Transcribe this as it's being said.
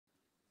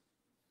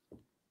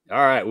All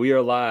right, we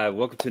are live.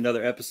 Welcome to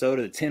another episode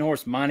of the 10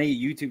 Horse Money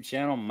YouTube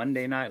channel,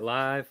 Monday Night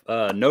Live.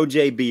 No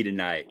JB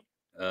tonight.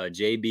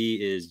 JB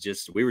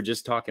is we were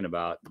just talking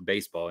about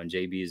baseball, and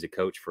JB is a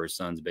coach for his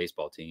son's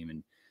baseball team,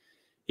 and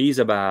he's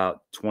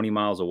about 20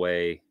 miles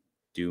away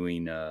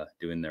doing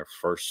their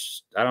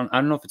first, I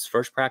don't know if it's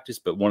first practice,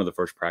 but one of the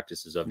first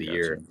practices of the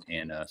year.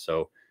 And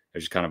so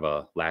there's kind of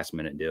a last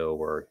minute deal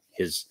where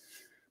his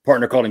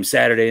partner called him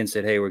Saturday and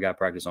said, hey, we got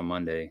practice on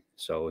Monday.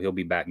 So he'll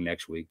be back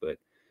next week, but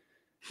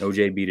no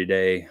JB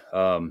today.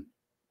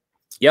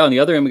 Yeah, on the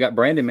other end, we got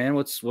Brandon, man.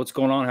 What's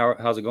going on?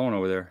 How's it going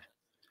over there?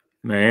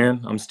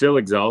 Man, I'm still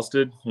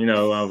exhausted. You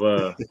know,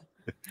 I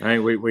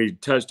think we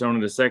touched on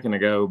it a second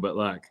ago, but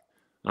like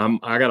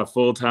I got a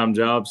full-time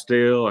job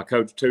still. I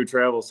coach 2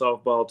 travel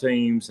softball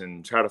teams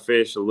and try to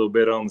fish a little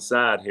bit on the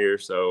side here.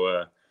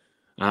 So,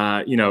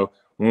 you know,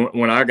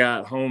 when I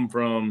got home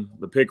from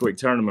the Pickwick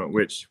tournament,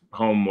 which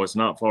home was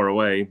not far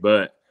away,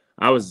 but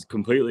I was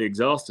completely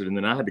exhausted, and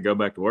then I had to go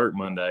back to work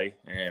Monday.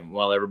 And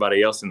while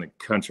everybody else in the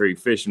country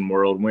fishing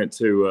world went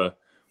to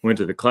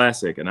the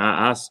Classic, and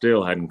I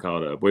still hadn't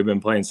caught up. We've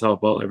been playing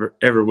softball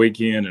every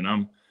weekend,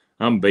 and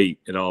I'm beat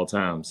at all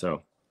times.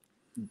 So,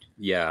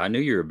 yeah, I knew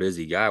you were a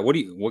busy guy.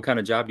 What kind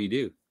of job do you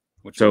do?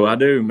 So I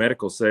do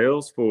medical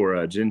sales for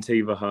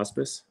Gentiva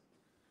Hospice.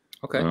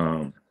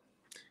 Okay.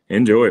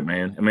 Enjoy it,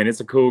 man. I mean, it's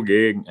a cool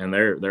gig, and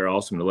they're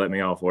awesome to let me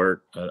off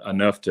work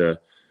enough to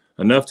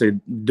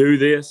do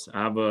this.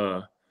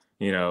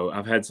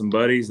 I've had some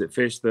buddies that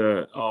fished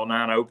the all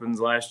 9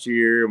 opens last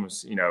year and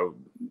was,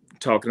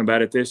 talking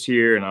about it this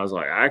year. And I was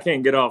like, I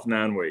can't get off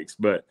 9 weeks,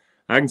 but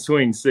I can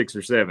swing 6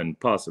 or 7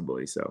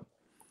 possibly. So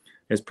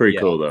it's pretty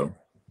cool though.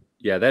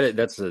 Yeah.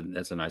 That's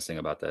a nice thing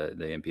about the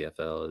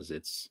NPFL is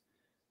it's,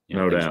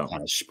 no doubt,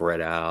 kind of spread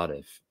out.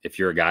 If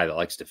you're a guy that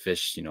likes to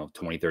fish,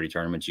 20, 30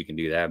 tournaments, you can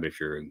do that. But if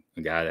you're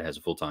a guy that has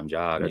a full-time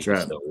job, you can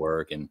still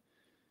work and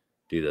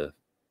do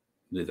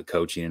the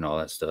coaching and all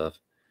that stuff.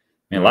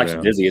 Man, life's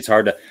busy. It's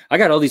hard I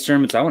got all these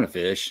tournaments I want to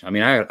fish. I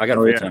mean, I got a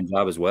full-time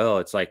job as well.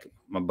 It's like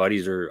my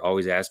buddies are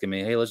always asking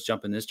me, hey, let's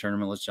jump in this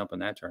tournament. Let's jump in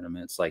that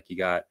tournament. It's like you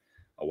got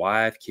a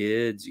wife,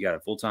 kids, you got a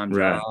full-time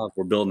job.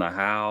 We're building a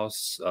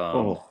house.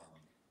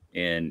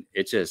 And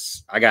it's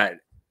just, I got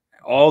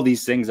all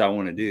these things I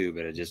want to do,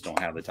 but I just don't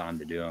have the time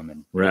to do them.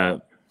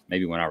 And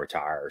maybe when I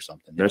retire or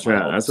something. That's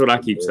right. That's what I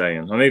keep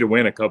saying. I need to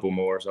win a couple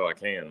more so I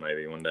can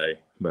maybe one day.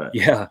 But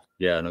yeah,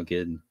 no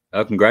kidding.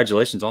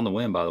 Congratulations on the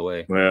win, by the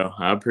way. Well,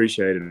 I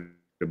appreciate it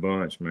a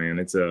bunch, man.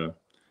 It's a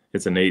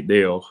neat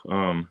deal.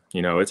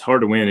 It's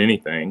hard to win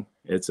anything.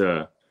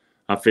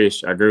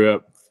 I grew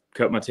up,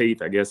 cut my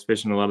teeth, I guess,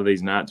 fishing a lot of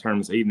these night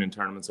tournaments, evening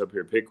tournaments up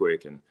here at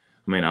Pickwick. And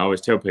I mean, I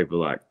always tell people,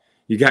 like,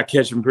 you got to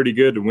catch them pretty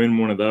good to win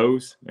one of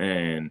those.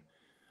 And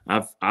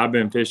I've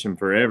been fishing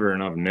forever,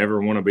 and I've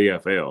never won a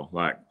BFL.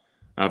 Like,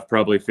 I've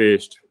probably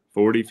fished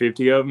 40,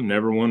 50 of them,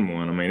 never won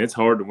one. I mean, it's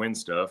hard to win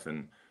stuff.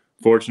 And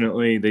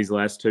fortunately, these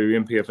last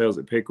 2 NPFLs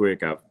at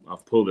Pickwick,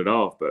 I've pulled it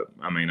off. But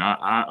I mean,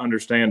 I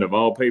understand of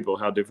all people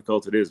how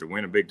difficult it is to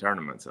win a big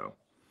tournament. So,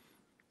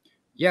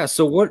 yeah.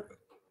 So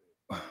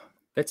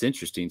that's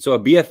interesting. So a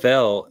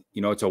BFL,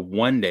 it's a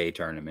one-day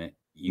tournament.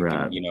 You're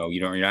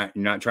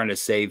not trying to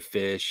save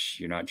fish.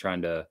 You're not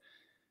trying to,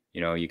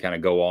 you kind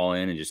of go all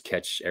in and just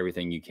catch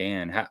everything you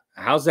can.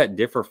 How's that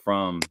differ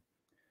from,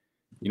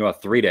 a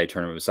 3-day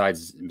tournament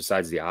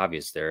besides the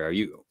obvious there?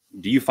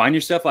 Do you find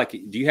yourself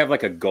do you have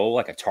like a goal,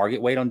 like a target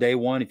weight on day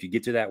one? If you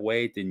get to that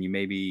weight, then you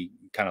maybe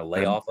kind of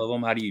lay off of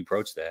them. How do you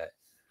approach that?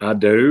 I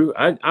do.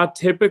 I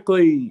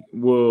typically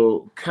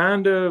will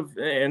kind of,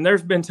 and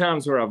there's been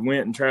times where I've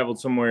went and traveled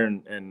somewhere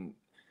and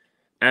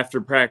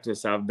after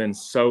practice, I've been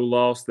so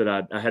lost that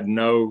I had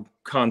no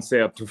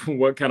concept of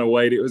what kind of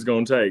weight it was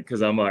going to take,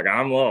 because I'm like,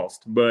 I'm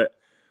lost. But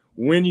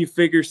when you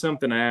figure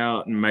something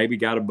out and maybe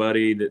got a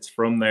buddy that's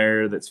from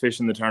there that's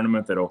fishing the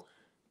tournament that'll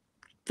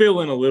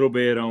fill in a little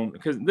bit on,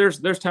 because there's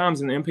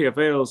times in the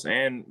NPFLs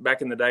and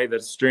back in the day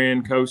that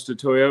Strand Coast to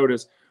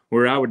Toyotas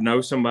where I would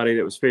know somebody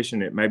that was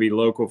fishing it, maybe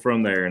local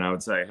from there, and I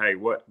would say, hey,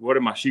 what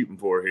am I shooting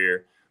for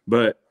here?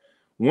 But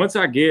once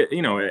I get,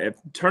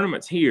 at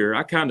tournaments here,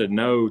 I kind of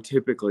know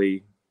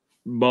typically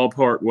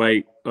ballpark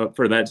weight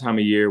for that time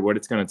of year, what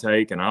it's going to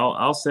take, and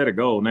I'll set a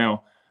goal.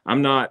 Now,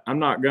 I'm not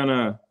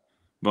gonna,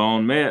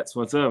 Vaughn Metz,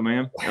 what's up,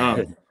 man?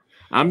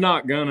 I'm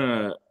not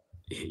gonna,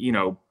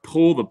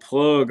 pull the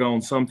plug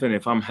on something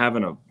if I'm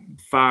having a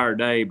fire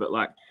day, but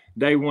like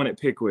day one at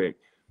Pickwick,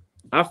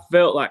 I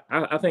felt like,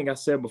 I think I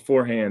said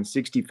beforehand,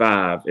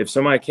 65. If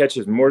somebody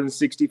catches more than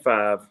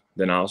 65,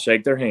 then I'll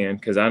shake their hand,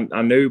 because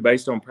I knew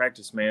based on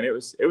practice, man, it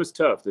was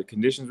tough. The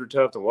conditions were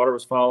tough. The water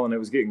was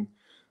falling.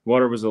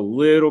 Water was a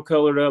little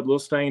colored up, a little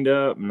stained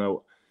up, and the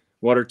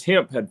water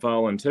temp had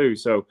fallen too.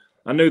 So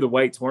I knew the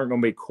weights weren't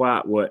going to be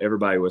quite what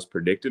everybody was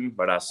predicting,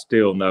 but I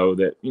still know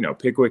that,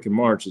 Pickwick in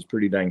March is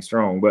pretty dang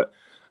strong. But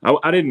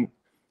I didn't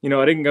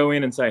go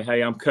in and say,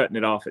 hey, I'm cutting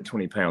it off at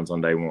 20 pounds on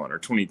day one or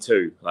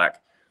 22. Like,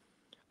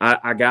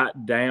 I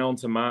got down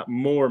to my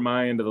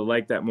end of the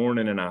lake that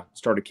morning, and I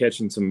started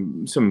catching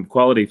some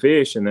quality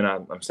fish. And then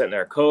I'm sitting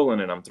there culling,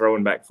 and I'm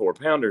throwing back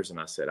 4-pounders. And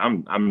I said,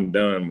 I'm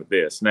done with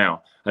this.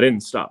 Now, I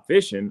didn't stop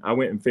fishing. I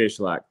went and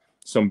fished like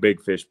some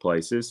big fish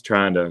places,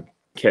 trying to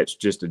catch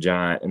just a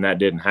giant, and that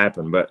didn't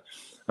happen. But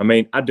I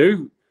mean,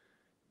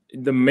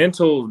 the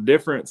mental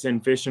difference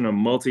in fishing a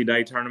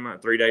multi-day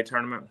tournament, 3-day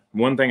tournament.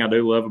 One thing I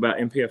do love about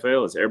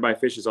NPFL is everybody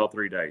fishes all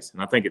 3 days.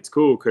 And I think it's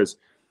cool because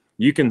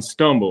you can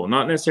stumble,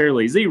 not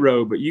necessarily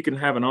zero, but you can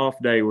have an off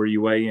day where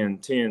you weigh in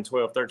 10,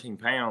 12, 13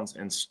 pounds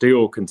and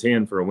still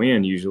contend for a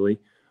win usually.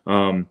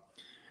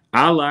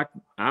 I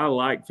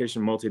like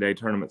fishing multi-day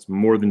tournaments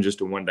more than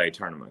just a 1-day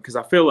tournament, because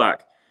I feel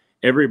like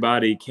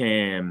everybody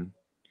can,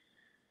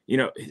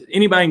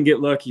 anybody can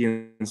get lucky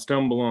and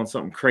stumble on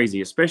something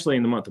crazy, especially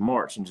in the month of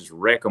March, and just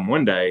wreck them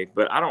one day.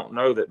 But I don't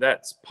know that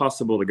that's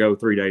possible to go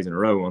 3 days in a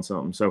row on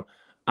something. So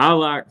I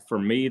like, for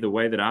me, the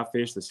way that I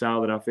fish, the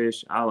style that I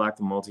fish, I like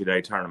the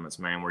multi-day tournaments,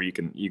 man, where you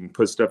can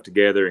put stuff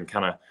together and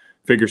kind of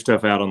figure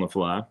stuff out on the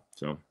fly.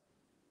 So,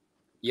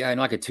 yeah, and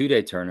like a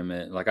 2-day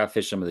tournament, like I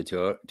fished some of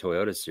the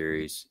Toyota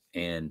series,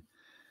 and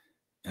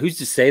who's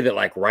to say that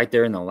like right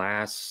there in the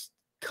last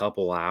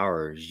couple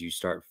hours you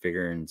start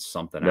figuring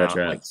something out,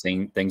 right. Like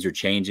things are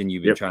changing.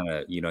 You've been trying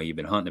to, you've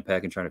been hunting and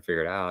pecking, trying to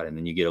figure it out, and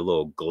then you get a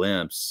little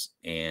glimpse.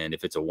 And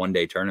if it's a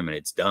 1-day tournament,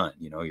 it's done.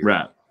 You're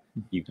right.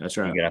 That's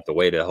right. You're gonna have to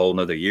wait a whole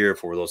nother year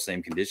for those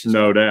same conditions.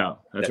 No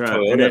doubt. That's right.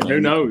 And then, who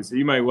knows?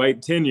 You may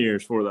wait 10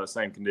 years for those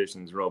same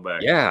conditions roll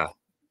back. Yeah.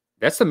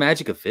 That's the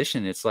magic of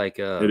fishing. It's like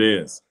it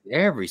is.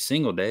 Every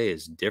single day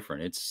is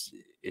different. It's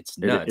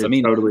nuts. I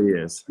mean, totally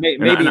is.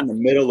 Maybe in the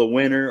middle of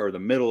winter or the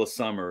middle of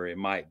summer, it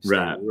might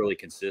stay really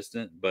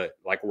consistent. But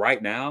like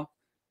right now,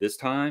 this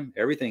time,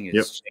 everything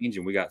is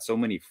changing. We got so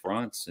many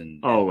fronts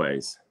and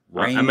always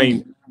rain. I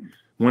mean,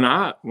 when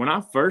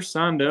I first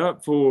signed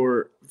up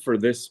for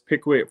this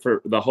Pickwick,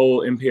 for the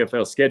whole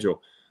NPFL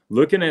schedule,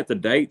 looking at the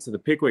dates of the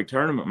Pickwick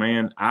tournament,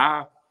 man,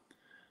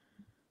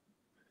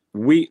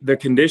 the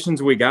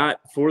conditions we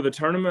got for the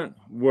tournament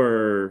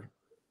were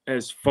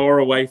as far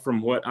away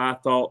from what I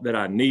thought that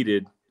I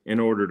needed in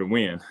order to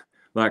win.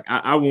 Like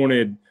I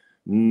wanted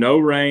no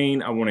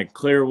rain. I wanted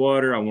clear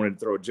water. I wanted to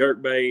throw a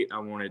jerk bait. I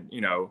wanted,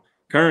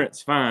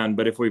 current's fine,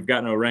 but if we've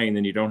got no rain,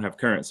 then you don't have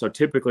current. So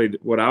typically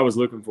what I was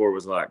looking for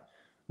was like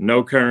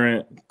no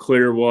current,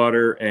 clear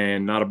water,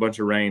 and not a bunch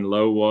of rain,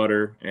 low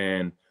water.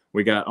 And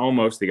we got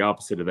almost the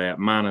opposite of that,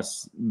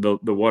 minus the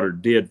water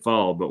did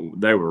fall, but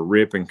they were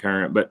ripping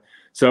current. But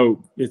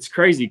so it's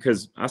crazy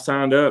because I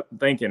signed up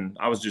thinking,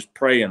 I was just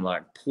praying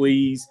like,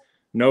 please,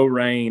 no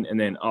rain. And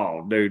then,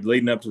 oh, dude,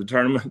 leading up to the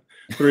tournament,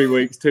 3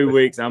 weeks, 2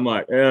 weeks, I'm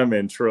like, I'm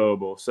in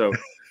trouble. So,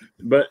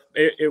 but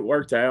it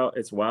worked out.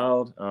 It's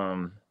wild.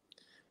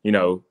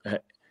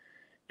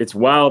 It's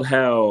wild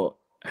how,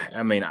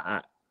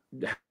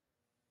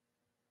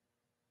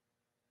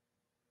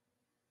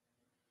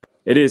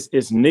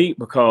 it's neat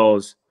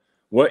because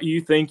what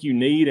you think you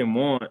need and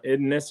want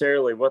isn't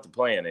necessarily what the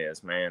plan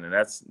is, man. And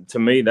that's, to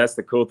me, that's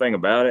the cool thing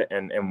about it.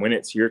 And when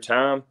it's your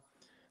time,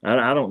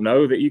 I don't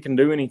know that you can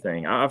do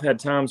anything. I've had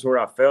times where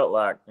I felt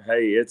like,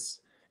 hey,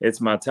 it's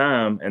my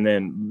time. And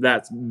then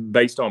that's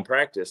based on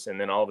practice. And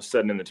then all of a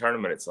sudden in the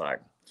tournament, it's like,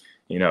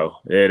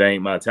 it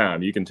ain't my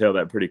time. You can tell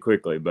that pretty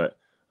quickly, but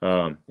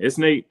it's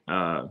neat.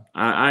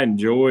 I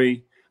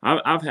enjoy,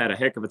 I've had a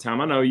heck of a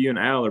time. I know you and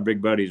Al are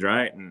big buddies,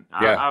 right? And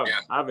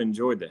I've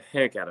enjoyed the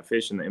heck out of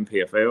fishing the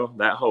NPFL.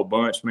 That whole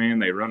bunch, man,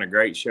 they run a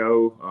great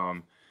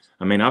show.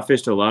 I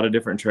fished a lot of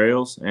different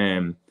trails,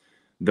 and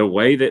the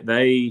way that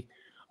they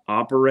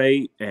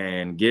operate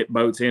and get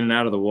boats in and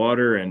out of the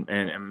water, and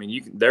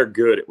they're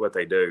good at what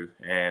they do,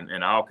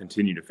 and I'll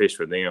continue to fish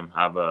for them.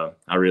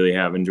 I really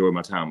have enjoyed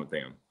my time with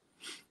them.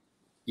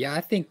 Yeah,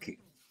 I think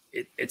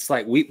it's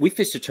like we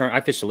fished a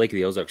tournament. I fished the Lake of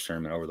the Ozarks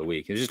tournament over the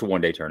week. It was just a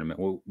 1-day tournament.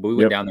 We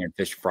went down there and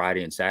fished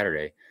Friday and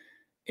Saturday.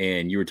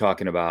 And you were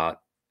talking about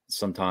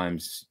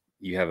sometimes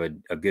you have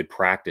a good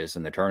practice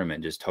and the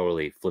tournament just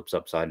totally flips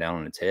upside down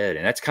on its head.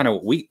 And that's kind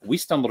of what we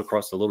stumbled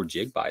across a little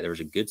jig bite. There was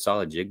a good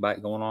solid jig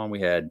bite going on.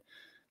 We had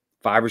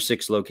 5 or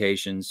 6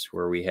 locations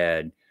where we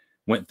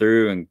went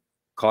through and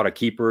caught a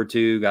keeper or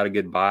two, got a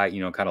good bite,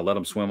 kind of let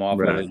them swim off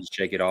with it, just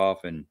shake it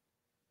off. And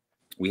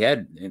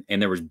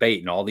and there was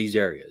bait in all these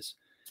areas.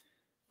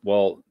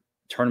 Well,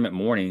 tournament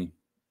morning,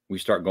 we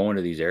start going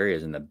to these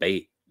areas and the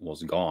bait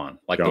was gone.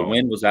 Like the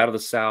wind was out of the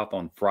south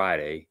on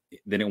Friday,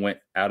 then it went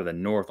out of the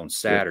north on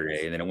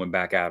Saturday, and then it went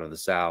back out of the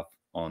south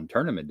on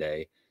tournament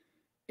day.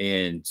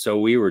 And so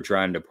we were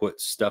trying to put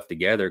stuff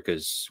together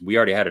because we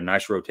already had a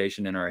nice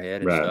rotation in our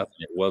head and stuff.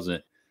 And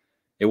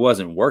it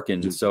wasn't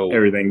working. Just so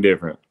everything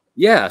different.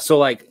 Yeah. So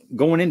like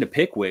going into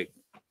Pickwick,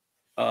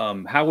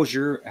 how was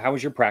your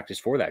practice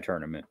for that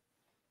tournament?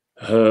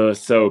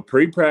 So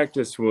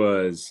pre-practice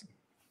was,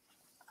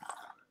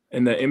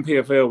 in the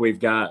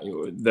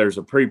NPFL, there's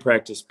a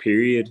pre-practice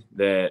period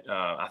that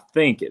I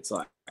think it's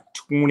like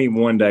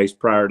 21 days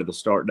prior to the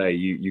start day,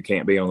 you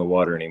can't be on the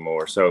water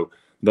anymore. So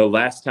the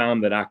last time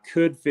that I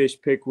could fish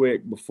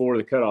Pickwick before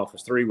the cutoff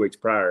was 3 weeks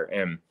prior.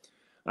 And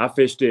I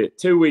fished it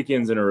 2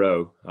 weekends in a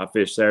row. I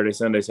fished Saturday,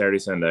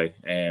 Sunday,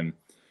 and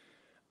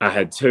I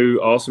had 2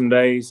 awesome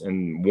days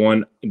and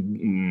one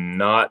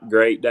not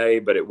great day,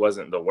 but it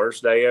wasn't the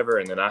worst day ever.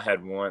 And then I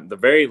had one, the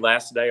very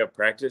last day of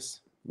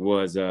practice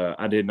was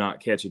I did not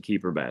catch a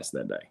keeper bass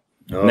that day.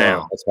 Oh,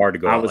 now it's hard to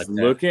go. I out was like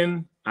that.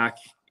 looking.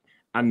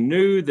 I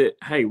knew that,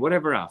 hey,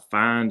 whatever I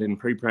find in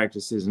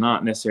pre-practice is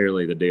not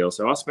necessarily the deal.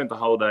 So I spent the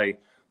whole day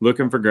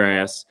looking for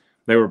grass.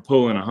 They were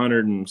pulling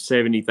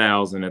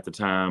 170,000 at the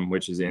time,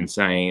 which is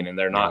insane, and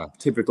they're not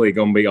typically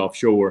going to be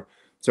offshore.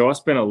 So I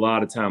spent a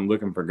lot of time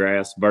looking for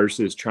grass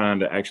versus trying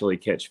to actually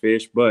catch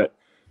fish. But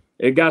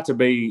it got to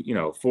be,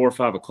 4 or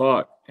 5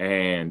 o'clock,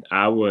 and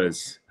I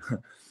was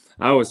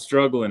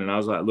struggling, and I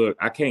was like, look,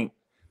 I can't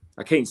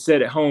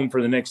sit at home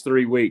for the next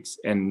 3 weeks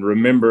and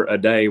remember a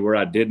day where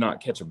I did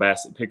not catch a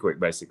bass at Pickwick,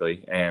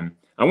 basically. And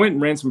I went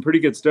and ran some pretty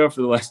good stuff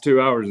for the last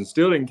 2 hours and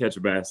still didn't catch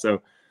a bass.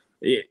 So,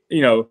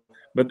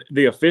 but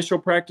the official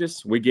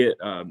practice, we get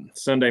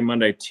Sunday,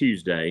 Monday,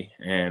 Tuesday.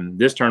 And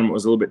this tournament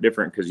was a little bit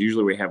different because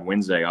usually we have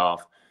Wednesday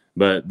off.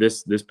 But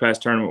this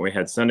past tournament, we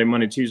had Sunday,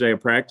 Monday, Tuesday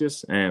of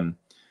practice. And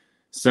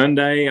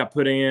Sunday, I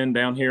put in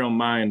down here on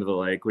my end of the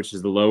lake, which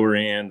is the lower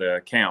end,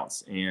 the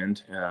Counts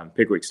end,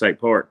 Pickwick State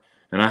Park.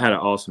 And I had an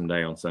awesome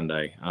day on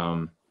Sunday.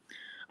 I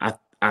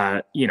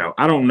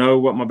don't know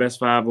what my best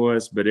 5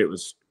 was, but it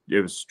was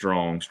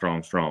strong.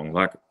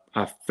 Like,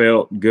 I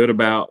felt good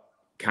about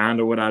kind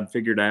of what I'd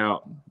figured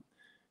out.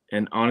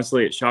 And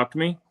honestly, it shocked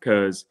me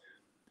because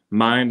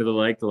my end of the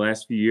lake the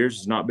last few years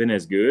has not been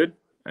as good.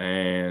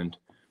 And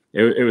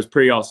it was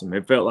pretty awesome.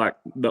 It felt like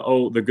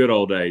the good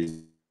old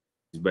days,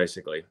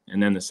 basically.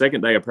 And then the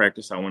second day of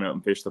practice, I went up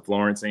and fished the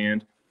Florence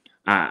end.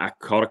 I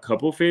caught a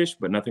couple fish,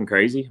 but nothing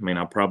crazy. I mean,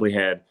 I probably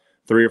had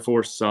 3 or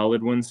 4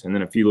 solid ones and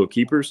then a few little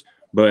keepers.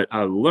 But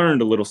I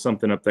learned a little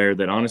something up there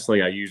that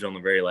honestly I used on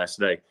the very last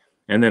day.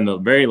 And then the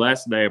very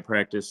last day of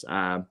practice,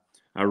 I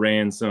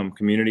ran some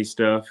community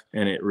stuff,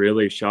 and it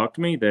really shocked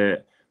me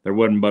that there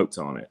wasn't boats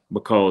on it,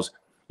 because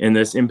in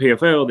this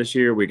NPFL this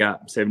year, we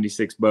got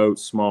 76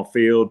 boats, small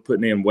field,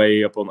 putting in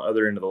way up on the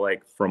other end of the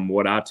lake from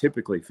what I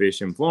typically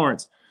fish in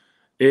Florence.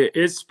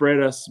 It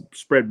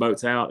spread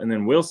boats out. And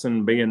then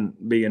Wilson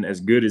being as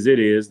good as it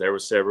is, there were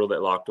several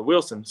that locked to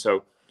Wilson.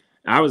 So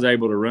I was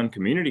able to run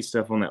community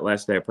stuff on that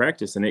last day of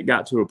practice. And it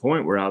got to a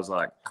point where I was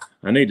like,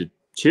 I need to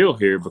chill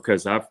here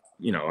because I'm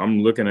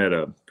looking at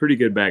a pretty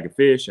good bag of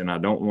fish, and I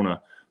don't want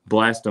to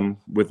blast them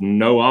with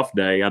no off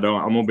day. I'm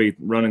going to be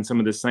running some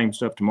of this same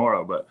stuff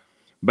tomorrow. But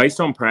based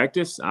on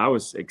practice, I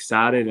was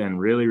excited and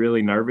really,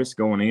 really nervous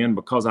going in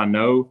because I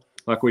know,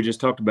 like we just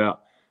talked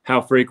about,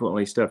 how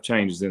frequently stuff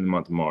changes in the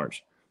month of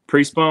March.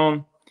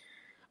 Pre-spawn,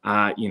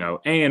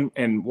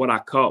 and what I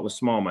caught was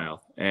smallmouth.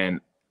 And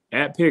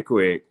at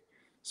Pickwick,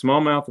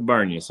 smallmouth will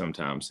burn you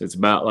sometimes. It's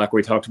about like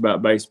we talked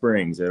about Bay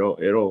Springs.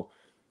 It'll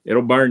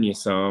burn you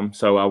some.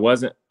 So I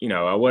wasn't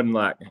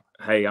like,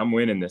 hey, I'm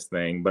winning this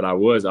thing, but I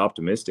was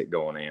optimistic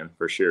going in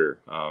for sure.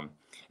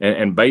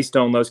 And based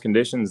on those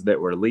conditions that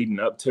were leading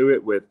up to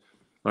it, with,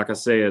 like I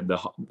said,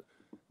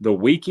 the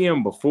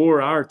weekend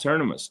before our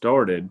tournament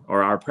started,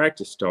 or our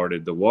practice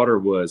started, the water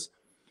was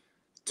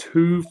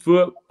 2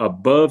 foot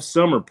above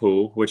summer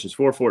pool, which is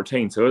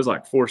 414. So it was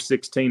like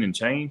 416 and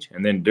change.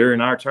 And then during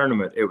our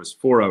tournament, it was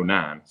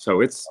 409.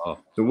 So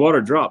the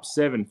water dropped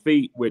 7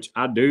 feet, which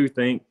I do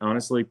think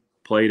honestly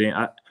played in.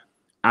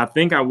 I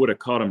think I would have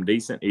caught them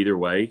decent either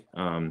way,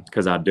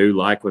 because I do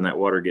like when that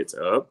water gets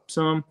up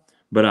some.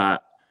 But I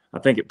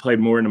think it played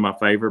more into my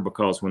favor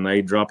because when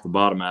they dropped the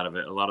bottom out of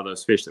it, a lot of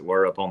those fish that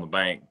were up on the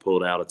bank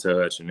pulled out of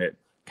touch, and it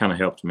kind of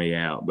helped me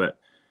out. But,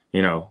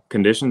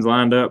 conditions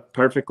lined up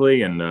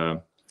perfectly, and,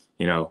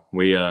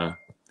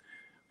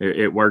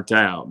 it worked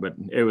out. But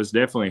it was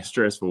definitely a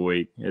stressful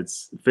week.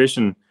 It's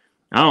fishing.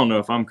 I don't know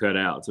if I'm cut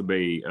out to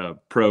be a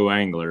pro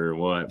angler or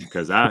what,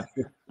 because I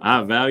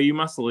value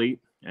my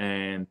sleep,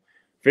 and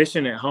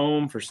fishing at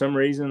home, for some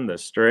reason, the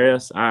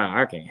stress,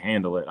 I can't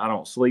handle it. I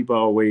don't sleep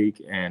all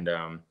week. And,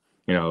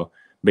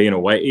 being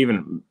away,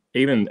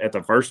 even at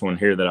the first one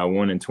here that I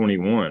won in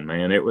 21,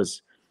 man, it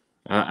was,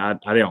 I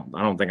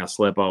don't think I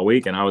slept all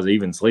week, and I was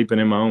even sleeping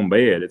in my own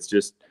bed. It's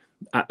just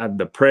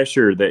the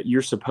pressure that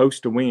you're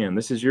supposed to win.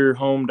 This is your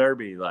home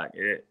derby. Like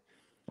it,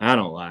 I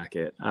don't like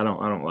it. I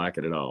don't like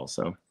it at all.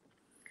 So.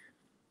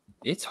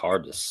 It's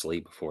hard to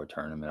sleep before a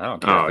tournament. I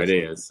don't care. Oh, it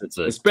is. It's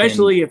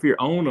especially if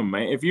you're on them,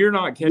 man. If you're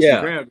not catching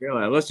crap, you're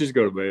like, let's just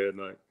go to bed.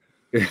 Like,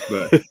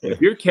 but if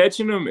you're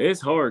catching them,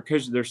 it's hard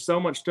because there's so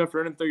much stuff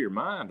running through your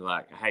mind.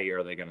 Like, hey,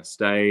 are they going to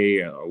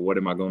stay? Or what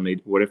am I going to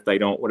need? What if they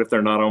don't? What if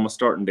they're not on my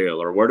starting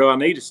deal? Or where do I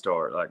need to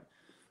start? Like,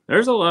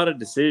 there's a lot of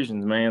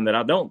decisions, man, that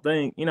I don't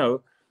think,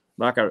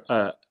 like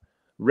a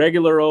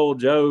regular old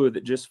Joe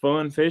that just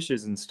fun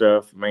fishes and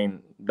stuff. I mean,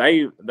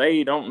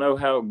 they don't know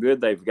how good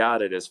they've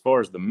got it as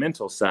far as the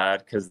mental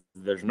side, because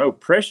there's no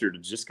pressure to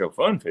just go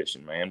fun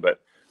fishing, man.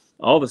 But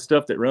all the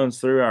stuff that runs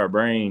through our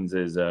brains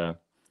is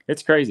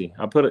it's crazy.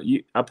 I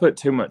put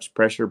too much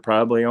pressure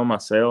probably on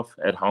myself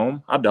at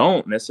home. I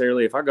don't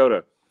necessarily. If I go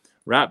to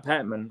Wright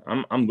Patman,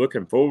 I'm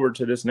looking forward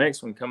to this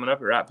next one coming up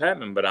at Wright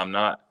Patman, but I'm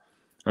not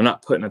I'm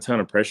not putting a ton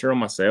of pressure on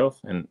myself.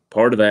 And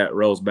part of that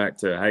rolls back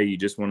to, hey, you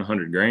just won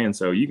 100 grand,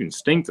 so you can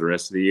stink the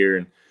rest of the year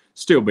and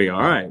still be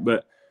all right.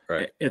 But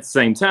at the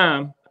same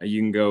time, you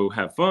can go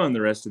have fun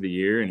the rest of the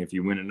year. And if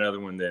you win another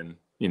one, then,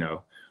 you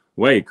know,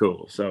 way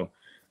cool. So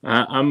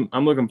I'm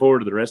looking forward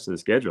to the rest of the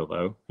schedule,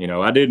 though. You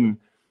know, I didn't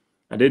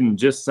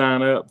just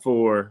sign up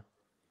for,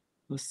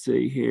 let's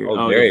see here.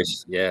 Oh,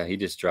 Darius. Yeah, he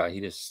just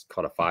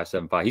caught a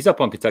 5.75. He's up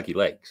on Kentucky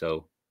Lake,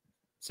 so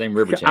same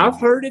river chain. I've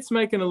heard it's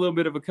making a little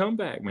bit of a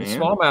comeback, man.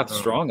 Smallmouth's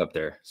strong up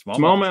there.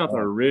 Smallmouth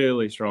are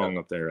really strong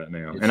up there right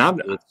now.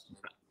 And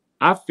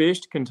I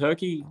fished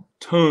Kentucky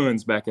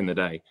tons back in the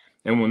day.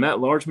 And when that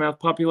largemouth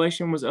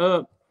population was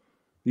up,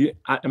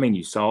 I mean,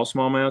 you saw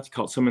smallmouth, you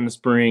caught some in the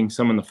spring,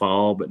 some in the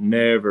fall, but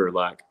never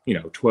like, you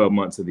know, 12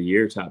 months of the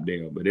year type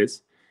deal. But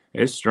it's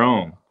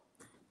strong.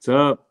 It's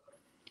up.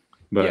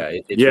 But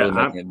really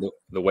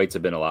the weights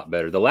have been a lot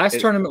better. The last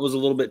tournament was a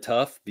little bit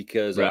tough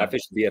because I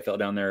fished the BFL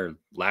down there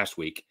last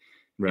week,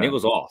 and it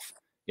was off.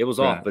 It was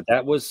off, but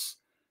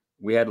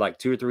we had like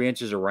 2 or 3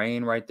 inches of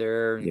rain right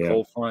there,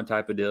 cold front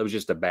type of deal. It was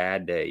just a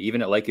bad day.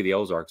 Even at Lake of the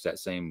Ozarks that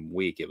same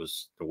week,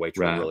 the weights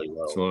were really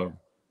low. Slow.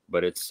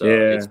 But it's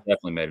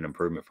definitely made an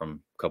improvement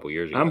from a couple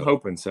years ago. I'm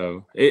hoping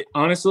so.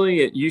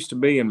 Honestly, it used to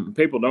be, and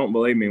people don't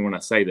believe me when I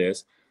say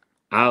this,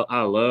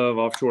 I love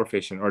offshore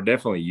fishing, or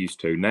definitely used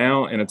to.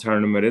 Now in a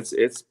tournament,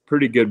 it's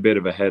pretty good bit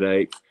of a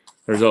headache.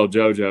 There's old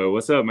JoJo.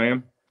 What's up,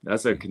 man?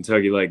 That's a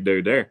Kentucky Lake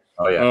dude there.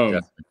 Oh yeah.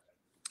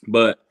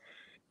 But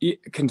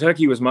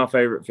Kentucky was my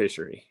favorite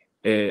fishery.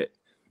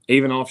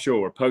 Even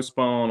offshore, post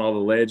spawn, all the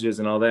ledges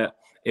and all that.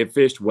 It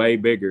fished way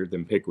bigger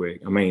than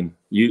Pickwick. I mean,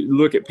 you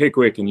look at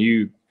Pickwick and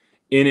in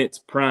its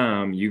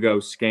prime, you go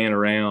scan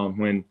around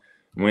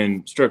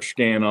when structure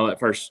scan all that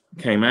first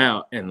came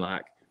out, and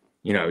like,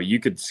 you know, you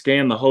could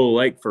scan the whole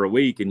lake for a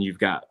week and you've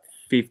got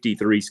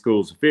 53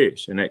 schools of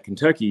fish. And at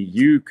Kentucky,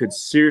 you could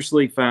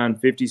seriously find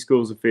 50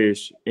 schools of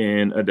fish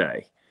in a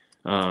day.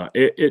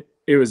 It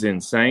was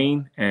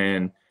insane,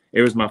 and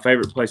it was my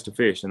favorite place to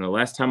fish. And the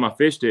last time I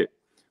fished it,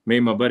 me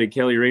and my buddy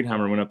Kelly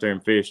Reedheimer went up there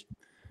and fished.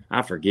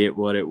 I forget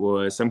what it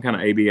was, some kind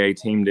of ABA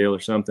team deal or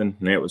something.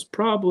 And it was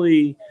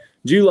probably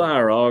July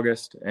or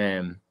August.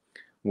 And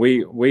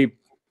it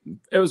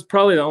was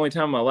probably the only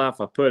time in my life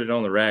I put it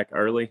on the rack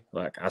early.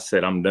 Like I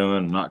said, I'm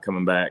done. I'm not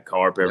coming back.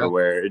 Carp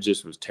everywhere. It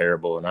just was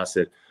terrible. And I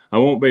said, I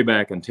won't be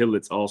back until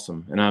it's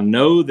awesome. And I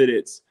know that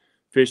it's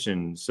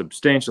fishing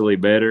substantially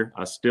better.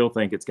 I still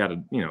think it's got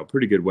a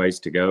pretty good ways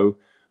to go.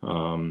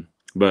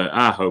 But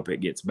I hope it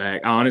gets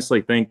back. I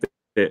honestly think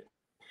that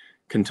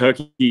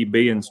Kentucky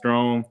being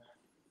strong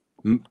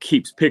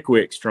keeps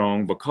Pickwick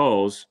strong,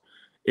 because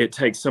it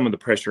takes some of the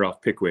pressure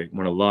off Pickwick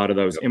when a lot of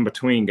those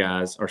in-between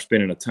guys are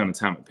spending a ton of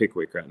time at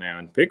Pickwick right now.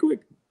 And Pickwick,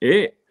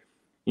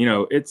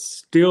 it's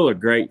still a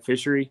great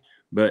fishery,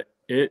 but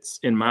it's,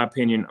 in my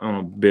opinion, on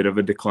a bit of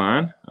a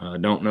decline. I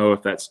don't know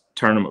if that's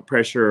tournament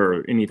pressure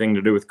or anything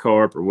to do with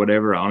carp or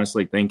whatever. I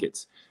honestly think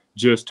it's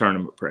just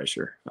tournament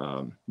pressure.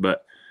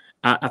 But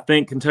I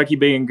think Kentucky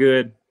being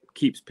good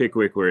keeps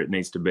Pickwick where it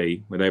needs to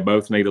be. They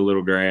both need a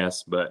little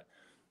grass, but,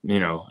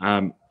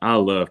 I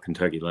love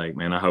Kentucky Lake,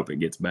 man. I hope it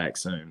gets back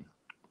soon.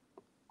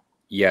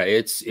 Yeah,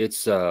 it's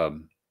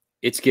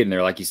getting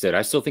there. Like you said,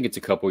 I still think it's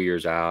a couple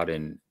years out.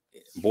 And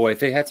boy, if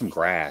they had some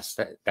grass,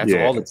 that's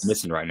all that's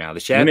missing right now.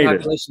 The shad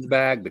population's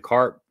back. The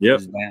carp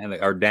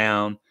are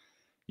down.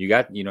 You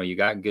got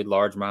good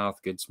largemouth,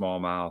 good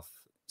smallmouth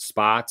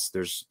spots.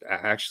 There's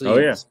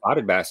actually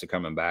spotted bass are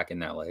coming back in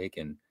that lake,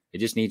 and it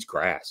just needs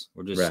grass.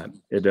 We're just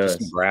it does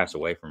just grass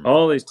away from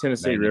all these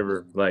Tennessee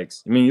River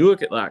lakes. I mean, you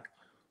look at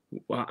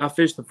I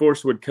fished the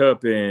Forestwood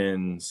Cup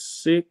in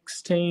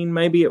 16,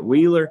 maybe at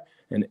Wheeler.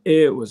 And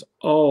it was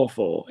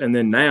awful. And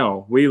then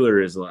now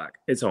Wheeler is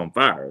it's on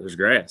fire. There's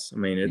grass. I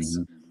mean, it's,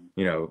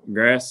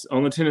 grass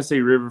on the Tennessee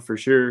River for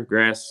sure.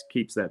 Grass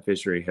keeps that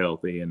fishery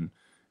healthy. And,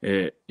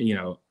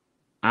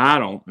 I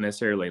don't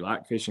necessarily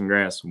like fishing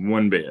grass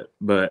one bit,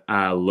 but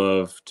I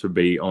love to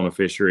be on a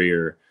fishery,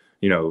 or,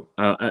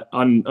 I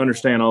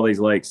understand all these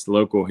lakes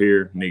local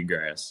here need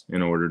grass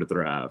in order to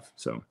thrive.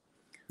 So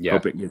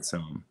hope it gets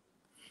some.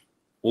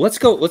 Well, let's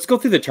go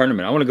through the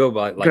tournament. I want to go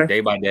by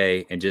day by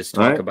day and just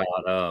talk about,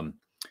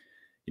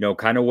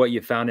 kind of what you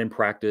found in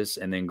practice,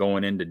 and then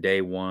going into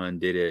day one.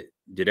 Did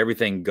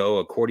everything go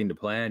according to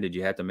plan? Did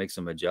you have to make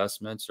some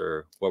adjustments,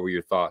 or what were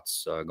your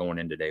thoughts going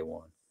into day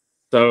one?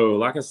 So,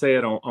 like I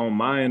said, on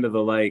my end of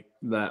the lake,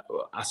 that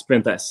I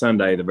spent that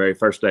Sunday, the very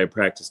first day of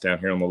practice down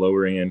here on the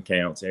lower end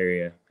Counts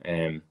area,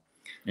 and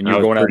you were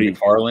going out of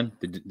McFarland.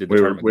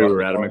 We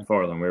were out of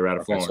McFarland. We were out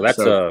of Florence. So that's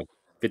a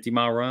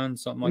 50-mile run,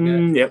 something like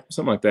that. Yep,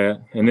 something like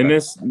that. And then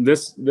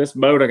this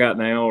boat I got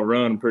now will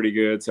run pretty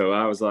good. So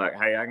I was like,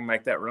 hey, I can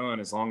make that run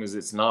as long as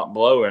it's not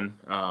blowing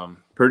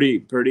pretty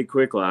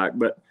quick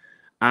But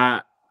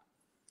I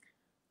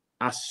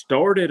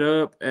started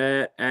up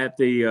at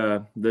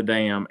the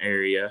dam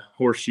area,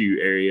 horseshoe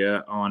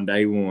area, on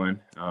day one,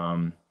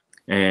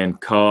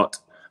 and caught.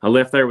 I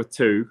left there with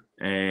 2,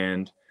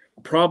 and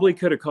probably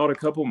could have caught a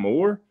couple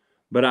more,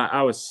 But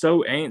I was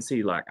so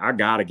antsy, like I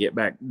got to get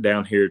back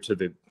down here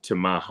to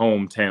my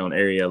hometown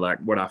area, like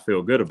what I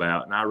feel good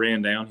about. And I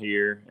ran down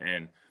here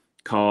and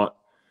caught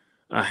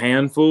a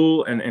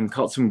handful and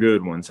caught some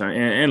good ones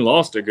and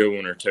lost a good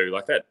one or two.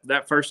 Like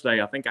that first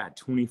day, I think I had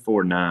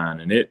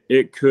 24.9, and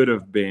it could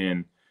have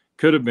been,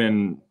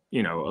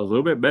 you know, a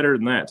little bit better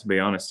than that, to be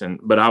honest.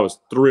 But I was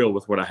thrilled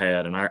with what I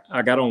had. And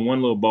I got on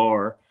one little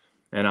bar,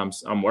 and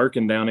I'm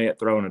working down it,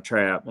 throwing a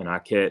trap, and I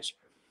catch,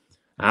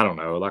 I don't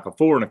know, like a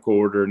 4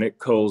 1/4, and it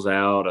culls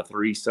out a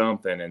 3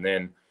 something. And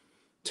then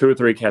 2 or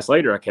 3 casts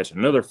later, I catch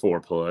another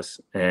 4+,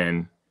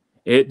 and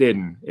it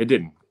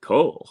didn't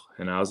cull.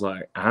 And I was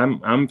like,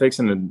 I'm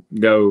fixing to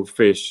go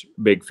fish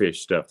big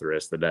fish stuff the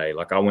rest of the day.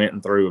 Like I went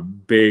and threw a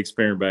big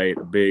spinner bait,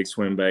 a big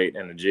swim bait,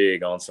 and a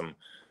jig on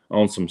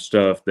some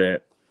stuff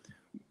that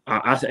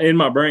I in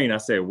my brain, I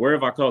said, where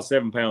have I caught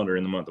 7-pounder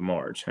in the month of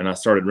March? And I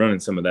started running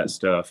some of that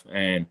stuff,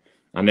 and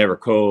I never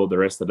culled the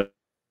rest of the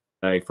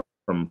day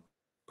from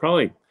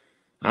probably,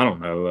 I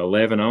don't know,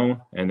 11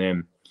 on. And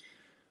then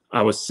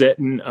I was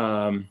setting,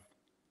 I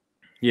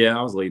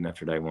was leading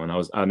after day one.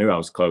 I knew I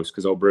was close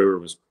because old Brewer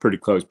was pretty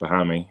close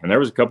behind me, and there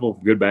was a couple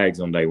of good bags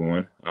on day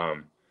one.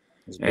 Right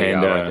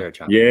there,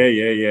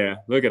 yeah.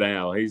 Look at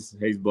Al.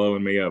 He's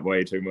blowing me up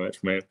way too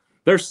much, man.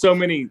 There's so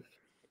many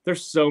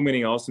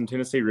awesome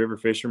Tennessee River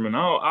fishermen.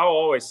 I'll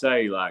always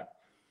say, like,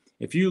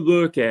 if you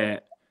look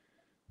at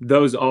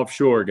those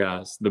offshore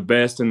guys, the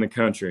best in the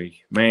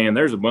country, man,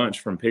 there's a bunch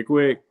from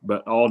Pickwick,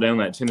 but all down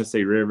that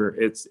Tennessee River,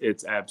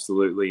 it's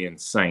absolutely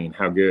insane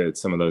how good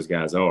some of those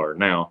guys are.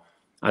 Now,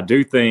 I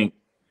do think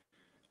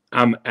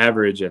I'm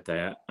average at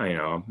that, you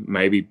know,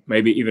 maybe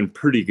even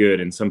pretty good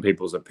in some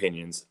people's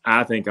opinions.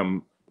 I think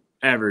I'm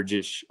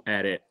average-ish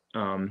at it.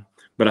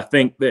 But I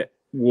think that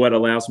what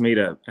allows me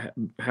to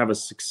have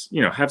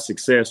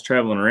success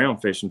traveling around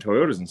fishing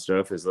Toyotas and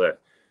stuff is that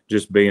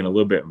just being a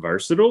little bit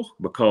versatile,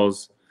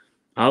 because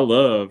I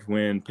love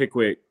when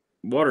Pickwick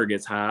water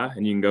gets high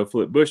and you can go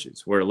flip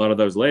bushes, where a lot of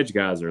those ledge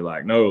guys are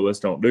like, no, let's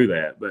don't do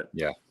that. But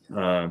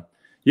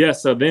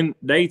so then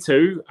day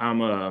 2,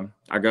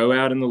 I go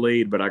out in the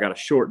lead, but I got a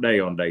short day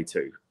on day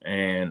 2.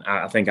 And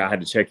I think I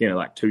had to check in at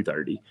like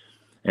 2:30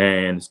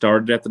 and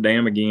started at the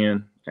dam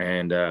again,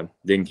 and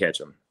didn't catch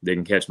them.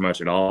 Didn't catch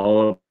much at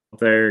all up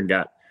there, and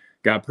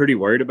got pretty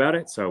worried about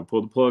it. So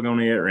pulled the plug on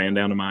it, ran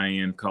down to my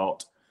end,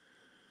 caught.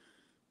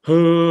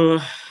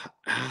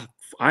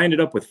 I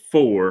ended up with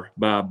 4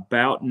 by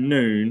about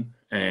noon,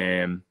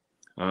 and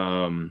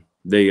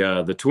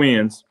the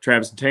twins,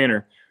 Travis and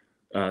Tanner,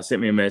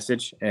 sent me a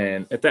message.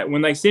 And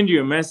when they send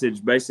you a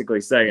message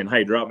basically saying,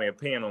 hey, drop me a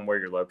pin on where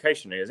your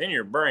location is, in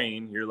your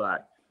brain, you're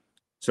like,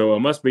 so I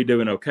must be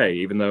doing okay.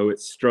 Even though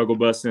it's struggle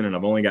busting and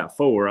I've only got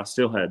 4, I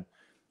still had,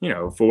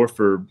 4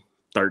 for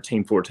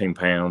 13, 14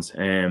 pounds.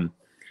 And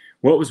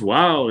what was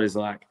wild is,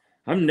 like,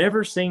 I've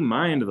never seen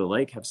my end of the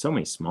lake have so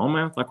many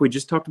smallmouth. Like we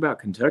just talked about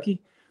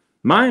Kentucky.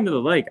 My end of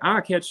the lake,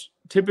 I catch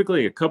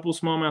typically a couple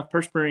smallmouth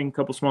per spring,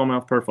 couple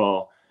smallmouth per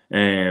fall.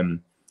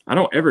 And I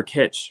don't ever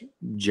catch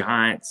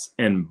giants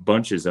and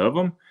bunches of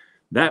them.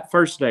 That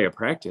first day of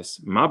practice,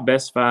 my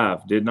best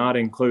 5 did not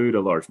include a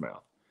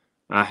largemouth.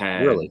 I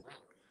had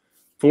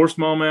 4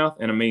 smallmouth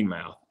and a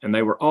meanmouth, and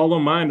they were all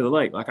on my end of the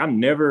lake. Like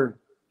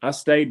I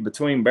stayed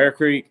between Bear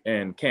Creek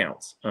and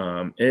Counts.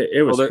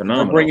 It was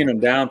phenomenal. They're bringing them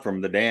down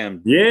from the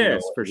dam.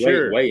 Yes, for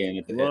sure. Way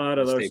in. A lot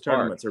of those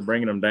tournaments are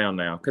bringing them down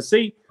now. Because,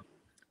 see,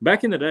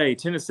 back in the day,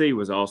 Tennessee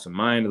was awesome.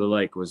 My end of the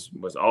lake was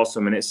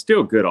awesome, and it's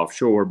still good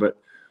offshore, but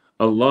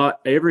I'm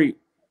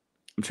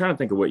trying to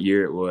think of what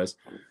year it was.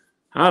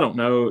 I don't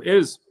know. It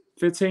was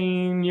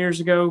 15 years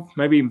ago,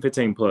 maybe even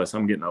 15 plus.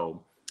 I'm getting old.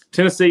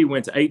 Tennessee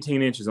went to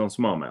 18 inches on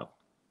smallmouth.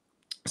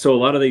 So a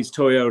lot of these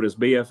Toyotas,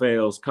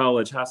 BFLs,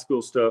 college, high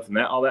school stuff, and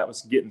all that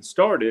was getting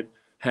started,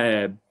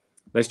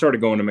 they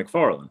started going to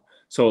McFarland.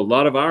 So a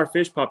lot of our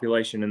fish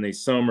population in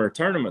these summer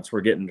tournaments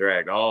were getting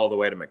dragged all the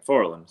way to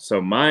McFarland.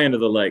 So my end of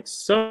the lake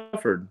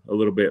suffered a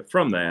little bit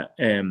from that.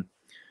 And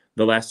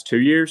the last 2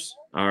 years,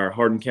 our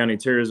Hardin County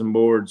Tourism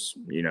Boards,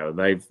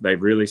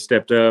 they've really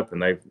stepped up,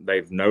 and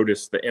they've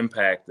noticed the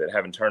impact that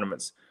having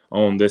tournaments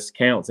on this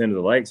Counts end of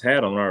the lakes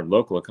had on our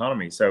local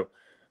economy. So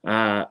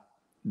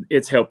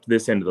it's helped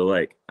this end of the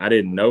lake. I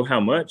didn't know how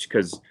much,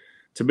 because,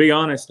 to be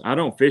honest, I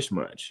don't fish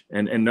much.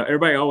 And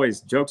everybody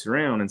always jokes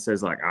around and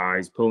says, like,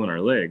 he's pulling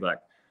our leg. Like,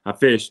 I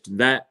fished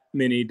that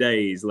many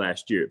days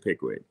last year at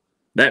Pickwick.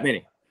 That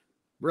many.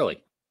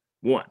 Really?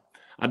 1.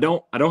 I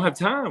don't have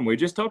time. We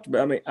just talked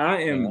about,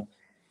 I am,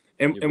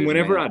 and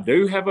whenever I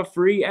do have a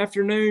free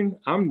afternoon,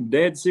 I'm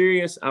dead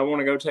serious. I want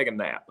to go take a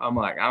nap. I'm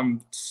like,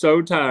 I'm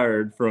so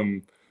tired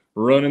from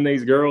running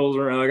these girls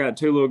around. I got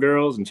 2 little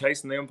girls and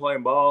chasing them,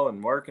 playing ball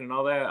and working and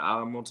all that.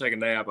 I'm going to take a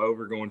nap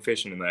over going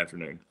fishing in the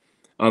afternoon,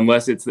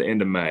 unless it's the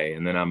end of May,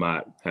 and then I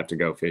might have to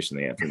go fish in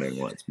the afternoon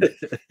once. But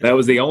that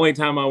was the only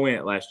time I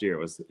went last year,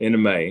 was end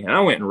of May. And I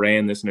went and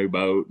ran this new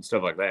boat and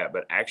stuff like that.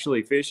 But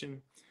actually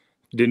fishing,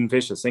 didn't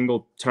fish a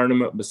single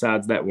tournament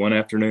besides that one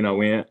afternoon I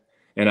went.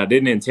 And I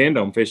didn't intend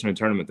on fishing a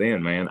tournament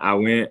then, man.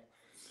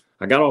 I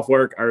I got off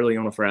work early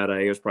on a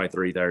Friday. It was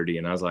probably 3:30,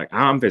 and I was like,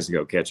 I'm fixing to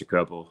go catch a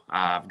couple.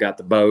 I've got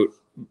the boat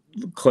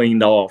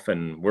cleaned off,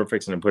 and we're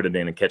fixing to put it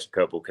in and catch a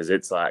couple because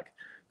it's like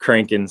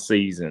cranking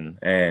season.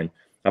 And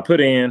I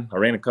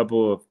ran a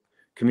couple of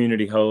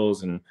community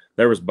holes, and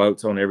there was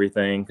boats on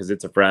everything because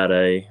it's a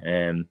Friday,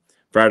 and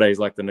Friday's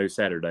like the new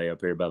Saturday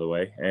up here, by the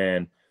way.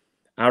 And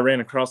I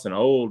ran across an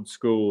old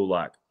school,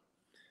 like,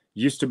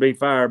 used to be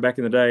fire back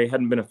in the day,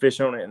 hadn't been a fish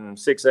on it in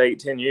 6, 8,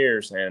 10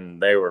 years,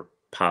 and they were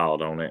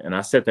piled on it. And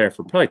I sat there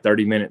for probably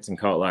 30 minutes and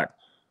caught like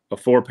a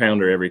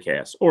 4-pounder every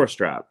cast or a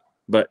stripe.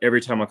 But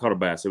every time I caught a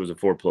bass, it was a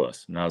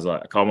 4+. And I was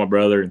like, I called my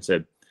brother and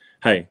said,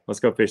 hey, let's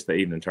go fish the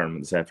evening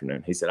tournament this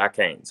afternoon. He said, I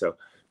can't. So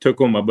took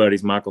one of my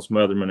buddies, Michael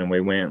Smotherman, and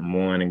we went and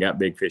won and got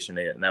big fish in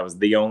it. And that was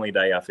the only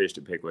day I fished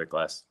at Pickwick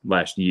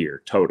last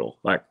year total.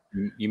 Like,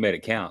 you made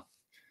it count.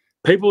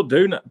 People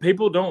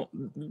don't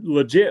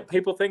legit.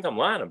 People think I'm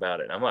lying about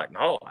it. I'm like,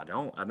 no, I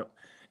don't.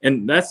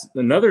 And that's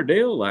another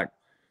deal. Like,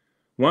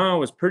 why I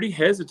was pretty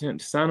hesitant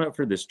to sign up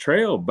for this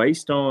trail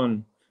based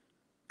on,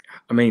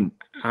 I mean,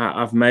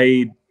 I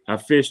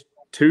fished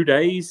 2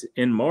 days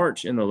in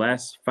March in the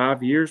last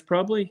 5 years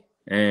probably.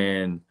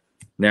 And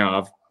now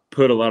I've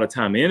put a lot of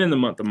time in the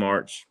month of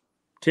March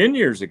 10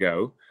 years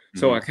ago.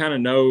 So I kind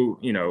of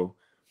know,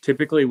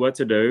 typically what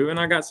to do. And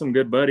I got some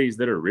good buddies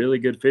that are really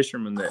good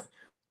fishermen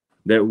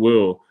that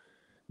will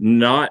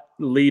not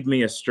lead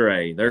me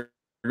astray.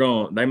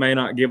 They may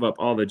not give up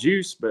all the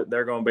juice, but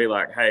they're going to be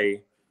like,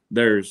 hey,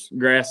 there's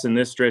grass in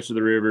this stretch of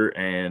the river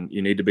and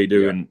you need to be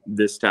doing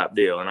this type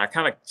deal. And I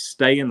kind of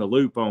stay in the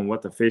loop on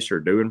what the fish are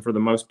doing for the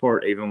most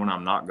part, even when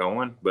I'm not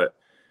going. But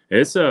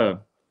it's tough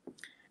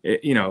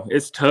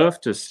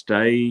to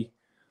stay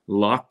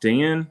locked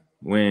in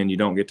when you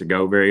don't get to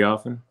go very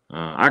often.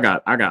 I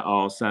got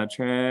all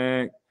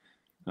sidetracked.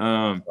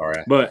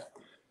 But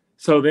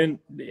so then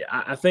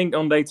I think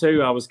on day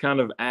 2, I was kind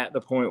of at the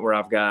point where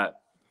I've got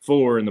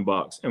 4 in the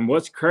box. And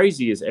what's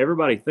crazy is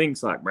everybody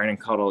thinks like Brandon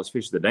caught all his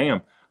fish at the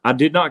dam. I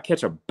did not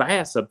catch a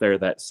bass up there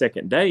that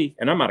second day,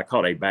 and I might have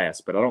caught a bass,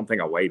 but I don't think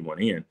I weighed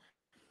one in.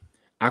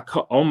 I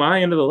caught on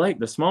my end of the lake,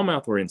 the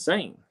smallmouth were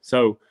insane.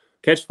 So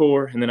catch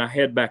 4, and then I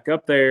head back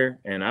up there,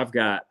 and I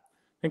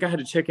think I had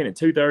to check in at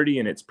 2:30,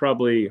 and it's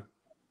probably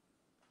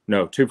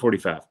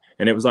 2:45,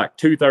 and it was like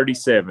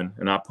 2:37,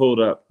 and I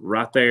pulled up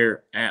right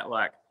there at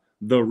like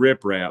the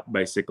riprap,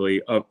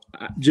 basically, up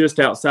just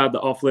outside the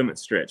off-limit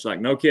stretch.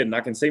 Like, no kidding.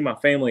 I can see my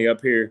family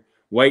up here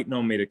waiting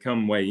on me to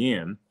come weigh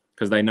in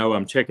because they know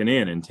I'm checking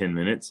in 10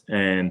 minutes,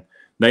 and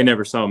they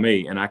never saw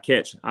me. And I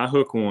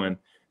hook one.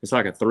 It's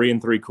like a 3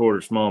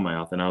 3/4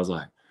 smallmouth, and I was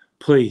like,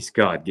 please,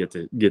 God,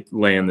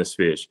 land this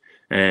fish.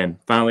 And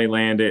finally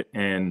land it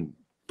and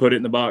put it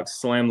in the box,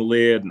 slam the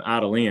lid, and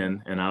idle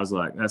in. And I was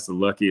like, that's the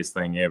luckiest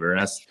thing ever.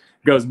 And that's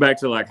goes back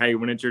to like, hey,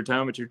 when it's your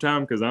time,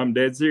 because I'm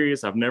dead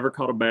serious. I've never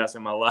caught a bass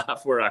in my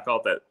life where I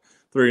caught that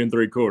 3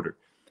 3/4.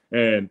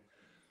 And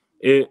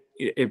I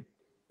didn't.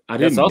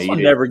 That's also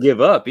never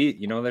give up.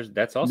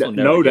 That's also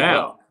never no give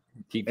doubt. Up.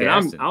 Keep and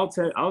casting.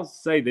 I'll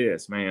say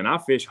this, man. I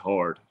fish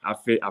hard. I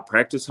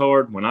practice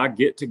hard. When I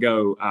get to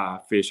go, I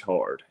fish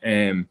hard.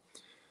 And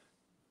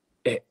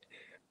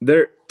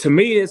to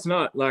me, it's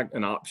not like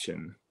an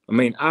option. I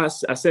mean, I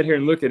sit here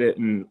and look at it,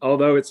 and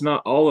although it's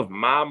not all of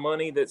my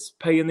money that's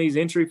paying these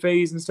entry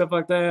fees and stuff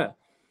like that,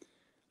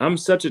 I'm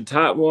such a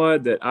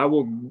tightwad that I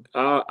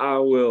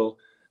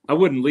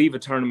wouldn't leave a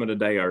tournament a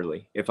day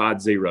early if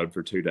I'd zeroed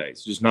for 2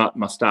 days. Just not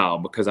my style,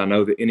 because I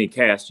know that any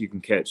cast you can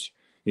catch,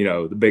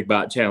 the Big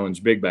Bite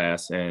Challenge, big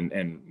bass,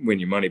 and win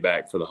your money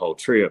back for the whole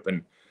trip.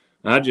 And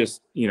I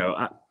just,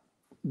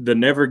 the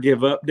never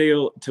give up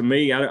deal, to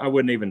me, I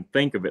wouldn't even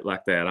think of it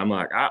like that. I'm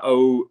like, I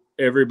owe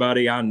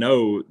everybody I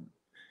know,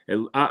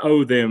 I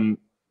owe them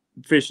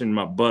fishing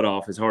my butt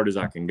off as hard as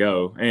I can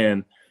go.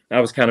 And I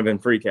was kind of in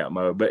freak out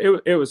mode, but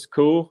it was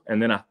cool.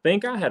 And then I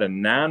think I had a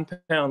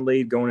 9-pound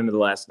lead going into the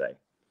last day,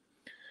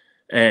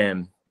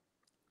 and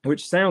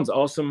which sounds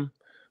awesome.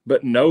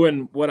 But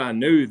knowing what I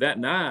knew that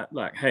night,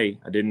 like, hey,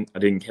 I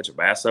didn't catch a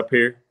bass up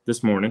here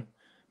this morning.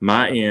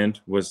 My end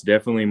was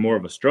definitely more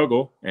of a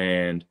struggle,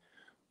 and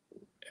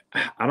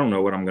I don't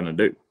know what I'm going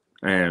to do.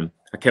 And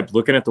I kept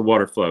looking at the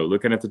water flow,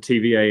 looking at the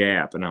TVA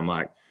app, and I'm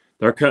like,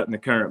 they're cutting the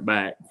current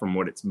back from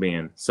what it's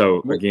been.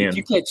 So again,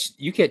 if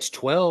you catch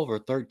 12 or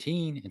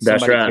 13, and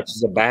that's somebody right.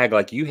 catches a bag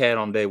like you had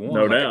on day 1,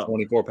 no like doubt, a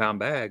 24-pound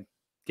bag,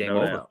 game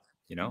over.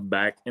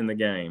 Back in the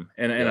game,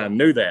 and I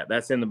knew that.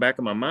 That's in the back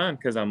of my mind,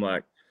 because I'm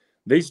like,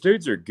 these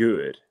dudes are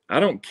good. I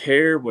don't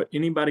care what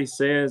anybody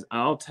says.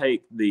 I'll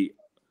take the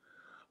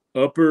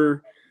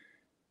upper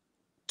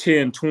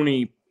 10,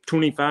 20,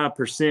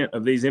 25%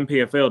 of these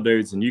NPFL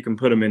dudes, and you can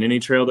put them in any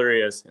trail there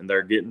is, and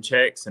they're getting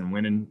checks and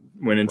winning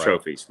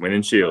trophies,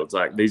 winning shields.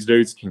 Like, these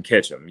dudes can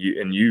catch them.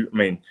 You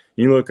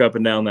look up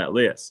and down that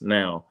list.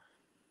 Now,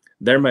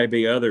 there may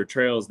be other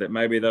trails that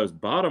maybe those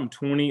bottom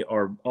 20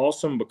 are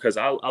awesome, because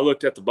I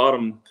looked at the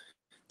bottom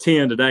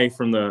 10 today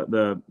from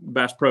the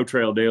Bass Pro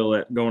Trail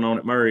deal going on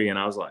at Murray, and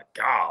I was like,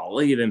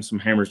 golly, them some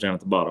hammers down at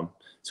the bottom.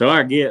 So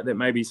I get that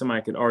maybe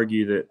somebody could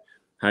argue that,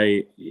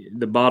 hey,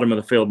 the bottom of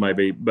the field may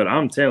be, but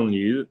I'm telling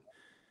you,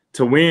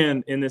 to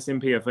win in this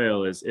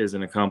NPFL is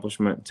an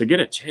accomplishment. To get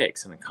a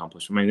check's an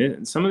accomplishment.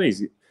 I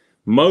mean,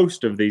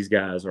 most of these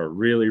guys are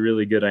really,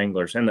 really good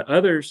anglers, and the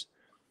others,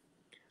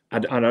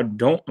 I'm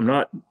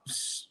not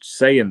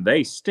saying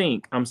they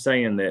stink. I'm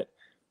saying that,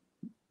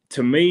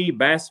 to me,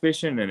 bass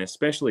fishing and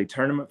especially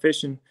tournament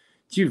fishing,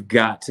 you've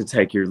got to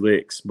take your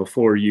licks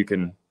before you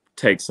can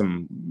take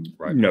some,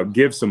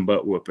 give some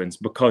butt whoopings,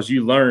 because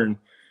you learn.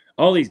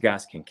 All these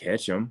guys can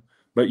catch them,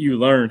 but you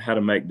learn how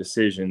to make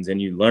decisions,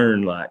 and you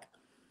learn, like,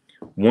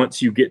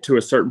 once you get to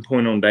a certain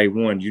point on day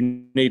one,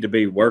 you need to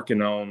be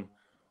working on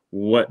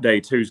what day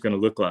two is going to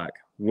look like,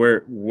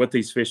 what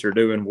these fish are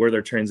doing, where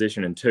they're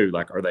transitioning to.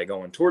 Like, are they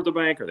going toward the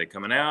bank? Are they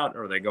coming out?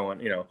 Are they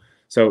going,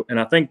 So, and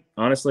I think,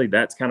 honestly,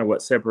 that's kind of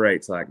what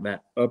separates, like,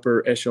 that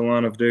upper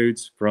echelon of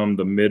dudes from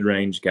the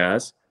mid-range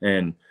guys.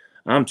 And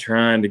I'm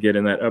trying to get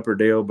in that upper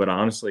deal, but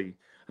honestly,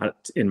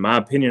 in my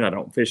opinion, I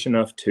don't fish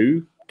enough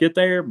to get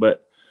there,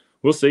 but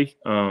we'll see.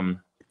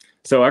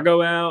 So I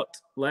go out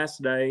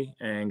last day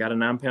and got a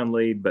 9-pound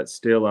lead, but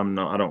still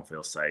I don't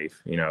feel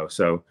safe,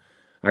 So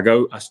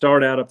I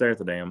start out up there at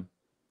the dam,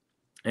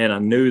 and I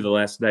knew the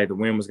last day the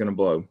wind was going to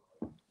blow.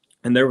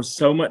 And there was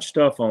so much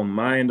stuff on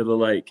my end of the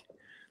lake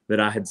that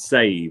I had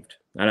saved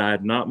that I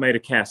had not made a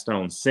cast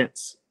on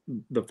since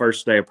the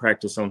first day of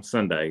practice on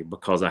Sunday,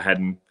 because I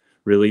hadn't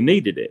really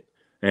needed it.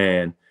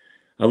 And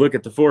I look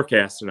at the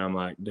forecast and I'm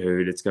like,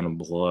 dude, it's going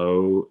to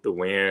blow. The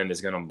wind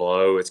is going to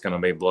blow. It's going to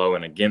be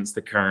blowing against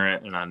the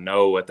current. And I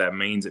know what that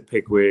means at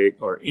Pickwick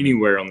or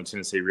anywhere on the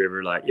Tennessee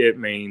River. Like, it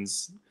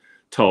means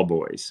tall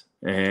boys.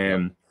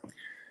 And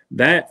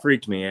that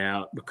freaked me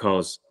out,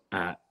 because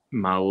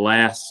my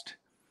last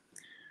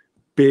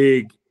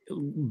big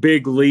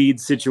lead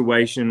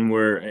situation,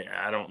 where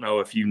I don't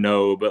know if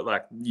but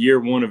like year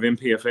one of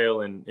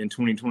NPFL in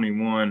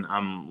 2021,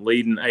 I'm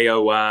leading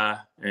AOI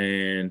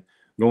and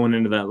going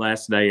into that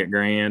last day at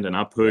Grand, and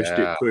I pushed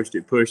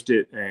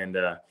it, and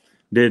I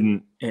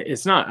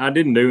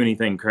didn't do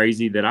anything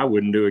crazy that I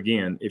wouldn't do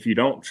again. If you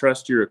don't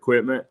trust your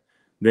equipment,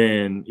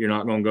 then you're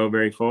not going to go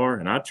very far.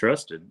 And I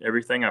trusted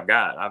everything I've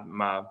got.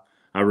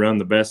 I run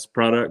the best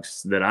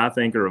products that I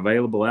think are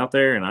available out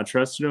there, and I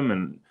trusted them,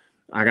 and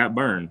I got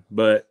burned.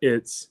 But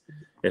it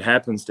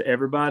happens to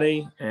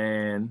everybody,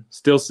 and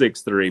still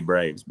 6'3"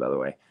 Braves, by the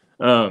way.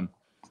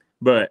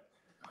 But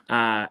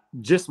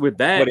just with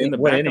that in the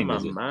back of my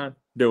mind,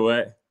 do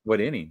what? What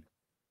inning?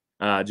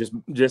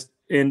 Just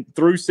in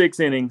through 6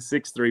 innings,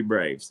 6-3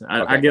 Braves.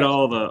 I get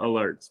all the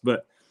alerts,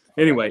 but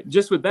anyway,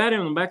 just with that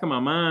in the back of my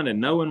mind and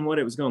knowing what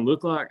it was going to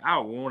look like, I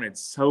wanted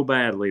so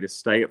badly to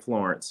stay at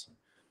Florence,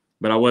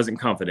 but I wasn't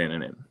confident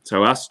in it.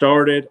 So I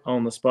started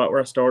on the spot where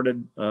I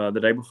started the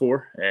day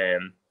before,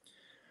 and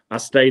I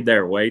stayed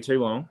there way too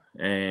long,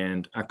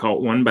 and I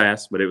caught one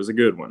bass, but it was a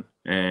good one.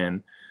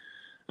 And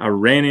I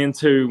ran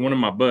into one of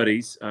my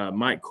buddies,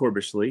 Mike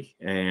Corbishley,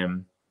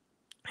 and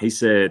he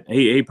said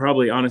he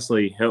probably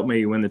honestly helped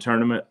me win the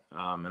tournament.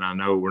 And I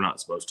know we're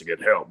not supposed to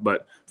get help,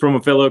 but from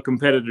a fellow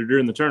competitor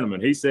during the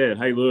tournament, he said,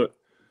 "Hey, look,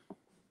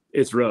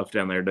 it's rough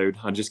down there, dude.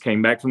 I just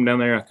came back from down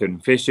there. I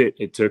couldn't fish it.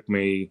 It took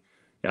me,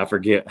 I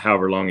forget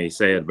however long he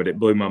said, but it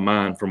blew my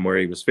mind from where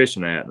he was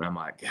fishing at." And I'm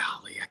like,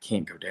 golly, I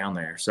can't go down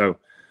there. So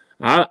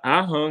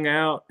I hung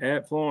out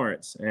at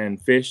Florence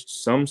and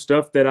fished some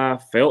stuff that I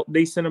felt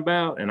decent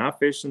about, and I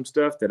fished some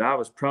stuff that I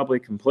was probably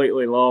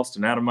completely lost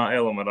and out of my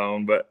element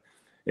on, but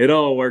it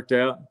all worked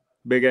out.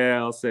 Big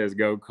Al says,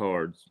 "Go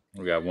Cards."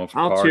 We got one for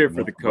I'll Cards, cheer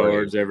for the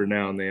Cards every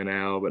now and then,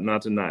 Al, but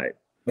not tonight.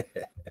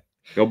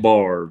 Go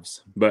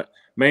Barbs. But,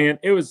 man,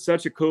 it was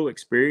such a cool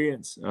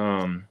experience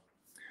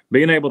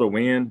being able to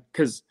win,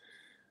 because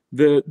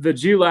the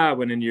July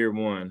one in year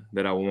one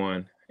that I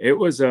won, it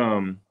was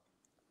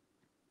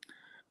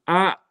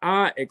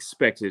I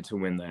expected to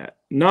win that.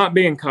 Not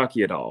being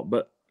cocky at all,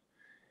 but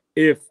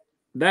if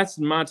that's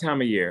my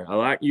time of year. I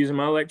like using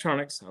my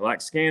electronics. I like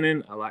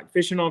scanning. I like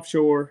fishing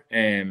offshore.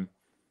 And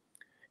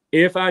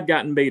if I'd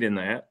gotten beat in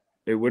that,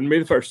 it wouldn't be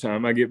the first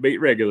time. I get beat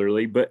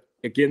regularly. But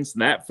against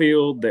that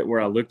field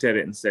where I looked at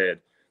it and said,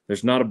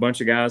 there's not a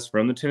bunch of guys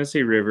from the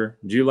Tennessee River.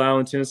 July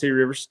on the Tennessee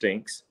River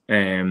stinks.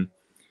 And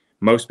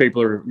most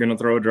people are going to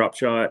throw a drop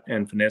shot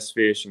and finesse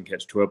fish and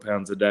catch 12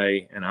 pounds a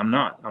day. And I'm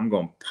not. I'm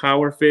going to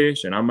power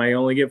fish, and I may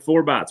only get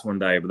 4 bites one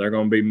day, but they're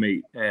going to be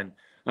meat. And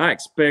I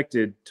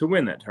expected to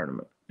win that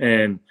tournament.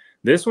 And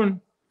this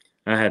one,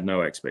 I had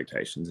no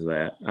expectations of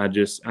that.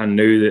 I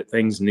knew that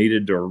things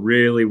needed to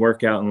really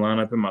work out and line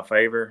up in my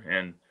favor.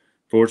 And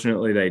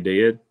fortunately they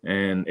did.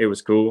 And it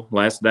was cool.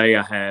 Last day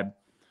I had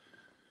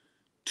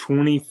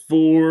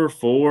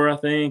 24-4, I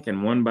think,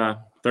 and won by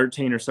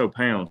 13 or so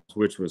pounds,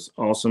 which was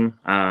awesome.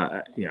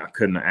 I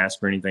couldn't have asked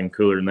for anything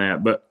cooler than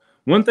that. But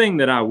one thing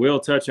that I will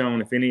touch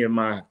on, if any of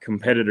my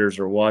competitors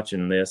are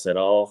watching this at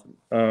all,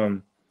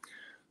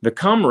 the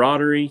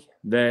camaraderie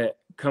that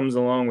comes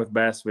along with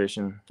bass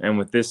fishing and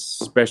with this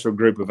special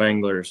group of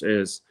anglers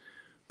is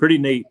pretty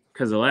neat,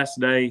 because the last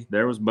day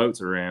there was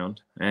boats around,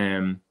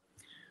 and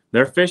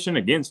they're fishing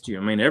against you.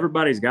 I mean,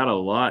 everybody's got a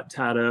lot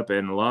tied up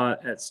and a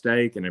lot at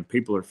stake, and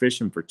people are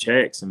fishing for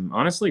checks and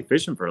honestly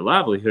fishing for a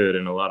livelihood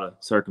in a lot of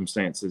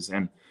circumstances.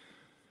 And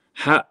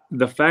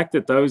the fact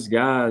that those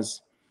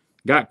guys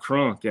got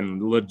crunk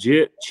and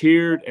legit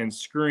cheered and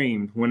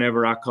screamed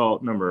whenever I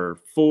caught number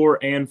 4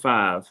 and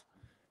 5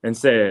 and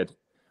said,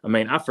 I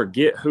mean, I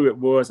forget who it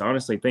was. I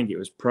honestly think it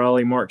was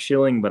probably Mark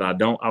Schilling, but I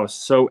was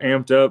so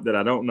amped up that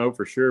I don't know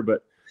for sure.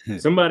 But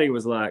somebody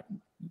was like,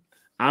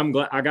 I'm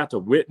glad I got to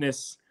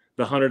witness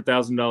the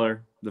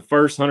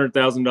first $100,000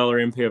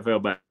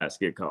 NPFL bass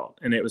get caught.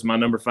 And it was my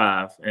number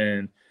 5.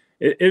 And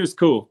it was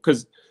cool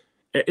because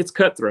it's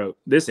cutthroat.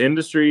 This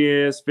industry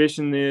is,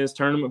 fishing is,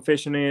 tournament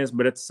fishing is,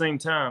 but at the same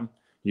time,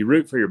 you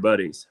root for your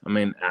buddies. I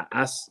mean,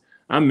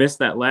 I missed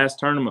that last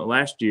tournament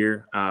last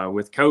year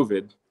with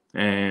COVID,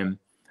 and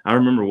I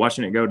remember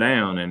watching it go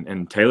down,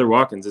 and Taylor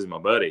Watkins is my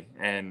buddy.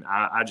 And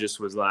I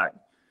just was like,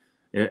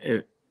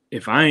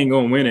 if I ain't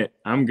going to win it,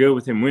 I'm good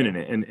with him winning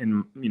it.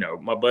 And you know,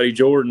 my buddy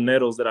Jordan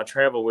Nettles that I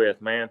travel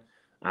with, man,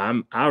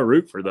 I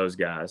root for those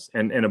guys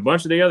and a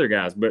bunch of the other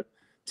guys. But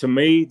to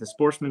me, the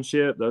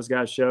sportsmanship those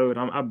guys showed,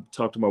 I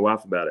talked to my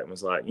wife about it and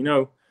was like, you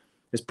know,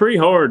 it's pretty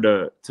hard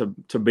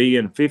to be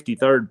in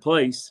 53rd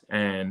place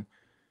and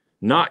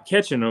not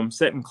catching them,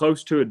 sitting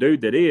close to a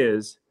dude that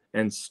is,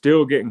 and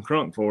still getting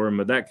crunk for him.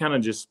 But that kind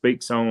of just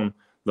speaks on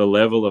the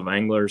level of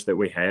anglers that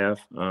we have.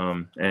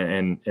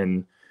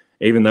 And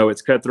even though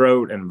it's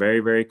cutthroat and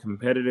very, very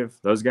competitive,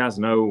 those guys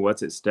know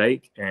what's at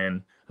stake.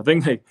 And I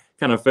think they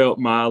kind of felt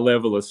my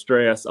level of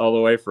stress all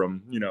the way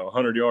from,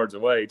 100 yards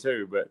away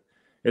too. But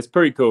it's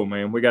pretty cool,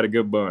 man. We got a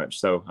good bunch.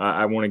 So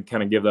I want to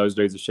kind of give those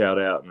dudes a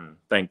shout out and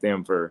thank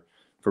them for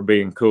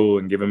being cool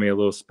and giving me a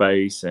little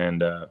space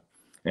and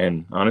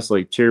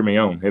honestly cheer me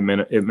on. It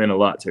meant a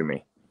lot to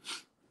me.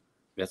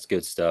 That's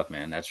good stuff,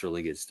 man. That's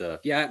really good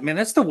stuff. Yeah, man,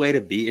 that's the way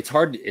to be. It's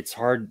hard.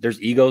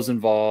 There's egos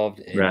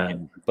involved, right?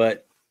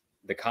 But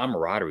the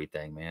camaraderie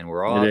thing, man,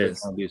 we're all going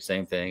to do the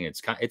same thing.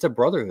 It's a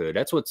brotherhood.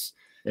 That's what's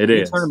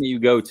any tournament you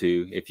go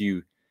to. If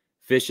you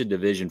fish a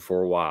division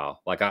for a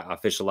while, like I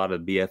fish a lot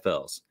of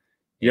BFLs,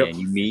 and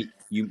you meet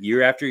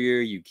year after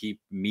year, you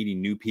keep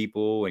meeting new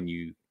people, and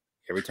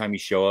every time you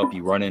show up,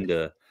 you run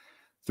into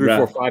 3,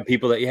 4, 5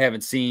 people that you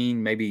haven't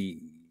seen,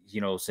 maybe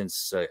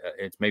since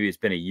it's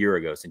been a year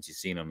ago since you've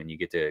seen them, and you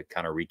get to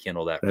kind of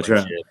rekindle that friendship.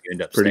 Right. You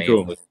end up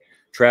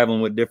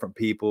traveling with different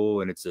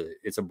people, and it's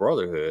a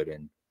brotherhood.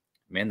 And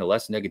man, the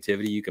less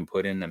negativity you can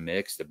put in the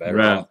mix, the better.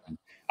 Right.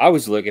 I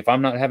always look, if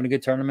I'm not having a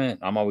good tournament,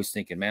 I'm always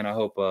thinking, man, I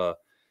hope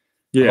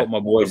my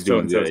boy's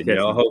doing good.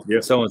 I hope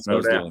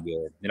so-and-so's doing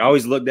good. And I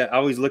always look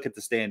at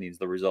the standings,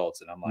 the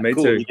results, and I'm like,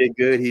 cool, he did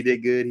good, he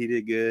did good, he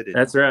did good. And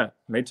that's right.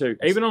 Me too.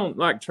 Even on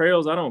like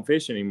trails I don't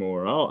fish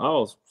anymore,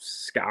 I'll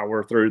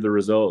scour through the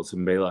results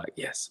and be like,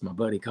 yes, my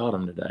buddy caught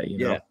him today, you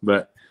know.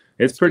 But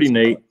it's pretty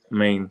neat. I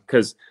mean,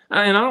 because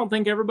I don't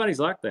think everybody's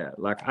like that.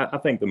 Like I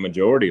think the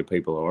majority of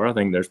people are. I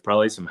think there's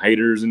probably some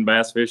haters in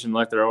bass fishing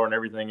like there are in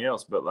everything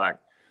else. But like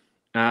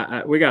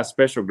we got a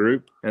special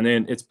group, and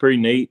then it's pretty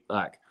neat.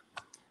 Like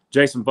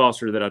Jason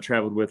Foster that I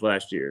traveled with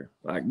last year.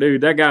 Like,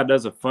 dude, that guy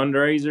does a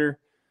fundraiser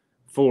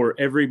for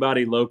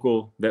everybody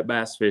local that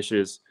bass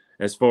fishes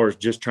as far as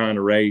just trying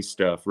to raise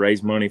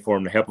money for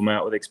them to help them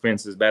out with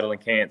expenses, battling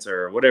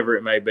cancer, or whatever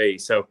it may be.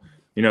 So,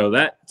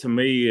 that to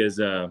me is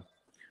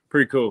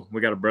pretty cool.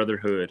 We got a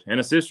brotherhood and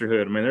a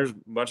sisterhood. I mean, there's a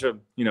bunch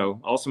of,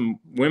 awesome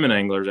women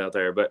anglers out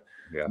there, but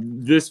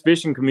this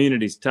fishing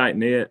community is tight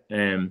knit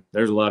and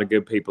there's a lot of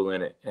good people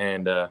in it.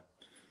 And, but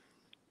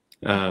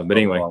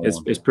anyway,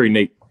 it's pretty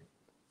neat.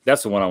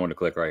 That's the one I want to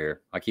click right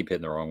here. I keep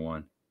hitting the wrong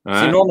one.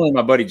 Normally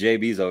my buddy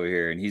JB's over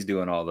here and he's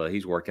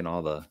working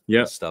all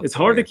the stuff. It's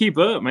hard to keep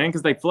up, man,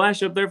 because they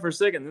flash up there for a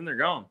second, then they're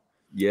gone.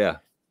 Yeah.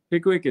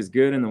 Pickwick is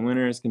good in the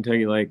winter as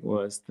Kentucky Lake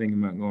was.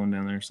 Thinking about going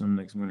down there some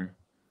next winter.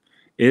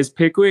 Is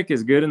Pickwick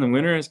as good in the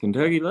winter as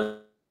Kentucky Lake?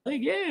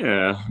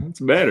 Yeah, it's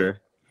better.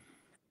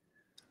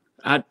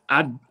 I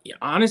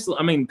honestly,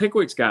 I mean,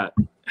 Pickwick's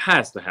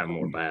has to have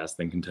more bass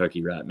than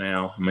Kentucky right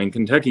now. I mean,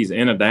 Kentucky's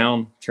in a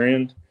down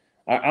trend.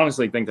 I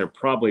honestly think they're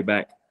probably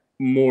back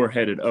more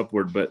headed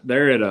upward, but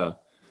they're at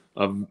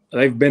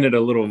they've been at a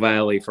little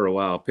valley for a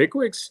while.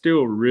 Pickwick's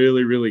still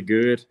really, really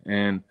good,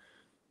 and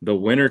the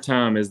winter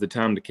time is the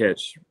time to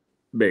catch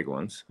big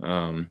ones.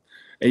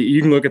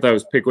 You can look at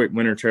those Pickwick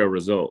Winter Trail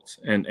results,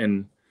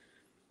 and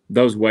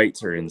those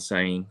weights are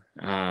insane.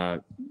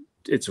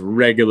 It's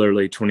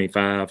regularly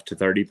 25 to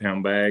 30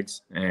 pound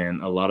bags,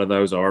 and a lot of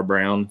those are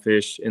brown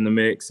fish in the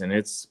mix, and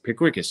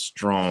Pickwick is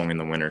strong in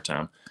the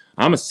wintertime.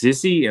 I'm a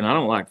sissy, and I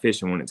don't like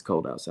fishing when it's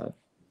cold outside.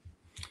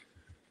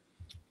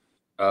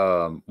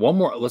 One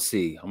more. Let's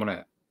see. I'm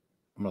gonna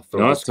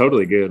throw. No, that's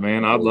totally good,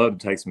 man. I'd love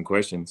to take some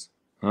questions.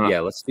 Yeah,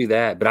 let's do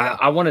that. But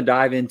I want to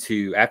dive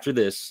into after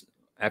this.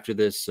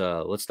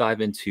 Let's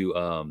dive into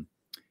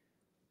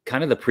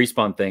kind of the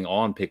pre-spawn thing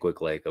on Pickwick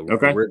Lake. The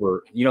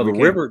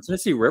river,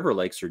 Tennessee River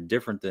lakes are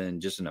different than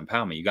just an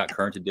impoundment. You got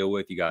current to deal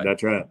with. You got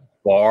that's right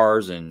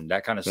bars and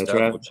that kind of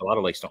stuff, which a lot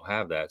of lakes don't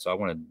have that. So I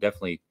want to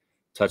definitely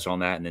touch on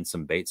that, and then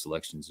some bait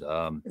selections.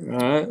 All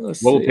right,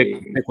 let's what see.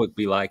 will Pickwick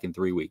be like in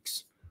 3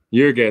 weeks?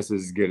 Your guess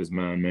is as good as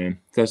mine, man.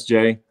 That's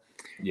Jay.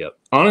 Yep.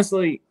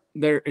 Honestly,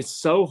 it's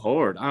so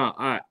hard.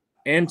 I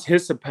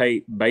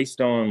anticipate,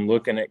 based on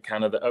looking at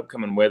kind of the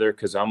upcoming weather,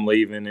 because I'm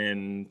leaving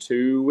in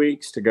 2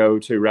 weeks to go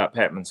to Wright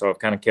Patman, so I've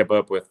kind of kept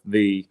up with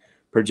the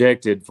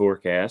projected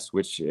forecast,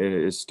 which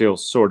is still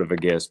sort of a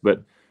guess.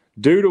 But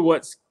due to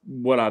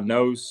what I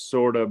know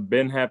sort of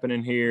been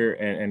happening here,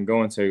 and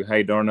going to,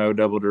 hey, Darno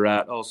doubled to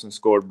right, Olsen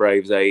scored,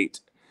 Braves 8,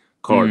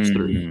 Cards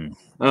 3.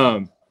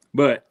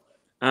 But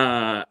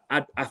I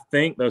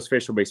think those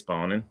fish will be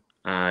spawning.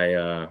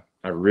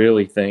 I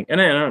really think, and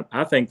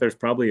I think there's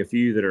probably a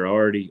few that are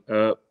already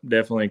up,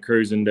 definitely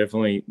cruising,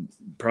 definitely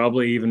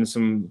probably even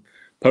some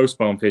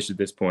post-spawn fish at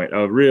this point.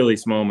 A really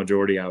small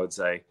majority, I would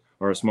say,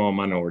 or a small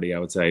minority, I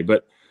would say.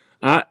 But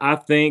I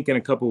think in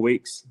a couple of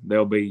weeks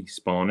they'll be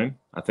spawning.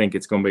 I think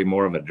it's going to be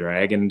more of a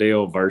dragging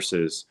deal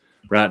versus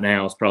right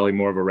now it's probably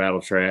more of a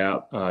rattle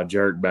trap,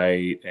 jerk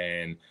bait,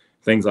 and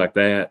things like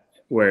that.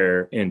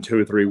 Where in 2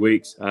 or 3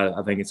 weeks,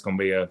 I think it's going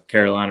to be a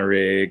Carolina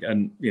rig,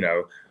 and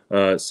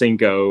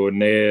Cinco,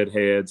 Ned,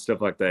 head, stuff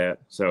like that.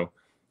 So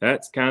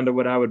that's kind of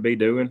what I would be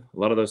doing. A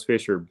lot of those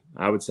fish are,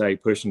 I would say,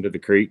 pushing to the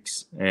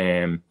creeks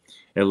and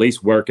at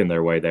least working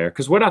their way there.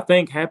 Because what I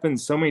think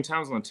happens so many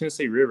times on the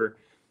Tennessee River,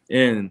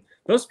 and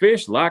those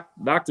fish like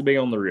to be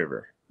on the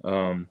river.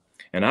 And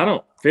I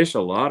don't fish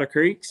a lot of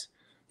creeks,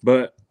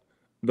 but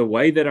the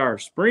way that our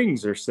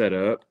springs are set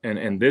up,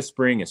 and this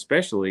spring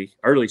especially,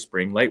 early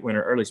spring, late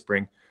winter, early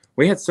spring,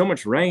 we had so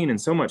much rain and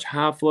so much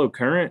high flow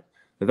current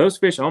that those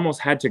fish almost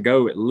had to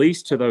go at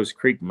least to those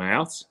creek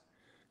mouths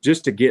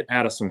just to get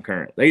out of some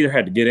current. They either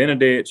had to get in a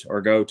ditch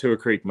or go to a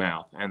creek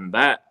mouth. And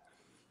that,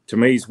 to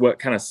me, is what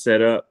kind of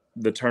set up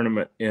the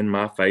tournament in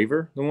my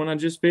favor, the one I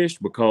just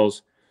fished,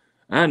 because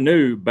I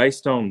knew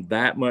based on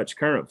that much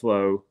current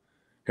flow,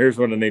 here's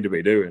what I need to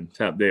be doing,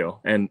 type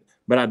deal.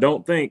 But I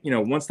don't think,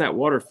 once that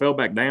water fell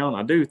back down,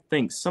 I do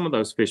think some of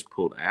those fish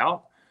pulled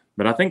out.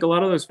 But I think a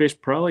lot of those fish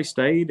probably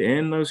stayed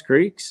in those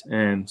creeks.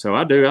 And so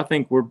I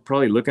think we're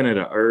probably looking at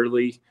an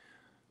early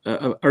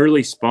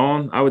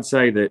spawn. I would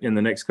say that in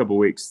the next couple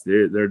of weeks,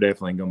 they're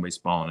definitely going to be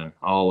spawning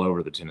all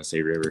over the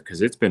Tennessee River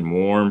because it's been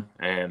warm.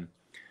 And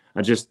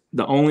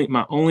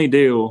my only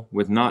deal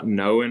with not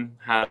knowing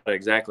how to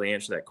exactly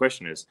answer that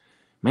question is,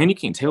 man, you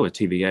can't tell with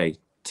TVA.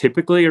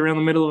 Typically around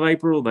the middle of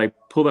April, they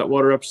pull that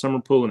water up summer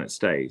pool and it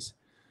stays.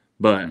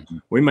 But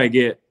we may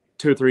get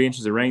 2 or 3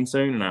 inches of rain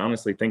soon, and I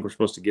honestly think we're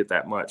supposed to get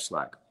that much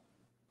like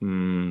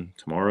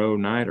tomorrow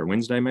night or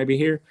Wednesday maybe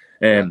here.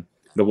 And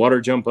the water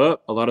jump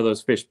up, a lot of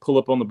those fish pull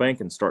up on the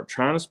bank and start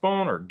trying to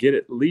spawn or get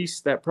at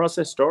least that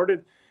process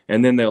started,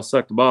 and then they'll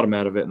suck the bottom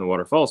out of it and the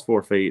water falls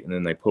 4 feet, and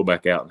then they pull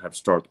back out and have to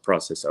start the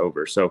process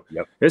over. So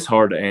It's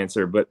hard to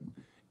answer, but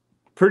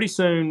pretty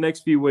soon,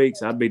 next few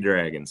weeks, I'd be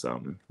dragging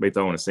something, be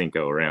throwing a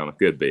Cinco around a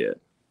good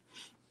bit.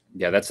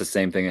 Yeah, that's the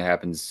same thing that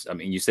happens. I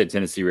mean, you said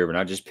Tennessee River,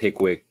 not just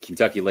Pickwick,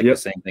 Kentucky Lake. The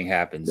same thing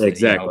happens.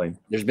 Exactly.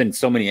 There's been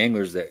so many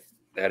anglers that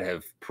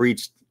have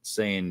preached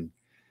saying,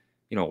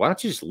 why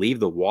don't you just leave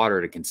the water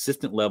at a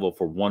consistent level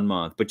for 1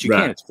 month? But you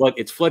can't.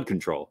 It's flood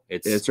control.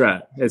 It's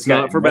right. It's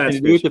not for bass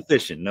fishing. With the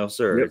fishing. No,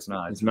 sir. It's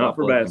not. It's not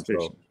for bass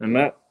fishing. And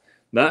that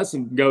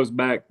goes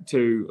back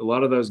to a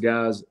lot of those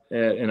guys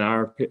in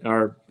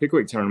our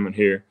Pickwick tournament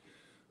here.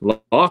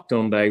 Locked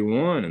on day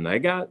one, and they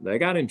got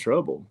in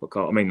trouble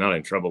because not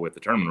in trouble with the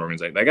tournament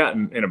organization. They got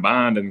in a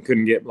bind and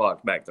couldn't get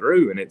blocked back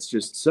through, and it's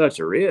just such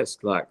a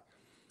risk. Like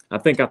I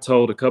think I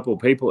told a couple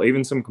of people,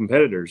 even some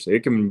competitors,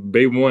 it can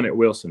be one at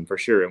Wilson for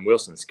sure, and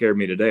Wilson scared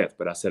me to death.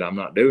 But I said I'm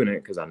not doing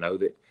it because I know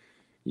that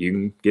you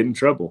can get in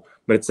trouble.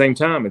 But at the same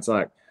time, it's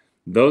like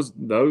those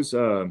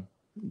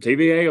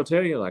TVA will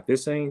tell you like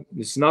this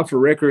is not for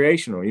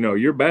recreational.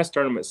 Your bass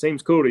tournament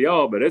seems cool to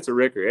y'all, but it's a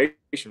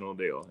recreational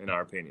deal in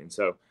our opinion.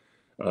 So.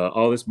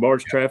 All this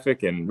barge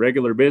traffic and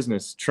regular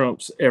business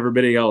trumps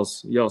everybody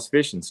y'all's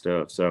fishing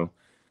stuff. So,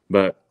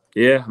 but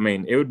yeah,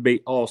 it would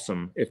be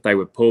awesome if they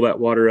would pull that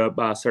water up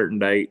by a certain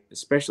date,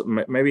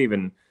 especially maybe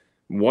even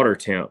water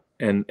temp,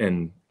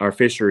 and our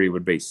fishery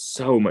would be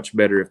so much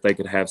better if they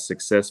could have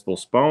successful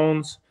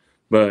spawns.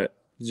 But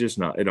it's just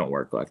not. It don't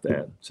work like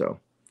that.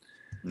 So,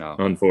 no,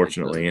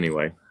 unfortunately,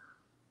 anyway.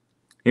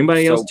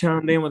 Anybody else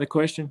chimed in with a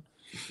question?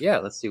 Yeah,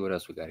 let's see what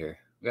else we got here.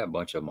 We got a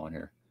bunch of them on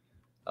here.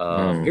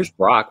 Here's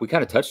Brock. We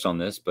kind of touched on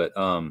this, but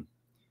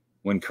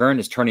when current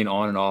is turning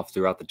on and off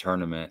throughout the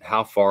tournament,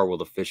 how far will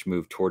the fish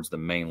move towards the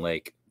main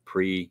lake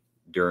pre,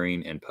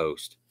 during, and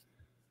post?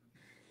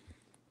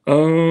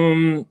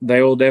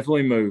 They will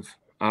definitely move.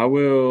 I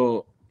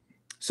will.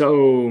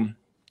 So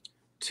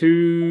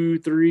 3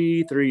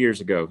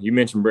 years ago, you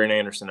mentioned Brent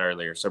Anderson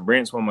earlier. So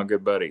Brent's one of my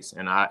good buddies,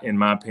 and in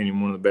my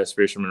opinion, one of the best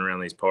fishermen around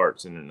these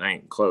parts, and it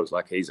ain't close.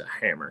 Like he's a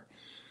hammer.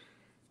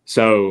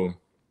 So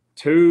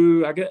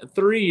 3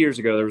 years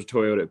ago, there was a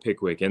Toyota at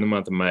Pickwick in the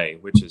month of May,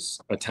 which is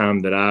a time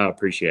that I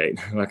appreciate.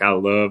 Like, I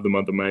love the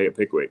month of May at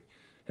Pickwick,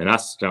 and I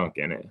stunk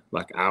in it.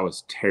 Like, I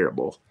was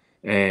terrible,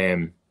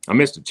 and I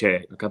missed a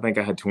check. Like, I think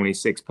I had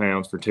 26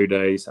 pounds for 2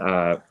 days.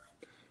 I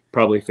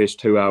probably fished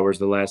 2 hours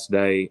the last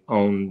day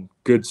on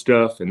good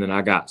stuff. And then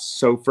I got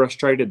so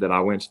frustrated that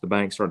I went to the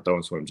bank, started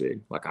throwing swim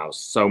jig. Like, I was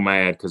so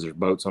mad because there's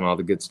boats on all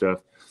the good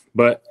stuff.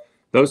 But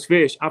those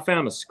fish, I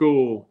found a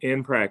school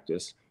in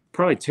practice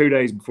probably 2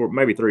 days before,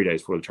 maybe 3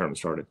 days before the tournament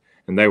started.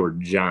 And they were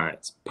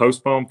giants.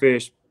 Post-spawn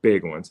fish,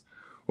 big ones.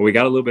 Well, we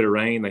got a little bit of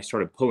rain. They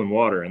started pulling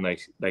water, and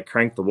they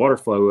cranked the water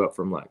flow up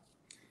from like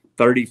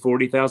 30,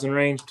 40,000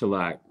 range to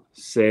like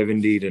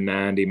 70 to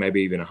 90,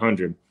 maybe even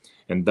 100.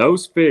 And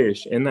those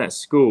fish in that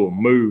school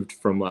moved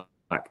from like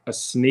a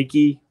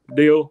sneaky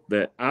deal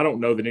that I don't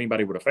know that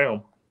anybody would have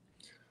found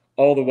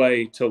all the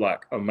way to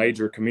like a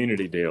major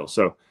community deal.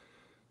 So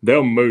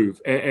they'll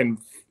move. And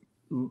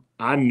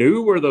I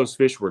knew where those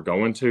fish were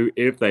going to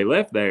if they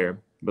left there.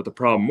 But the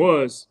problem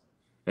was,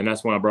 and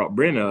that's why I brought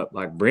Brent up,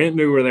 like Brent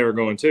knew where they were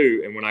going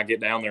to. And when I get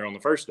down there on the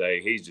first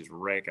day, he's just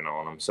wrecking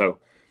on them. So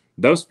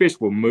those fish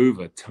will move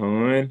a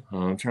ton.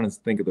 I'm trying to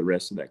think of the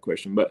rest of that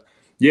question. But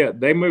yeah,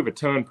 they move a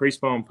ton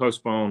pre-spawn,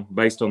 post-spawn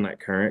based on that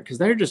current because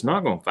they're just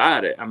not going to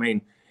fight it. I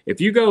mean, if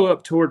you go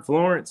up toward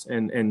Florence,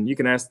 and you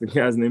can ask the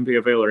guys in the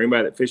NPFL or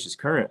anybody that fishes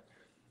current,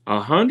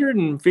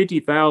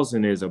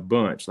 150,000 is a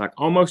bunch, like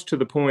almost to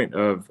the point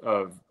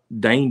of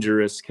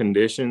dangerous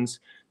conditions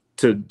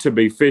to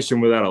be fishing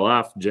without a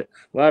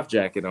life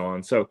jacket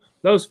on. So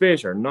those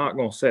fish are not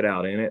going to set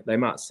out in it. They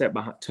might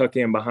tuck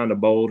in behind a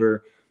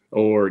boulder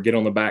or get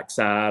on the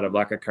backside of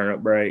like a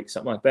current break,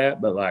 something like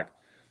that. But like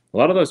a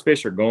lot of those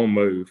fish are going to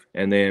move.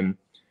 And then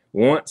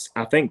once,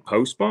 I think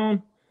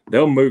post-spawn,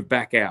 they'll move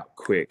back out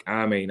quick.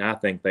 I mean, I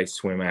think they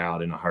swim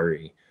out in a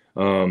hurry.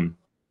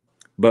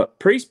 But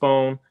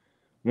pre-spawn,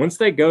 once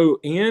they go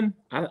in,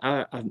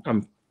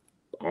 I'm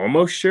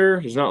almost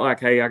sure. It's not like,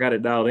 hey, I got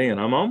it dialed in.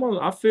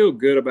 I feel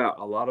good about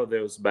a lot of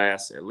those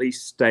bass at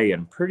least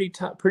staying pretty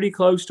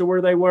close to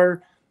where they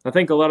were. I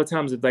think a lot of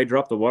times if they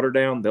drop the water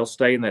down, they'll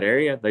stay in that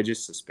area. They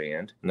just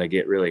suspend and they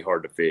get really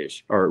hard to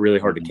fish or really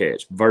hard to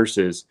catch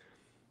versus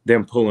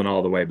them pulling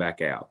all the way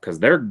back out because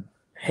they're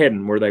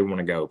heading where they want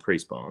to go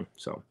pre-spawn.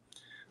 So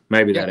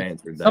maybe that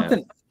answered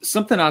that.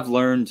 Something I've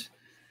learned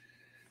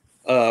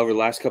over the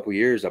last couple of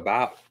years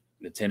about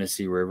the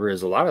Tennessee River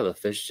is a lot of the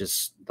fish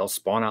they'll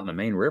spawn out in the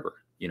main river.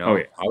 You know,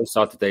 I always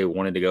thought that they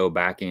wanted to go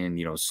back in,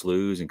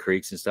 sloughs and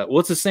creeks and stuff. Well,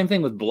 it's the same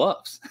thing with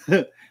bluffs.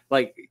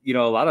 Like, a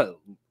lot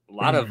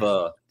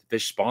of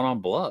fish spawn on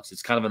bluffs.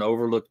 It's kind of an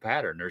overlooked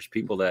pattern. There's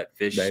people that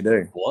fish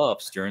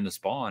bluffs during the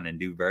spawn and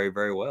do very,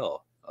 very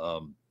well.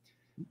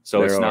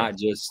 So it's not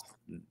just,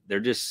 they're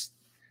just,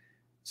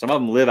 some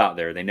of them live out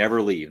there. They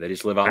never leave. They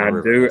just live out in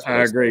the river.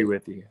 I agree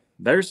with you.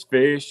 There's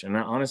fish, and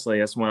honestly,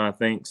 that's why I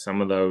think some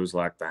of those,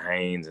 like the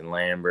Haynes and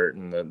Lambert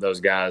and those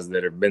guys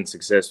that have been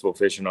successful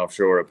fishing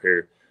offshore up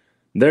here,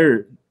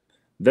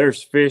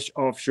 there's fish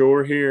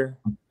offshore here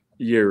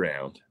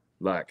year-round.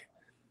 Like,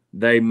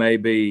 they may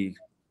be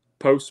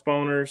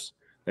post-spawners,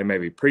 they may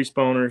be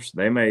pre-spawners,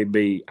 they may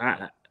be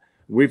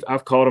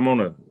I've caught them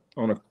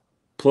on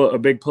a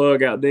big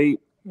plug out deep.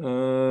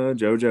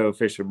 JoJo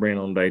fished with Brent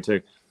on day 2.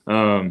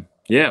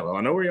 Yeah, well,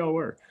 I know where y'all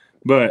were,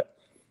 but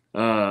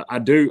I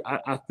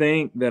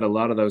think that a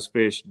lot of those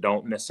fish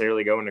don't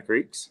necessarily go into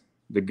creeks.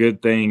 The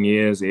good thing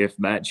is if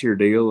that's your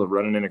deal of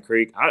running in a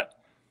creek,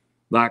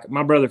 like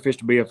my brother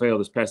fished a BFL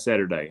this past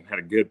Saturday and had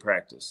a good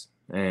practice.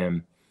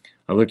 And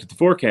I looked at the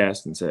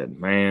forecast and said,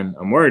 man,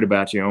 I'm worried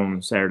about you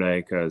on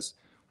Saturday because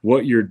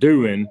what you're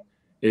doing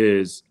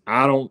is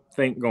I don't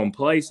think going to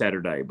play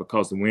Saturday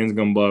because the wind's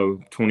going to blow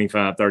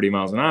 25, 30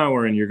 miles an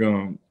hour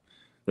and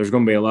there's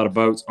going to be a lot of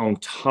boats on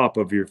top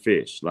of your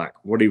fish. Like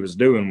what he was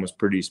doing was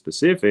pretty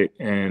specific,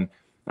 and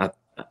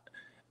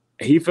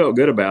he felt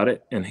good about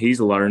it, and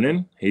he's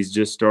learning. He's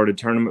just started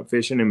tournament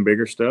fishing and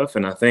bigger stuff,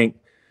 and I think,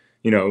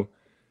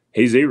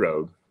 he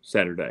zeroed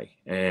Saturday,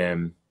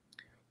 and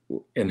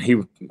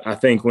I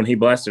think when he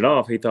blasted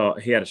off, he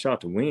thought he had a shot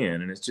to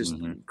win, and it's just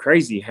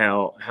crazy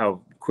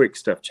how quick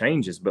stuff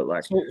changes. But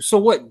like, so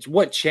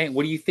what changed?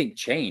 What do you think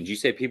changed? You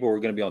said people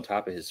were going to be on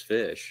top of his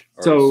fish.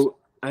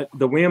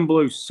 The wind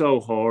blew so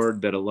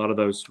hard that a lot of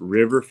those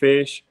river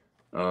fish,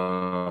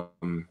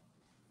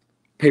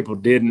 people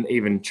didn't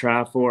even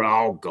try for.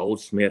 Oh,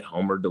 Goldschmidt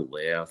homered to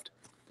left.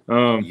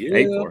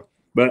 8-4.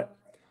 But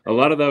a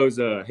lot of those,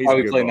 he's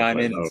a good ball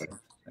player.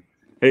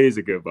 He's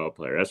a good ball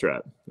player. That's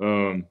right.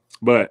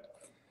 But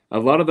a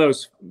lot of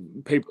those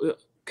people,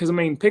 because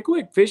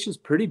Pickwick fishes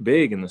pretty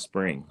big in the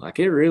spring. Like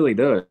it really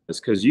does.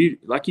 Because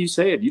like you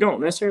said, you don't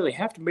necessarily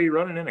have to be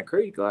running in a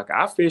creek. Like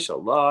I fish a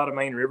lot of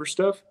main river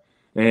stuff.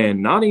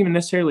 And not even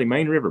necessarily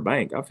main river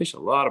bank. I fish a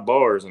lot of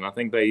bars, and I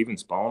think they even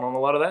spawn on a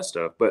lot of that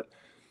stuff. But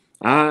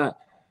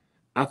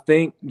I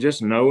think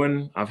just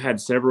knowing I've had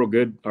several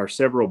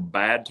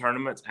bad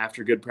tournaments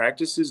after good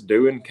practices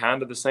doing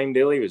kind of the same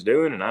deal he was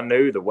doing, and I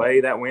knew the way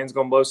that wind's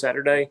going to blow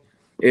Saturday,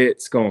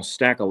 it's going to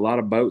stack a lot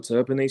of boats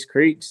up in these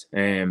creeks,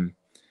 and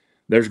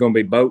there's going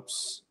to be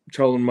boats,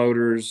 trolling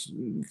motors,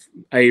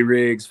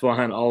 A-rigs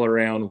flying all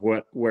around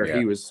where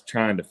he was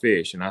trying to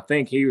fish. And I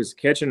think he was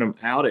catching them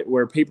out at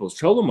where people's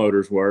trolling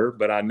motors were,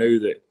 but I knew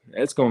that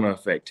it's going to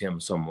affect him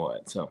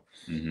somewhat. So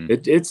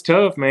it's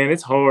tough, man.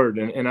 It's hard.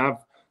 And I've,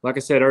 like I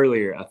said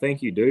earlier, I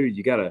think you do.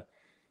 You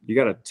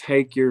gotta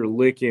take your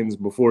lickings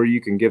before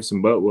you can give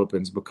some butt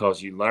whoopings,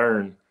 because you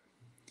learn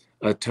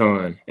a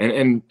ton.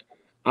 And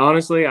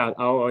honestly, I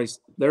always,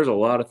 there's a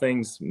lot of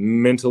things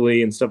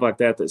mentally and stuff like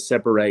that that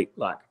separate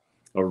like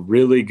a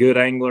really good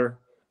angler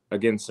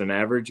against an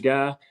average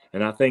guy.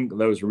 And I think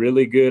those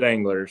really good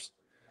anglers,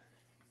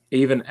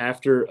 even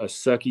after a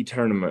sucky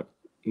tournament,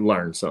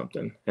 learn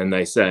something. And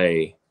they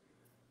say,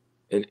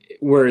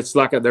 where it's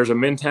like there's a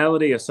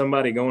mentality of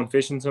somebody going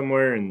fishing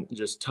somewhere and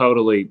just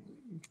totally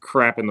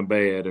crapping the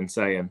bed and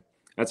saying,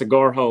 that's a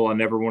gar hole, I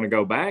never want to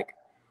go back.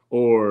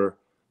 Or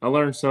I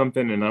learned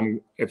something,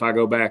 and if I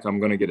go back, I'm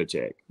going to get a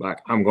check. Like,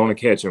 I'm going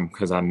to catch them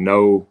because I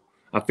know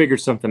I figured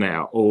something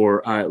out,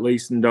 or I at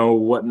least know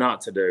what not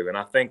to do. And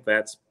I think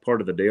that's part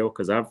of the deal,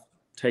 because I've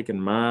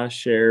taken my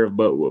share of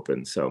butt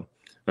whooping. So,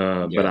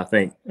 but I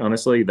think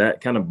honestly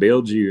that kind of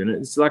builds you, and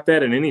it's like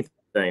that in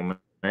anything,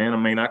 man. I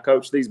mean, I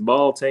coach these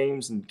ball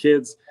teams and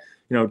kids,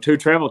 2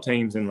 travel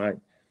teams, and like,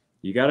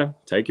 you got to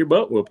take your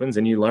butt whoopings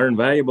and you learn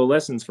valuable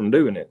lessons from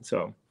doing it.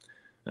 So,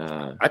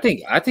 I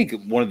think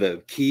one of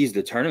the keys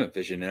to tournament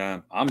fishing,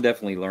 and I'm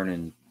definitely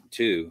learning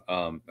too.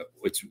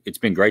 It's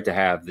been great to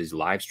have these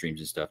live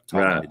streams and stuff,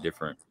 talking to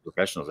different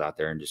professionals out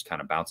there and just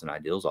kind of bouncing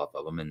ideas off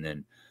of them. And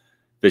then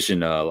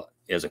fishing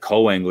as a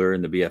co-angler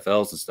in the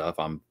BFLs and stuff,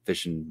 I'm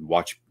fishing,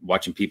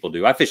 watching people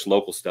do. I fish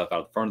local stuff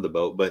out the front of the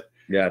boat, but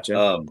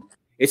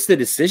it's the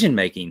decision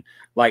making,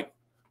 like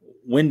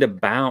when to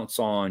bounce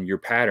on your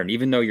pattern,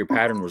 even though your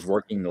pattern was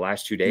working the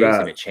last 2 days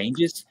and it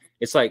changes.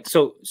 It's like,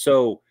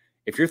 so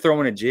if you're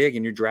throwing a jig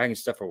and you're dragging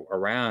stuff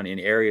around in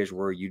areas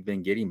where you've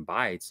been getting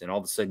bites and all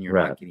of a sudden you're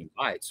not getting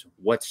bites,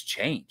 what's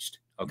changed?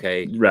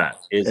 Okay. Right.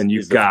 And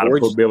you've got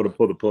to be able to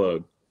pull the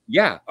plug.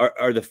 Yeah.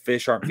 Or the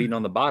fish aren't feeding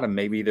on the bottom.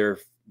 Maybe they're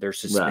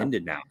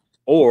suspended now.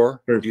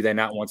 Or do they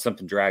not want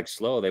something dragged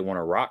slow? They want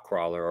a rock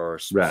crawler or a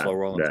slow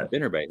rolling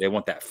spinnerbait. They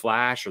want that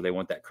flash, or they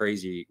want that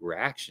crazy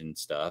reaction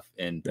stuff.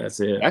 And that's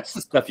it. That's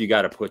the stuff you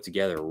got to put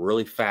together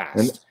really fast.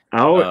 And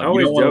I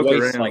always joke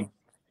around, like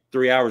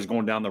 3 hours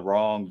going down the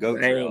wrong goat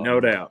trail. Ain't no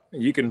doubt.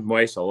 You can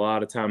waste a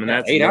lot of time. And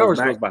that's 8 hours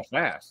goes by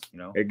fast.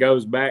 It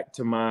goes back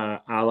to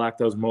I like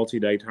those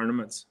multi-day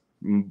tournaments.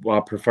 I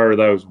prefer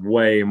those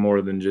way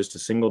more than just a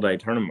single day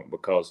tournament,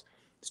 because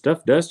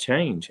stuff does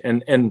change.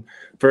 And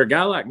for a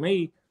guy like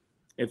me,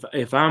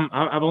 if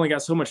I've only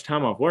got so much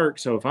time off work,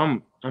 so if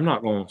I'm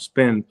not going to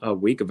spend a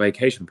week of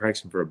vacation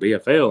practicing for a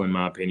BFL, in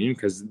my opinion,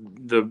 because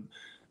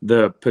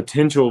the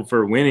potential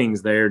for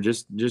winnings there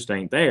just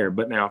ain't there.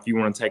 But now if you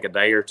want to take a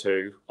day or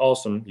two,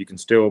 awesome, you can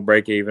still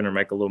break even or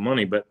make a little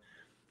money. But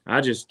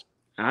I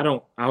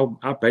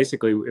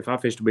basically, if I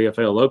fished a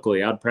BFL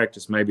locally, I'd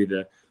practice maybe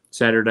the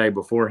Saturday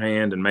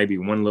beforehand and maybe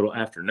one little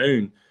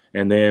afternoon,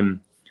 and then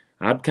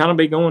I'd kind of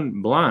be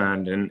going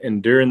blind,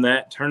 and during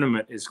that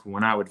tournament is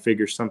when I would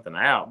figure something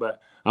out. But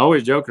I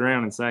always joke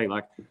around and say,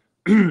 like,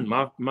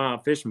 my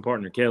fishing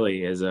partner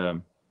Kelly is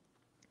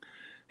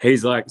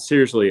he's like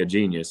seriously a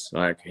genius.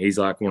 Like, he's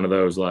like one of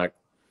those like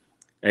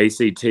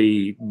ACT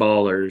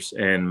ballers,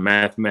 and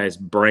mathematics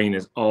brain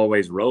is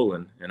always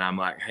rolling. And I'm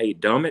like, hey,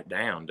 dumb it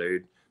down,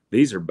 dude.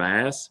 These are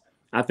bass.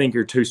 I think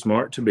you're too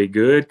smart to be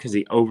good, because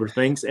he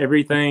overthinks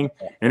everything.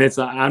 And it's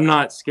I'm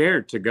not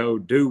scared to go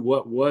do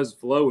what was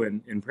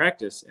flowing in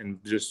practice and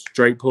just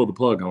straight pull the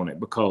plug on it,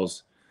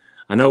 because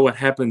I know what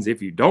happens if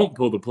you don't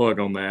pull the plug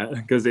on that,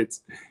 because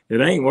it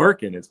ain't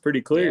working. It's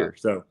pretty clear.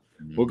 So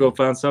we'll go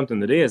find something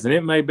that is. And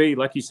it may be,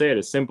 like you said,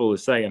 as simple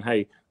as saying,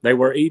 hey, they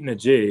were eating a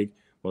jig.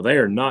 Well, they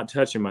are not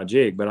touching my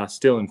jig, but I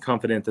still am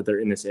confident that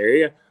they're in this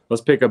area.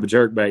 Let's pick up a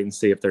jerk bait and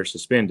see if they're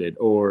suspended.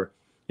 Or,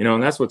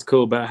 and that's what's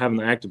cool about having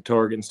the active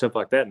target and stuff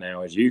like that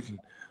now, is you can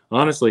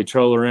honestly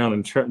troll around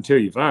until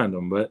you find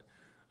them. But,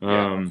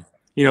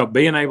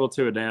 being able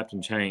to adapt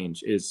and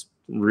change is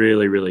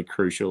really, really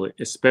crucial,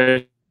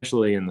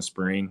 especially in the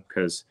spring,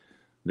 because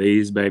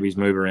these babies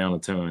move around a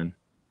ton.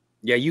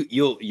 Yeah,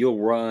 you'll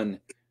run.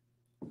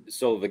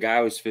 So the guy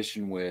I was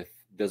fishing with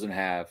doesn't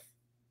have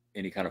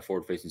any kind of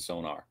forward-facing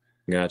sonar.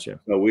 Gotcha.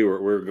 So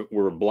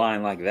we're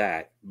blind like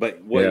that.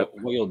 But what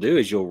you'll do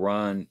is you'll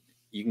run.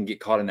 You can get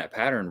caught in that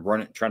pattern,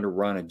 trying to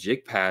run a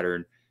jig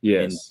pattern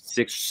in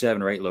 6,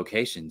 7, or 8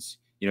 locations.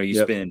 You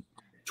spend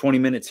 20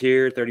 minutes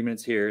here, 30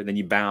 minutes here, then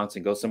you bounce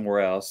and go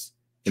somewhere else.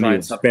 Try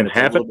and spend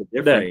half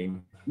a day.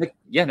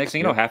 Yeah, next thing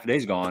you know, half a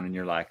day's gone, and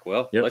you're like,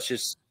 well, let's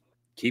just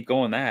keep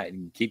going that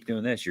and keep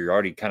doing this. You're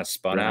already kind of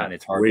spun out, and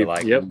it's hard to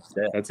like. Yep,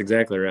 that's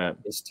exactly right.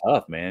 It's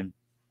tough, man.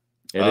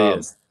 It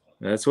is.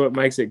 That's what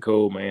makes it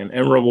cool, man,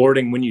 and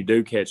rewarding when you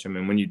do catch them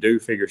and when you do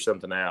figure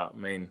something out. I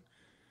mean,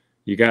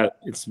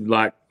 it's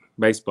like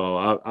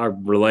baseball. I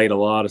relate a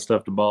lot of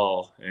stuff to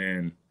ball,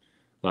 and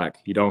like,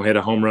 you don't hit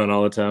a home run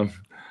all the time.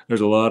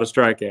 There's a lot of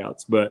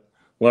strikeouts, but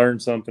learn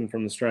something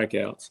from the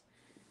strikeouts.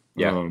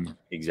 Yeah,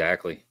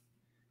 exactly.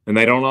 And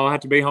they don't all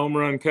have to be home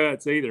run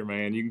cuts either,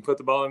 man. You can put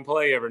the ball in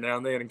play every now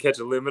and then and catch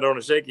a limit on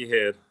a shaky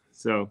head.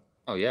 So,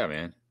 oh yeah,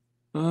 man.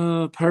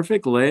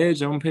 Perfect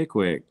ledge on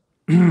Pickwick.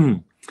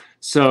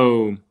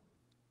 So,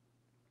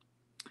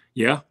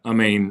 yeah, I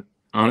mean,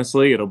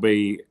 honestly, it'll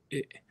be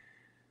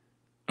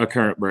a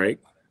current break.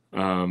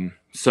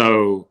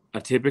 So I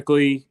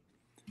typically,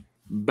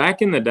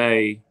 back in the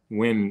day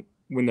when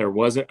there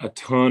wasn't a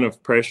ton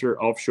of pressure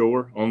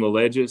offshore on the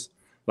ledges,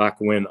 like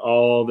when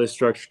all this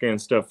structure scan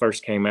stuff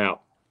first came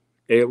out,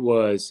 it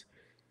was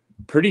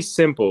pretty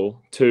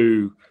simple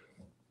to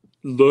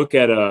look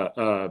at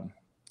I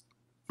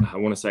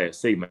want to say a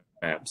C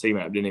map. C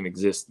map didn't even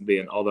exist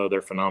then, although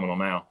they're phenomenal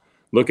now.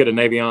 Look at a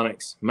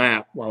Navionics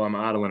map while I'm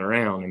idling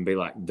around and be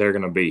like, they're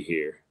going to be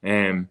here.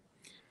 And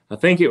I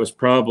think it was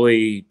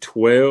probably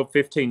 12,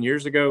 15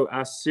 years ago,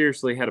 I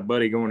seriously had a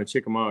buddy going to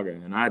Chickamauga,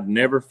 and I'd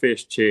never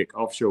fished chick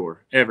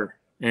offshore, ever.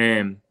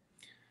 And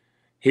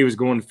he was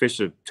going to fish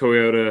a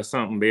Toyota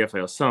something,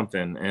 BFL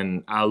something,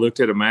 and I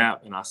looked at a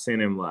map, and I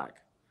sent him like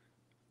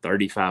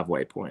 35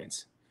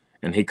 waypoints.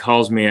 And he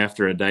calls me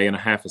after a day and a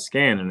half of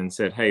scanning and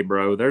said, hey,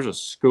 bro, there's a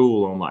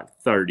school on like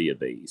 30 of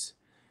these.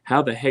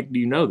 How the heck do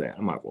you know that?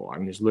 I'm like, well, I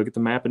can just look at the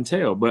map and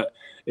tell. But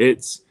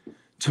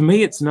to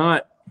me, it's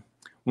not.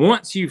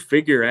 Once you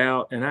figure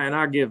out, and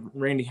I give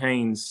Randy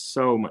Haynes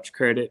so much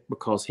credit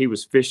because he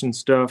was fishing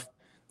stuff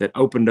that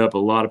opened up a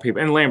lot of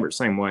people, and Lambert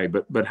same way.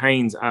 But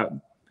Haynes,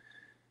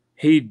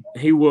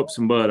 he whooped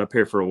some butt up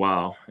here for a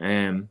while,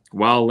 and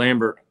while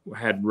Lambert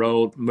had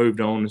moved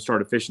on and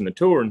started fishing the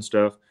tour and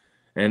stuff,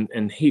 and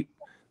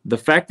the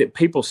fact that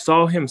people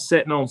saw him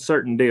sitting on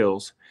certain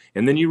deals,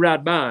 and then you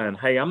ride by and,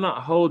 hey, I'm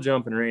not hole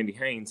jumping Randy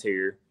Haynes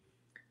here,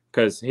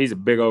 because he's a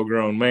big old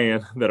grown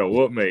man that'll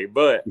whoop me.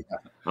 But yeah.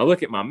 I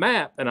look at my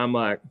map and I'm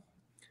like,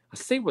 I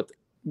see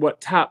what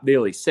top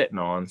deal he's sitting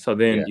on. So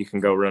then you can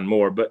go run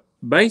more. But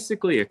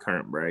basically a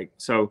current break.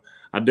 So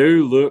I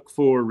do look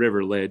for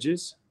river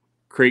ledges,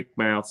 creek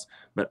mouths.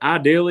 But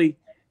ideally,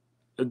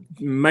 a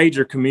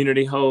major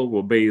community hole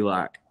will be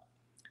like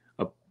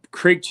a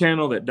creek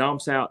channel that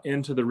dumps out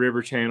into the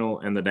river channel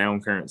and the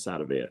down current side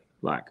of it.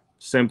 Like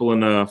simple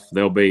enough.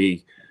 There'll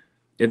be...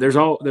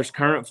 There's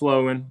current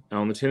flowing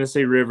on the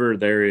Tennessee River.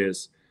 There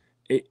is,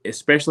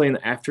 especially in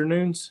the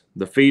afternoons,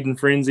 the feeding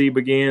frenzy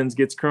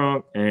gets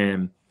crunk,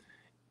 and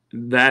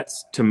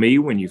that's, to me,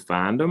 when you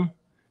find them.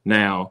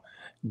 Now,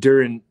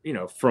 during,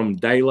 from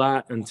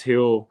daylight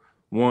until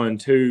 1,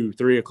 2,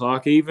 3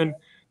 o'clock even,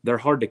 they're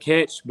hard to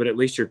catch, but at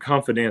least you're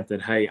confident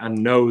that, hey, I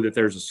know that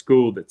there's a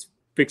school that's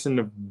fixing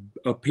to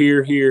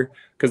appear here,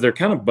 because they're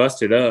kind of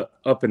busted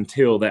up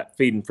until that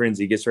feeding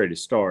frenzy gets ready to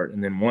start.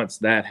 And then once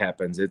that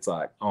happens, it's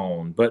like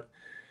on. But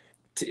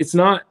it's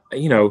not, I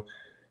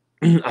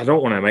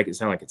don't want to make it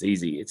sound like it's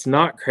easy. It's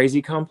not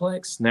crazy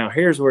complex. Now,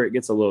 here's where it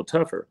gets a little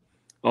tougher.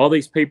 All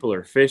these people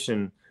are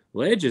fishing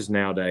ledges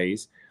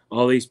nowadays.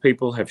 All these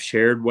people have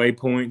shared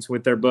waypoints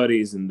with their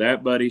buddies, and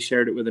that buddy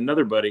shared it with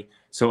another buddy.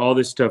 So all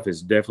this stuff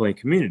is definitely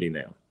community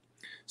now.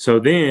 So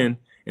then,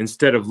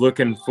 instead of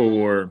looking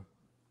for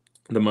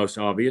the most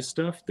obvious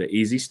stuff, the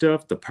easy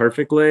stuff, the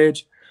perfect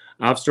ledge,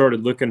 I've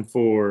started looking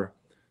for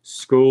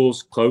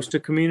schools close to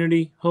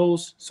community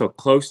holes, so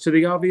close to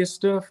the obvious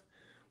stuff,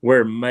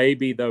 where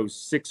maybe those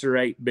 6 or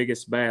 8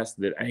 biggest bass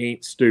that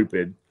ain't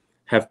stupid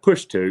have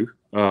pushed to.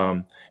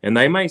 And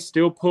they may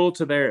still pull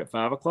to there at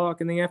 5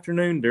 o'clock in the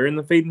afternoon during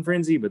the feeding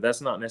frenzy, but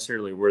that's not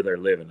necessarily where they're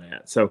living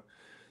at. So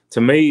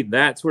to me,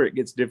 that's where it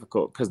gets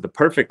difficult, because the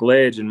perfect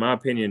ledge, in my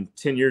opinion,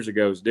 10 years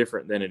ago is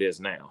different than it is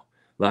now.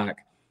 Like,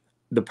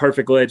 the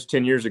perfect ledge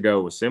 10 years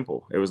ago was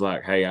simple. It was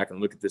like, hey, I can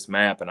look at this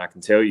map and I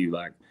can tell you,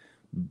 like,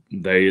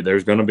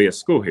 there's going to be a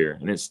school here.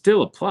 And it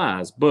still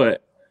applies.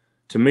 But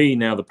to me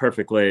now, the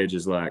perfect ledge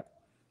is like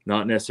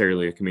not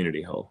necessarily a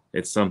community hole.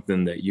 It's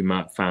something that you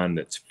might find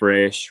that's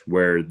fresh,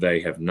 where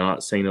they have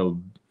not seen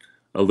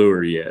a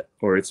lure yet,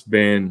 or it's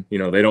been,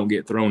 they don't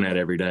get thrown at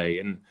every day.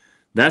 And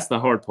that's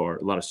the hard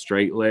part. A lot of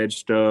straight ledge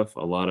stuff,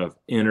 a lot of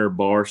inner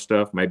bar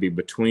stuff, maybe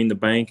between the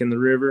bank and the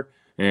river.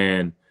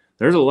 And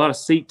there's a lot of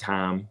seat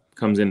time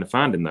comes into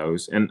finding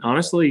those. And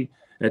honestly,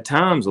 at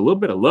times, a little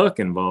bit of luck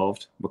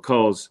involved,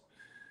 because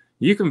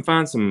you can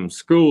find some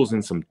schools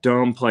in some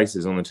dumb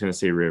places on the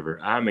Tennessee River.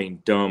 I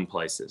mean, dumb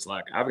places.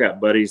 Like, I've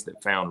got buddies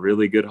that found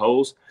really good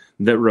holes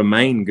that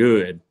remain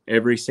good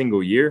every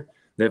single year,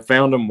 that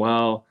found them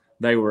while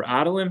they were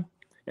idling,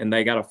 and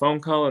they got a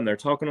phone call and they're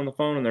talking on the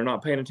phone and they're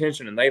not paying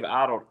attention, and they've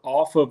idled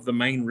off of the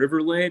main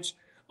river ledge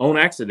on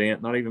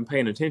accident, not even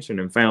paying attention,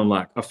 and found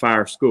like a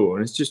fire school.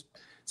 And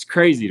it's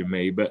crazy to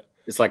me. But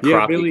it's like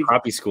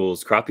crappie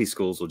schools. Crappie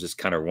schools will just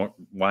kind of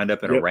wind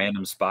up in a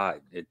random spot.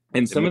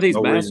 And some of these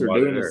bass are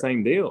doing the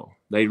same deal.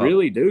 They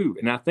really do.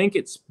 And I think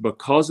it's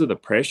because of the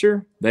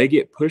pressure. They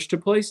get pushed to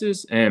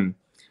places, and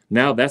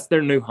now that's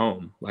their new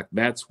home. Like,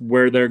 that's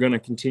where they're going to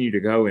continue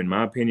to go, in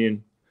my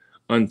opinion,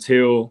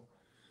 until,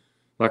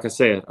 like I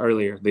said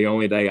earlier, the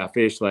only day I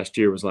fished last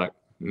year was like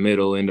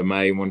middle into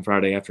May, one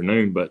Friday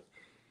afternoon. But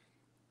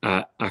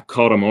I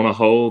caught them on a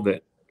hole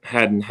that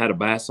hadn't had a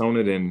bass on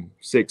it in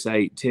 6,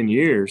 8, 10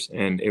 years,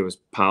 and it was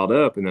piled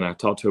up. And then I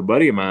talked to a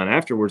buddy of mine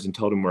afterwards and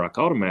told him where I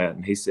caught him at,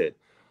 and he said,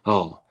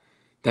 oh,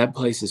 that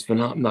place is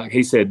phenomenal.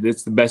 He said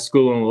it's the best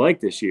school on the lake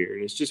this year,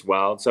 and it's just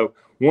wild. So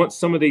once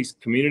some of these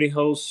community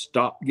holes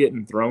stop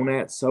getting thrown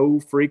at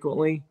so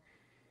frequently,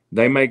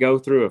 they may go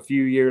through a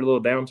few year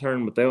little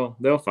downturn, but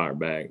they'll fire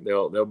back.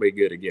 They'll be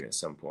good again at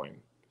some point.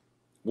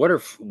 What are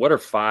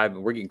 5?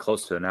 We're getting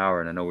close to an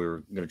hour, and I know we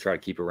were going to try to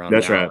keep it around.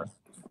 That's right.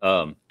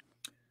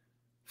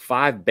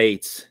 5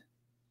 baits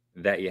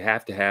that you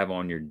have to have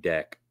on your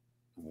deck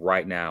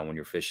right now when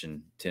you're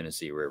fishing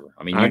Tennessee River.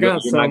 I mean, I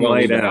got some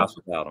laid out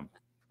without them.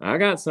 I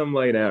got some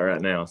laid out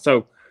right now.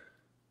 So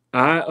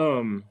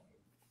I'm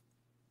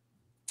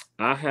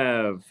a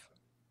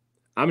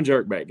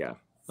jerkbait guy.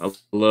 I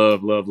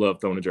love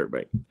throwing a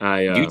jerkbait.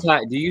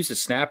 Do you use a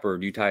snapper, or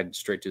do you tie it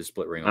straight to the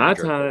split ring? I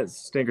tie that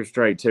stinker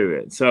straight to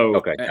it. So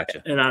okay,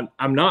 gotcha. And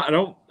I'm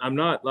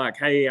not like,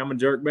 hey, I'm a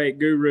jerkbait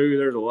guru.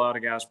 There's a lot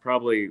of guys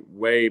probably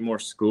way more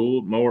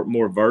schooled,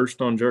 more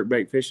versed on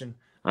jerkbait fishing.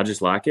 I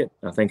just like it.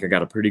 I think I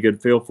got a pretty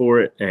good feel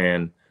for it,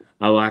 and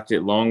I liked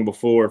it long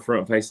before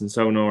front facing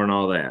sonar and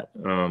all that.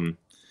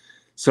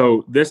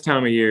 So this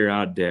time of year,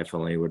 I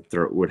definitely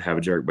would have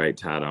a jerkbait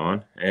tied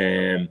on.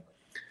 And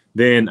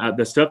then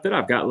the stuff that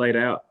I've got laid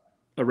out,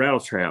 a rattle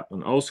trap,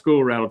 an old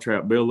school rattle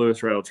trap, Bill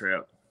Lewis rattle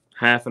trap,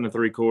 1/2 and a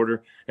 3/4.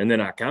 And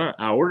then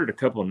I ordered a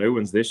couple of new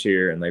ones this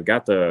year, and they've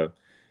got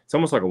it's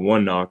almost like a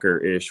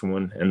 1-knocker-ish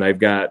one. And they've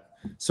got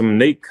some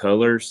neat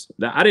colors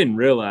that I didn't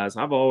realize.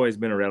 I've always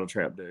been a rattle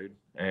trap dude,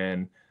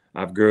 and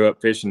I've grew up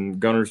fishing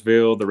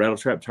Gunnersville, the rattle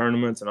trap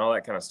tournaments and all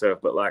that kind of stuff.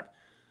 But like,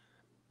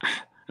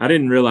 I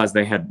didn't realize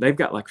they've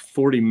got like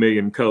 40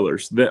 million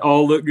colors that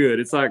all look good.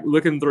 It's like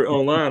looking through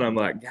online. I'm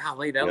like,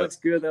 golly, that looks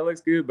good. That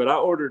looks good. But I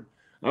ordered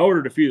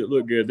a few that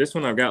look good. This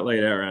one I've got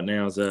laid out right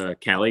now is a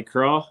Cali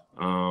Craw.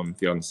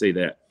 If y'all can see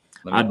that.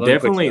 Let me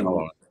definitely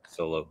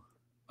solo.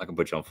 I can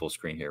put you on full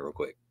screen here real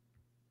quick.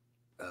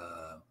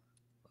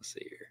 Let's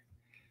see here.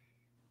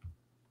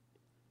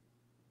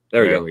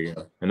 There we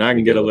go. And I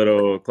can get a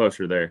little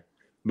closer there.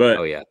 But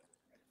oh yeah.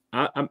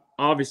 I'm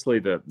obviously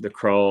the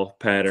crawl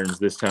patterns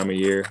this time of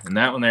year, and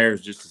that one there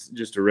is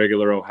just a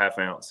regular old 1/2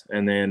 ounce.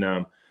 And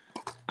then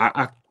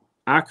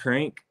I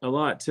crank a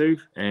lot too,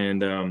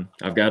 and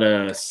I've got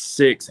a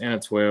 6 and a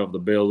 12, the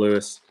Bill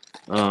Lewis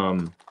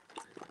 12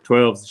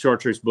 is the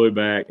chartreuse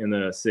blueback, and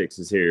the 6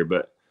 is here.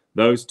 But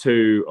those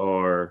two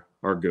are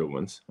good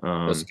ones.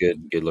 Those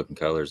good looking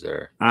colors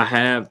there. I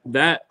have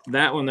that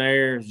one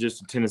there is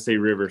just a Tennessee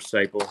River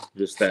staple,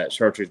 just that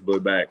chartreuse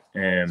blueback,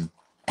 and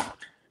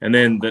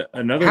then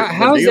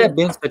how has that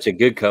been such a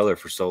good color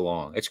for so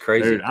long? It's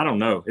crazy. Dude, I don't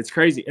know. It's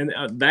crazy. And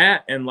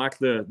that and like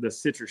the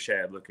citrus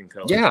shad looking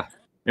color. Yeah.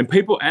 And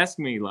people ask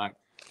me like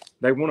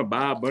they want to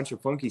buy a bunch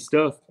of funky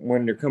stuff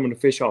when they're coming to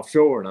fish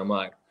offshore. And I'm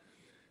like,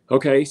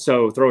 okay,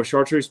 so throw a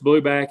chartreuse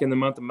blueback in the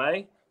month of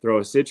May, throw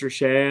a citrus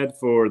shad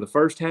for the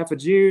first half of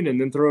June, and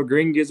then throw a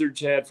green gizzard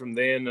shad from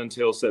then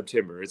until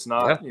September. It's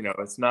not,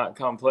 it's not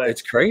complex.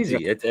 It's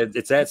crazy.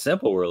 It's that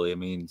simple, really. I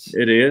mean,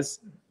 it is.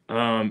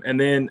 And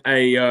then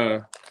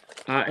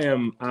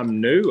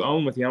I'm new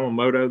on with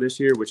Yamamoto this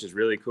year, which is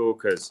really cool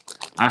because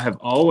I have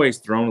always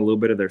thrown a little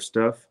bit of their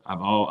stuff.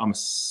 I'm a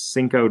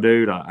Cinco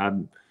dude. I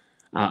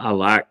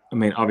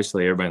mean,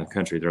 obviously everybody in the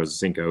country throws a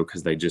Cinco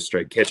because they just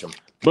straight catch them.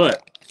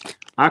 But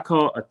I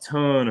caught a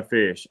ton of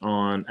fish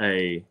on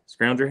a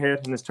scrounger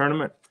head in this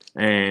tournament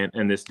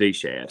and this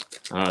D-shad.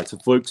 It's a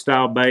fluke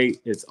style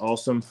bait. It's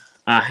awesome.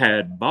 I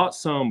had bought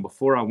some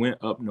before I went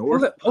up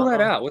north. Pull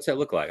that out. What's that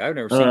look like? I've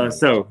never seen it.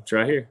 So it's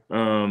right here.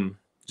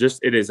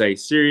 It is a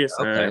serious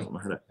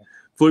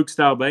fluke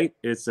style bait.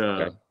 It's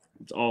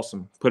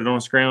awesome. Put it on a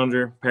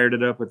scrounger, paired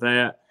it up with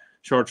that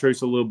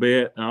chartreuse a little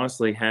bit. I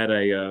honestly had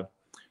a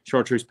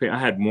chartreuse pin. I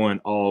had one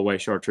all the way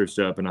chartreuse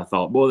up, and I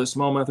thought, boy, the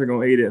smallmouth are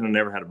gonna eat it, and I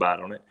never had a bite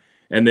on it.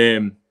 And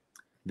then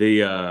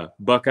the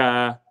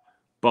Buckeye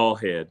ball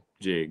head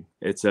jig.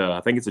 It's I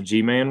think it's a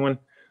G-Man one.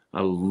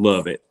 I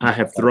love it. I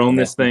have thrown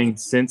this thing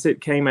since it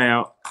came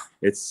out.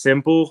 It's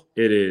simple.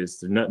 It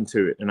is. There's nothing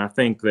to it, and I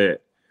think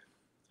that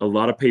a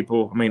lot of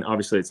people, I mean,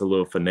 obviously it's a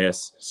little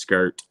finesse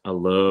skirt. I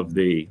love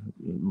the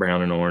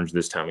brown and orange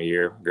this time of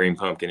year. Green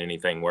pumpkin,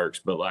 anything works.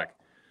 But like,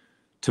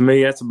 to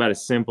me, that's about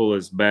as simple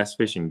as bass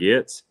fishing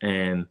gets.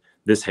 And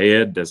this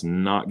head does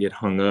not get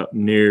hung up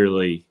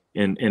nearly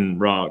in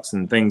rocks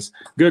and things,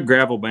 good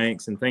gravel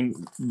banks and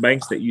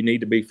banks that you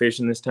need to be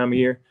fishing this time of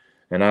year.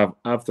 And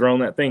I've thrown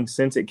that thing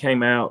since it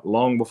came out,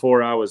 long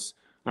before I was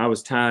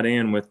tied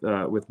in with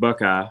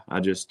Buckeye.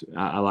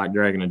 I like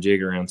dragging a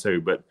jig around too.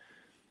 But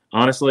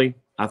honestly,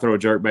 I throw a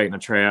jerkbait in a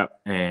trap,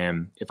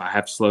 and if I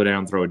have to slow down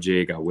and throw a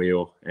jig, I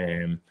will.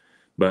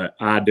 But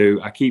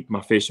I keep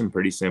my fishing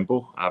pretty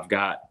simple. I've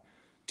got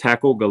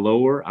tackle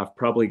galore. I've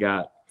probably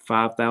got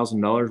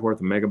 $5,000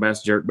 worth of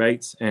megabass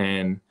jerkbaits,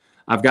 and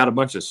I've got a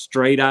bunch of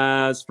straight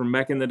eyes from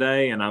back in the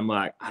day, and I'm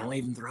like, I don't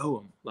even throw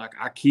them. Like,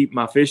 I keep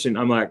my fishing.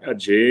 I'm like, a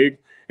jig,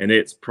 and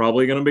it's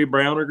probably going to be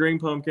brown or green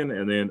pumpkin,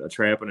 and then a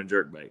trap and a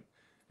jerkbait.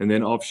 And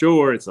then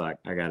offshore, it's like,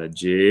 I got a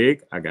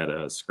jig, I got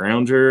a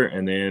scrounger,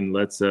 and then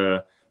let's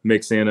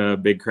mix in a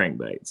big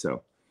crankbait.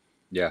 So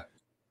yeah,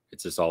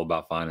 it's just all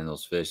about finding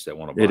those fish that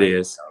want to bite. It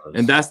is.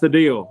 And that's the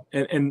deal.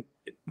 And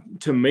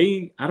to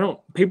me,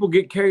 people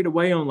get carried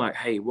away on like,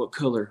 hey, what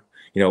color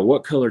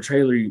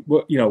trailer,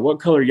 what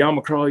color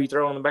Yamacraw you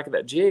throw on the back of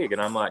that jig?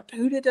 And I'm like,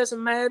 dude, it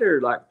doesn't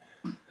matter. Like,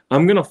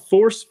 I'm going to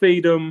force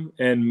feed them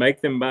and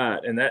make them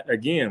bite. And that,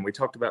 again, we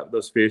talked about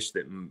those fish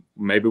that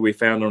maybe we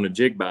found on a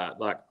jig bite.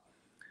 Like,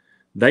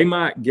 they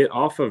might get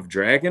off of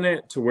dragging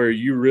it to where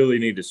you really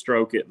need to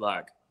stroke it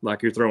like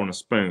you're throwing a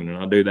spoon. And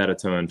I do that a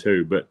ton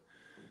too. But,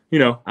 you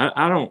know, I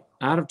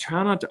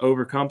try not to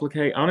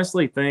overcomplicate.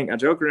 Honestly, I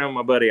joke around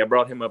with my buddy. I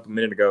brought him up a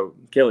minute ago,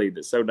 Kelly,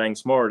 that's so dang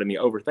smart and he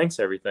overthinks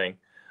everything.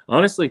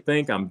 Honestly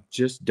think I'm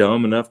just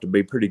dumb enough to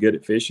be pretty good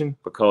at fishing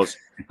because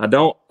I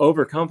don't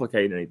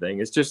overcomplicate anything.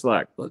 It's just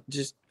like,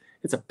 it's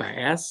a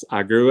bass.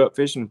 I grew up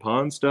fishing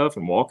pond stuff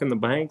and walking the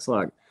banks,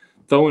 like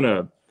throwing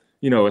a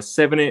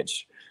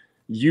 7-inch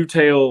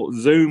U-tail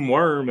zoom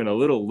worm and a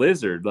little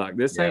lizard. Like,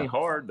 this ain't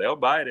hard. They'll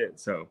bite it.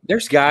 So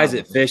there's guys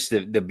that fish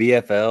the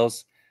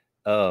BFLs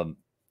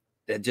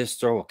that just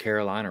throw a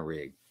Carolina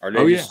rig, or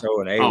they just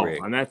throw an A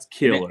rig. And that's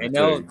killer. And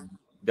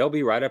they'll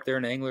be right up there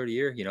in the Angler of the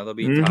Year. You know, they'll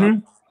be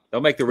top. They'll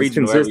make the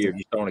regional every year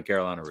just throwing a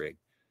Carolina rig.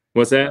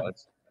 What's that?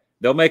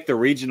 They'll make the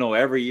regional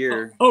every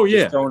year.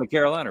 Just throwing a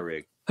Carolina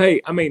rig.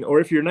 Hey, I mean, or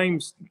if your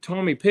name's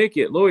Tommy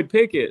Pickett, Lloyd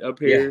Pickett up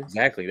here. Yeah,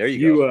 exactly. There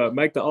you go. You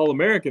make the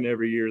All-American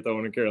every year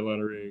throwing a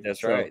Carolina rig.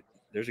 That's right.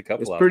 There's a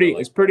couple.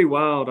 It's pretty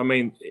wild. I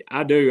mean,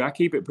 I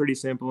keep it pretty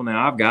simple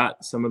now. I've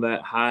got some of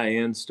that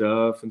high-end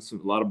stuff and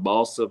a lot of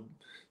balsa,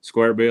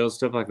 square bills,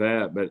 stuff like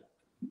that, but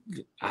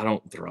I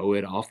don't throw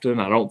it often.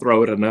 I don't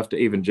throw it enough to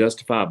even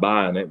justify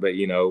buying it. But,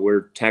 you know,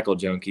 we're tackle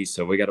junkies,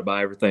 so we got to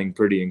buy everything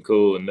pretty and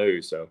cool and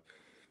new. So,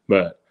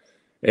 but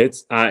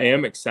I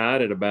am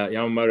excited about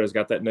Yamamoto's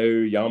got that new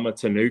Yama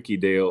Tanuki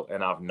deal,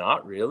 and I've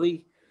not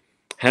really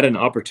had an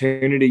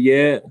opportunity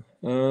yet.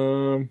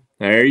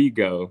 There you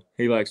go.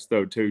 He likes to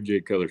throw 2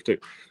 jig colors too.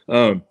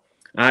 I've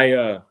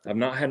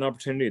not had an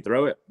opportunity to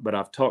throw it, but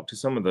I've talked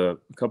to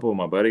a couple of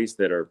my buddies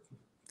that are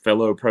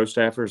fellow pro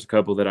staffers, a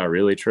couple that I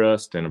really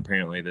trust, and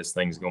apparently this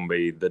thing's going to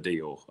be the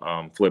deal,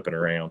 flipping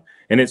around.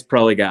 And it's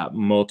probably got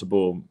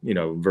multiple,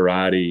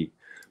 variety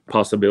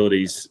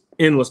possibilities,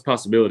 endless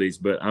possibilities,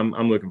 but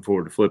I'm looking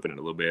forward to flipping it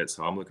a little bit.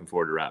 So I'm looking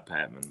forward to Wright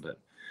Patman. But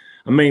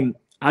I mean,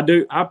 I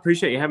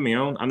appreciate you having me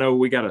on. I know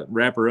we got to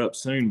wrap her up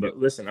soon, but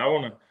listen, I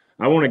want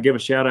to give a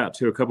shout out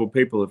to a couple of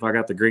people if I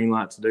got the green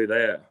light to do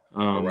that.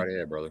 Right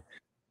ahead, brother.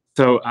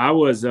 So I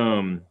was,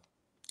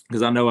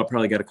 because I know I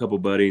probably got a couple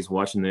buddies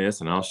watching this,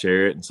 and I'll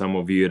share it, and some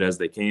will view it as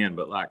they can.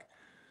 But like,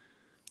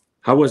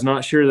 I was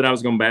not sure that I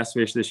was going to bass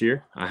fish this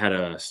year. I had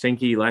a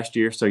stinky last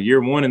year. So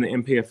year 1 in the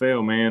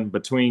NPFL, man,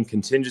 between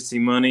contingency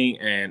money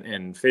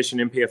and fishing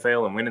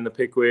NPFL and winning the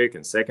Pickwick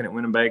and second at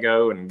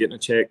Winnebago and getting a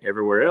check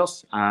everywhere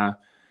else, I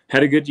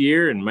had a good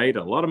year and made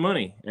a lot of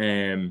money.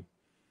 And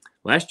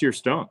last year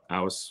stunk.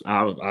 I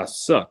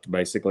sucked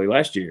basically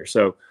last year.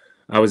 So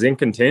I was in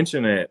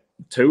contention at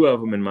 2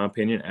 of them, in my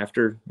opinion,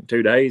 after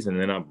 2 days. And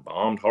then I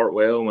bombed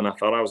Hartwell when I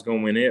thought I was going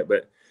to win it,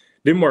 but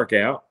didn't work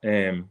out.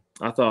 And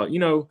I thought,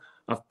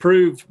 I've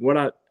proved what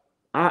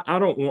I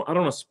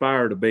don't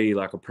aspire to be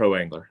like a pro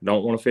angler.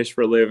 Don't want to fish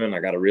for a living. I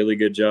got a really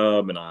good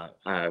job, and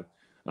I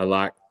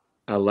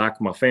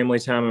like my family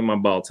time and my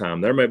ball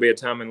time. There may be a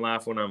time in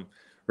life when I'm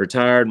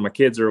retired and my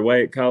kids are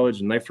away at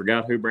college and they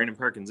forgot who Brandon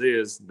Perkins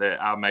is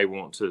that I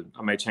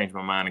may change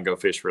my mind and go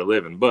fish for a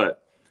living.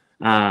 But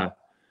I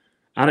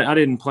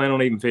didn't plan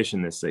on even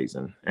fishing this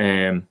season,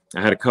 and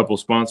I had a couple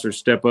sponsors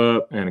step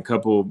up and a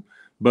couple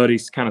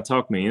buddies kind of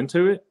talk me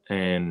into it,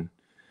 and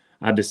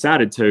I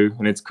decided to,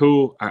 and it's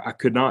cool. I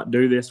could not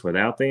do this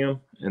without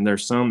them. And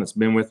there's some that's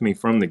been with me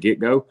from the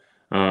get-go.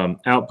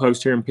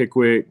 Outpost here in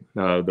Pickwick,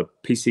 the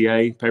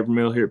PCA paper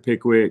mill here at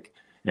Pickwick,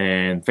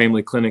 and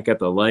Family Clinic at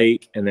the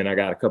lake. And then I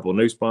got a couple of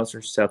new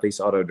sponsors, Southeast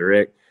Auto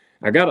Direct.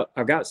 I've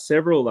got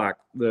several, like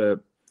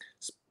the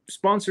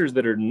sponsors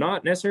that are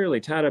not necessarily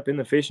tied up in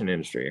the fishing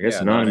industry. I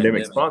guess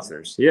non-endemic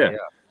sponsors. Yeah.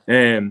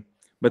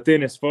 But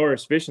then as far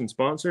as fishing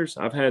sponsors,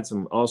 I've had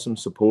some awesome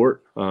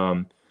support.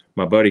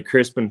 My buddy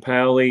Crispin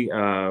Powley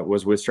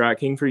was with Strike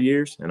King for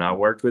years, and I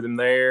worked with him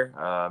there.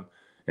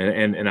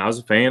 And I was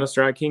a fan of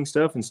Strike King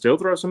stuff and still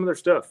throw some of their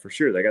stuff for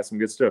sure. They got some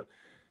good stuff.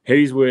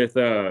 He's with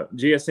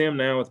GSM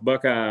now with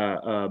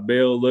Buckeye,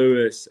 Bill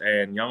Lewis,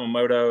 and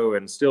Yamamoto,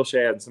 and Still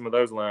Shad, and some of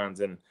those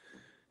lines. And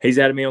he's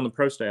added me on the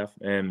pro staff,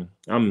 and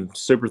I'm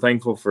super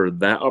thankful for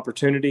that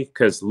opportunity,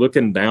 because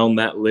looking down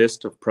that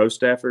list of pro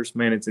staffers,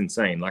 man, it's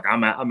insane. Like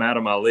I'm out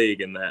of my league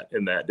in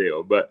that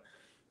deal, but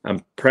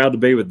I'm proud to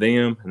be with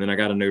them. And then I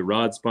got a new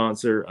rod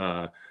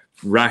sponsor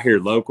right here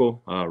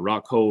local,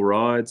 Rockhole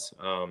Rods.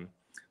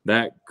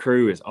 That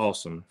crew is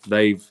awesome.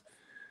 They've,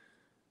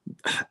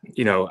 I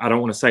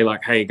don't want to say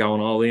like, hey, going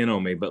all in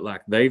on me, but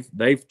like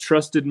they've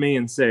trusted me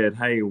and said,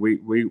 hey, we're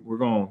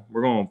going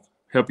to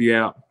help you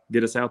out,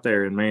 get us out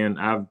there. And man,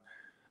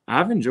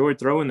 I've enjoyed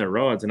throwing their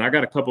rods, and I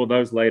got a couple of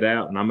those laid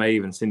out, and I may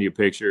even send you a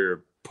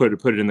picture, or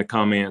put it in the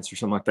comments or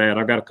something like that.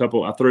 I got a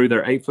couple. I threw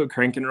their 8-foot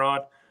cranking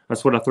rod.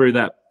 That's what I threw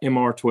that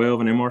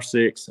MR12 and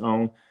MR6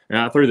 on. And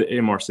I threw the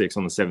MR6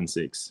 on the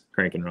 7.6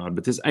 cranking rod.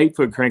 But this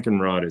 8-foot cranking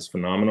rod is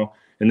phenomenal.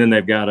 And then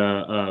they've got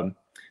a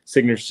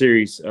Signature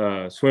Series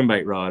swim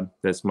bait rod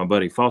that's my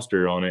buddy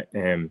Foster on it.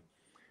 And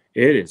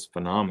it is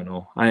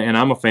phenomenal. And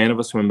I'm a fan of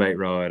a swim bait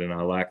rod, and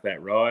I like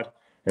that rod.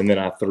 and then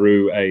I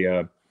threw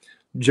a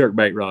jerk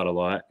bait rod a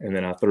lot, and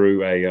then I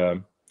threw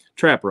a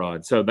trap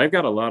rod. So they've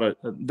got a lot of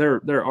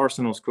their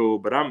arsenal's cool,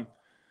 but I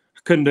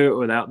couldn't do it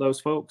without those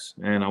folks,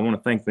 and I want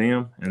to thank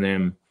them. And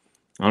then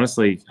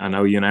honestly, I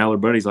know you and Al are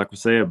buddies, like we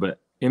said, but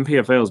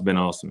NPFL has been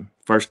awesome.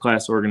 First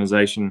class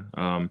organization.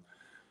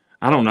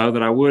 I don't know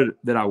that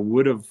I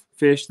would have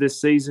fished this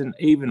season,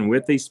 even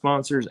with these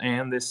sponsors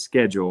and this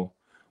schedule,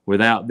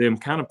 without them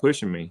kind of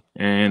pushing me,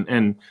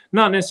 and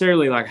not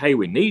necessarily like, hey,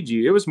 we need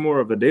you. It was more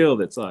of a deal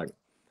that's like,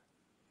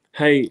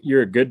 hey,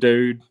 you're a good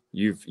dude.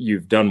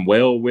 You've done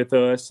well with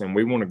us, and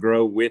we want to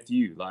grow with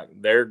you. Like,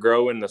 they're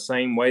growing the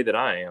same way that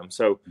I am.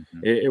 So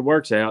it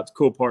works out. It's a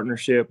cool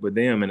partnership with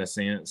them in a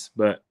sense.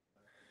 But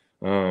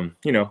I'm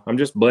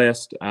just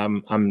blessed.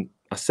 I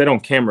said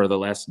on camera the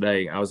last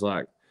day, I was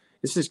like,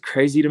 this is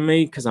crazy to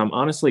me because I'm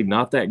honestly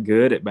not that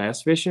good at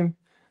bass fishing.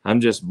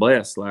 I'm just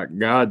blessed. Like,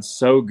 God's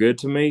so good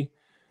to me,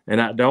 and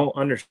I don't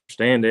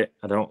understand it.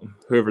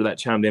 Whoever that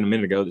chimed in a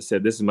minute ago that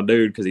said, this is my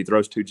dude because he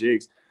throws 2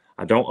 jigs.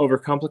 I don't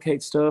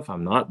overcomplicate stuff.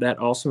 I'm not that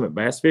awesome at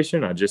bass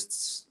fishing. I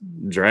just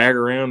drag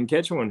around and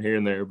catch one here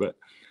and there, but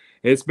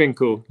it's been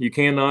cool. You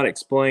cannot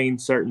explain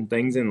certain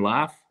things in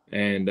life.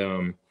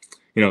 And,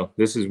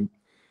 this is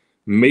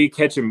me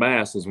catching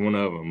bass is one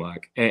of them,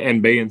 like,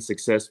 and being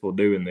successful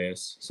doing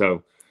this.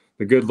 So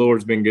the good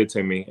Lord's been good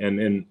to me.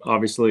 And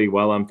obviously,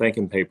 while I'm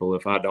thanking people,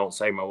 if I don't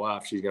save my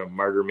wife, she's going to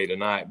murder me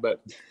tonight,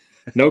 but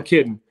no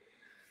kidding.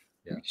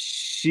 Yeah.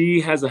 She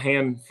has a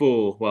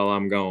handful while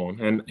I'm gone,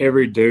 and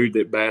every dude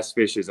that bass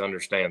fishes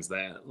understands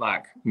that.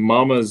 Like,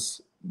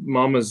 mamas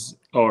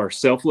are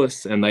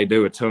selfless, and they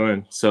do a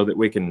ton so that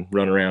we can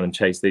run around and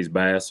chase these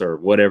bass or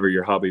whatever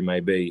your hobby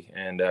may be.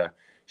 And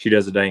she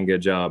does a dang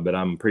good job. But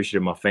I'm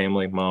appreciative of my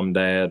family, mom,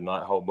 dad, and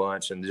that whole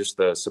bunch, and just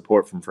the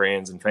support from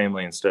friends and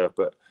family and stuff.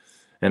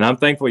 And I'm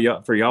thankful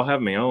for y'all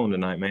having me on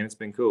tonight, man. It's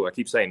been cool. I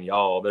keep saying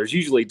y'all. There's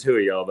usually 2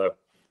 of y'all though.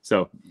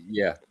 So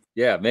yeah,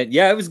 man.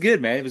 Yeah, it was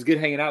good, man. It was good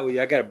hanging out with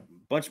you. I got a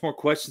bunch more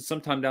questions.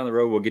 Sometime down the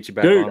road, we'll get you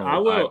back on. Dude, I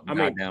will. I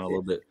mean, down a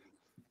little bit.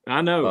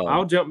 I know.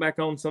 I'll jump back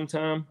on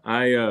sometime.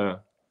 I'd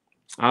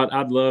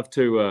love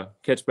to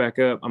catch back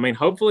up. I mean,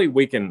 hopefully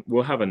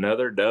we'll have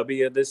another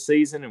W this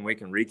season, and we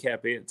can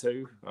recap it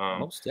too.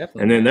 Most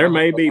definitely. And then there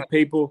may be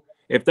people.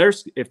 If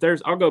there's,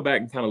 I'll go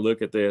back and kind of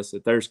look at this.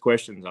 If there's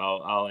questions,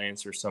 I'll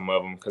answer some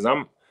of them because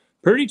I'm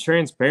pretty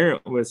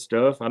transparent with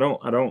stuff. I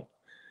don't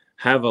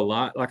have a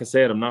lot. Like I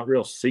said, I'm not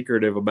real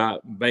secretive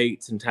about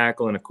baits and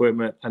tackle and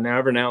equipment. And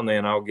every now and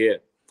then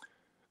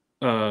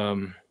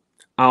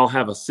I'll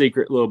have a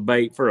secret little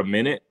bait for a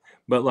minute,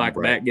 but like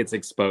that gets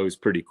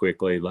exposed pretty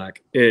quickly.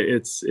 Like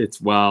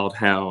it's wild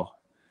how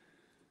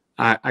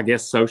I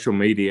guess social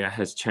media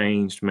has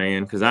changed,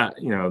 man. Cause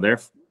there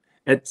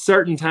at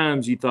certain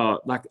times you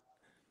thought like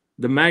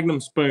the Magnum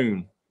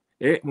spoon,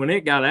 when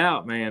it got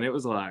out, man, it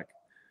was like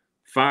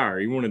fire.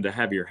 You wanted to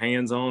have your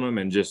hands on them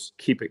and just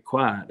keep it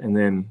quiet. And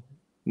then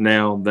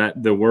now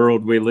that the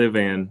world we live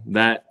in,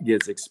 that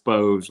gets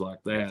exposed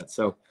like that.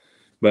 So,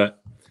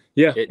 but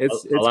yeah,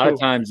 it's a lot cool. of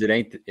times it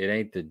ain't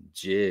the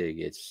jig,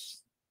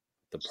 it's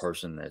the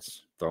person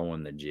that's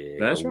throwing the jig.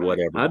 That's right.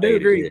 Whatever. I do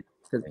agree.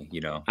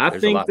 I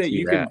think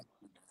that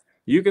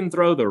you can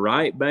throw the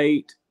right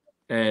bait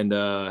and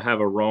have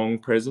a wrong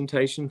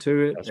presentation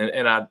to it.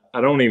 And I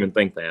don't even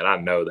think that. I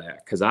know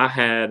that because I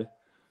had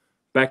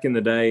back in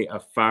the day a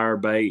fire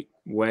bait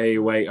way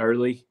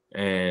early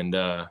and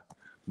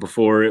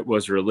before it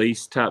was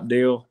released type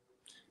deal,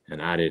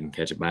 and I didn't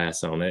catch a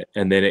bass on it.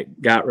 And then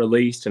it got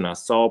released, and I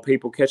saw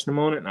people catching them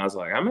on it, and I was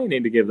like, I may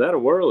need to give that a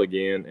whirl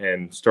again,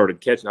 and started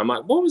catching. I'm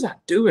like, what was I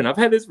doing? I've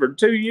had this for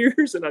 2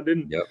 years, and I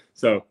didn't. Yep.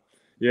 So,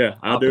 yeah,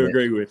 I do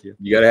agree with you.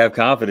 You got to have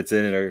confidence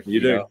in it. Or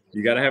you do.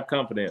 You got to have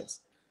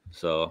confidence.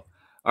 So,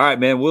 all right,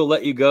 man, we'll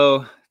let you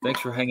go. Thanks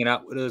for hanging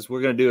out with us.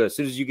 We're going to do, as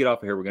soon as you get off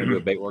of here, we're going to do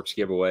a Baitworks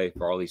giveaway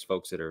for all these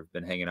folks that have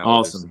been hanging out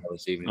with us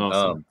this evening.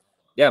 Awesome.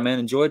 Yeah, man,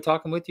 enjoyed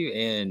talking with you,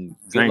 and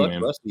good luck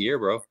the rest of the year,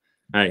 bro.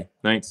 Hey,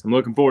 thanks. I'm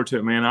looking forward to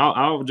it, man.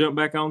 I'll jump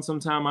back on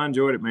sometime. I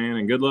enjoyed it, man,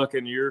 and good luck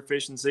in your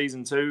fishing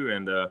season too.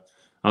 And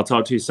I'll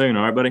talk to you soon.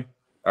 All right, buddy?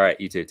 All right,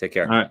 you too. Take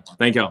care. All right.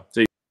 Thank y'all.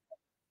 See you.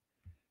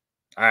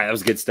 All right, that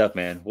was good stuff,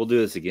 man. We'll do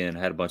this again. I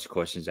had a bunch of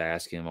questions to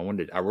ask him.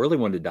 I really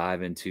wanted to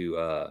dive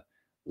into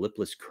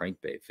lipless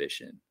crankbait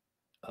fishing.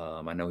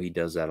 I know he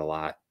does that a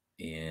lot,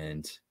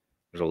 and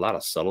there's a lot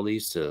of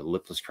subtleties to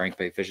lipless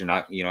crankbait fishing.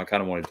 I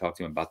kind of wanted to talk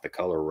to him about the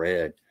color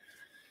red.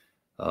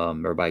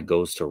 Everybody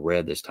goes to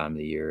red this time of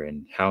the year,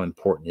 and how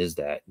important is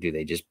that? Do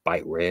they just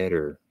bite red,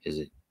 or is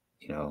it,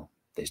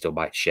 they still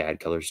bite shad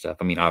color stuff?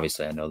 I mean,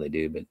 obviously I know they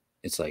do, but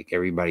it's like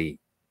everybody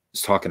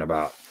is talking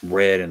about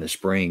red in the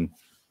spring.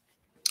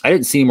 I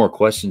didn't see any more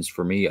questions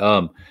for me.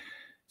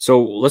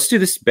 So let's do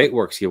this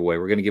Baitworks giveaway.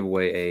 We're going to give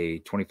away a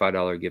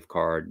 $25 gift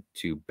card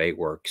to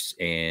Baitworks.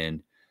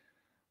 And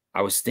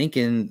I was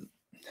thinking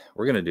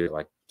we're going to do it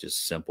like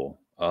just simple.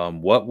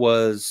 What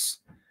was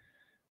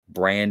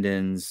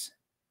Brandon's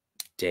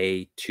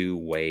day 2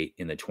 weight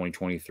in the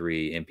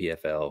 2023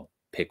 NPFL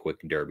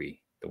Pickwick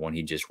Derby, the one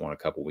he just won a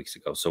couple weeks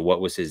ago? So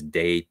what was his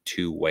day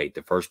 2 weight?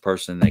 The first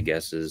person that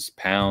guesses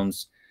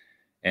pounds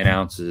and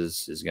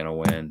ounces is going to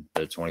win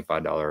the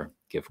 $25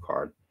 gift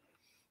card.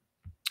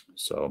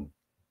 So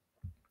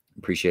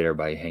appreciate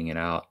everybody hanging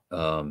out.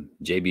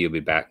 JB will be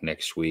back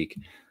next week.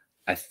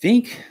 I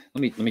think,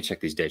 let me check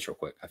these dates real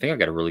quick. I think I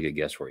got a really good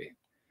guess for you.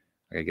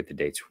 I gotta get the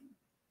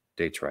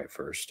dates right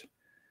first.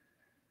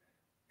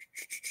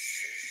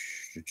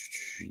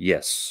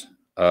 Yes.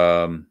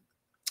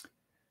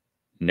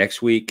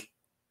 Next week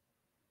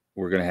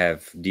we're gonna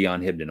have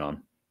Dion Hibden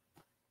on,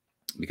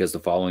 because the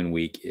following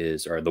week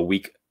is, or the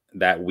week,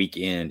 that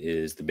weekend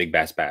is the Big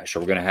Bass Bash. So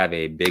we're gonna have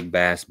a Big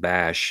Bass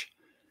Bash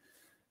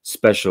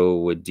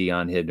special with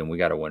Dion Hibden. We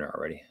got a winner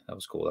already. That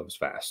was cool. That was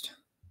fast.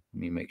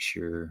 Let me make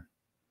sure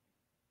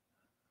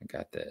I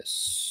got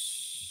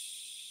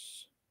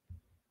this.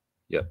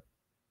 Yep.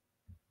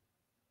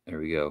 There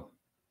we go.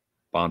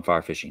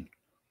 Bonfire fishing.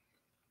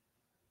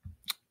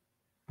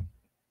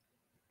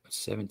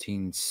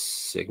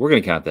 17.6. We're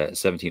going to count that.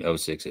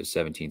 17.06 is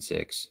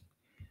 17.6.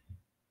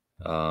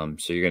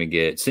 So you're going to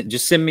get,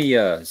 just send me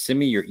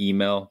your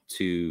email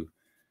to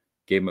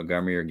Gabe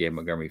Montgomery or Gabe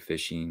Montgomery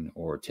Fishing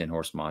or 10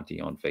 Horse Monty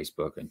on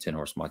Facebook and 10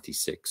 Horse Monty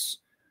 6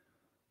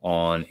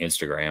 on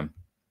Instagram.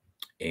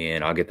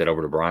 And I'll get that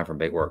over to Brian from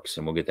Baitworks,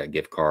 and we'll get that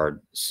gift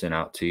card sent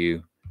out to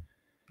you.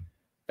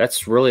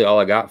 That's really all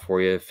I got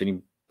for you. I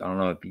don't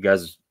know if you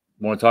guys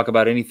want to talk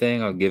about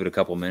anything, I'll give it a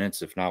couple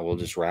minutes. If not, we'll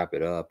just wrap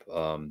it up.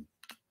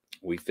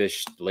 We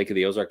fished Lake of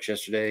the Ozarks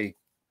yesterday.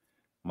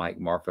 Mike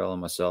Marfell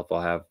and myself,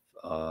 I'll have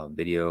a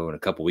video in a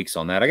couple weeks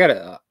on that.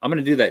 I'm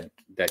going to do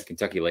that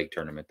Kentucky Lake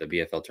tournament, the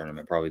BFL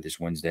tournament, probably this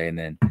Wednesday. And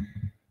then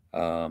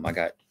I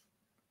got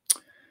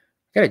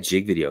a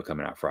jig video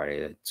coming out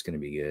Friday. That's going to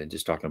be good.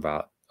 Just talking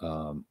about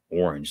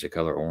orange, the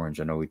color orange.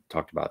 I know we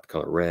talked about the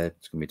color red.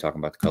 It's going to be talking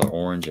about the color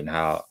orange and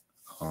how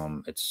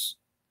it's,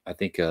 I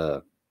think,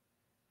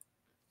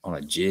 on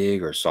a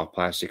jig or soft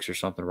plastics or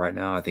something right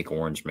now, I think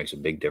orange makes a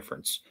big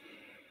difference.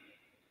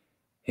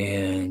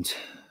 And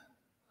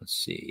let's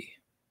see.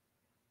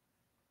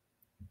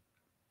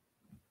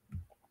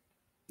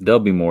 There'll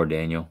be more,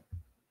 Daniel.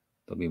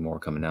 There'll be more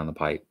coming down the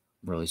pipe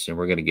really soon.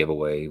 We're going to give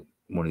away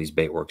one of these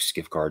Baitworks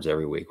gift cards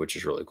every week, which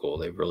is really cool.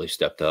 They've really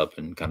stepped up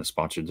and kind of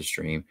sponsored the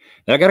stream.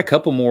 And I got a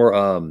couple more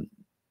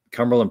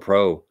Cumberland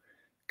Pro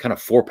kind of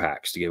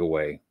 4-packs to give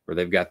away, where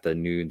they've got the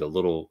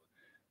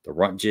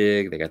runt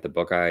jig, they got the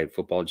Buckeye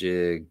football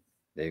jig,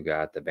 they've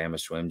got the Bama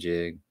swim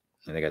jig,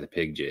 and they got the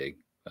pig jig.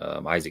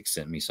 Isaac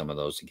sent me some of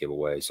those to give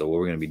away. So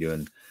we're going to be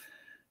doing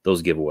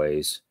those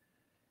giveaways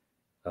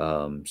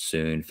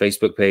soon.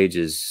 Facebook page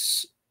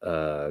is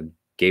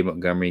Gabe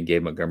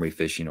Montgomery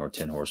Fishing, or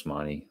 10 Horse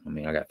Monty. I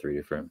mean, I got 3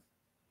 different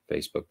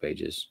Facebook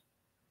pages.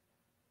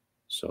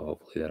 So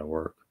hopefully that'll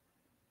work.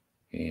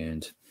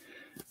 And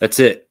that's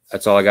it.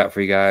 That's all I got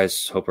for you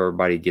guys. Hope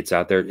everybody gets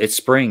out there. It's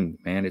spring,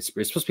 man. It's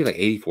supposed to be like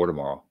 84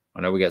 tomorrow. I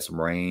know we got some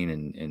rain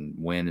and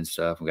wind and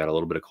stuff. We got a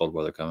little bit of cold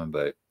weather coming,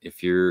 but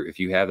if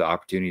you have the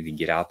opportunity to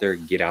get out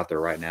there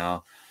right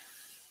now.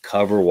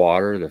 Cover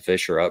water. The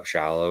fish are up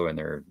shallow and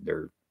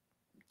they're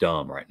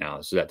dumb right now.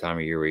 This is that time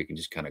of year where you can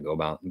just kind of go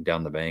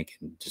down the bank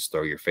and just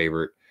throw your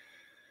favorite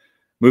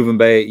moving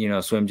bait,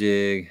 swim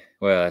jig.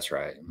 Well, that's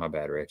right. My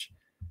bad, Rich.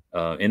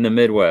 In the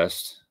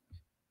Midwest,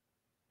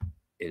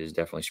 it is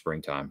definitely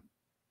springtime.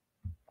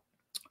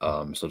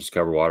 So just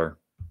cover water,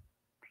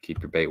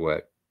 keep your bait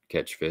wet,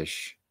 catch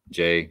fish.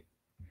 Jay,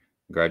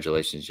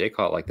 congratulations. Jay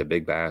caught like the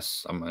big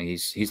bass.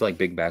 He's like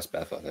Big Bass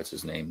Beffa. That's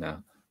his name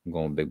now. I'm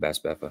going with Big Bass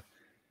Beffa.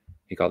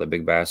 He caught the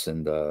big bass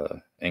in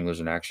the Anglers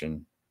in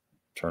Action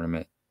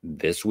tournament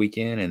this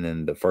weekend, and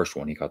then the first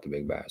one he caught the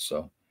big bass.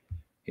 So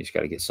he's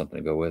got to get something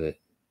to go with it.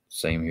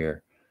 Same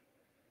here.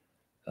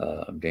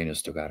 Daniel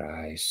still got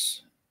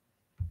ice.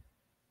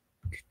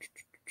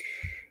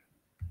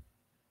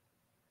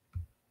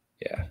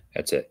 Yeah,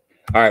 that's it.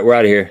 All right, we're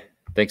out of here.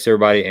 Thanks,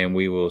 everybody, and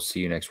we will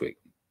see you next week.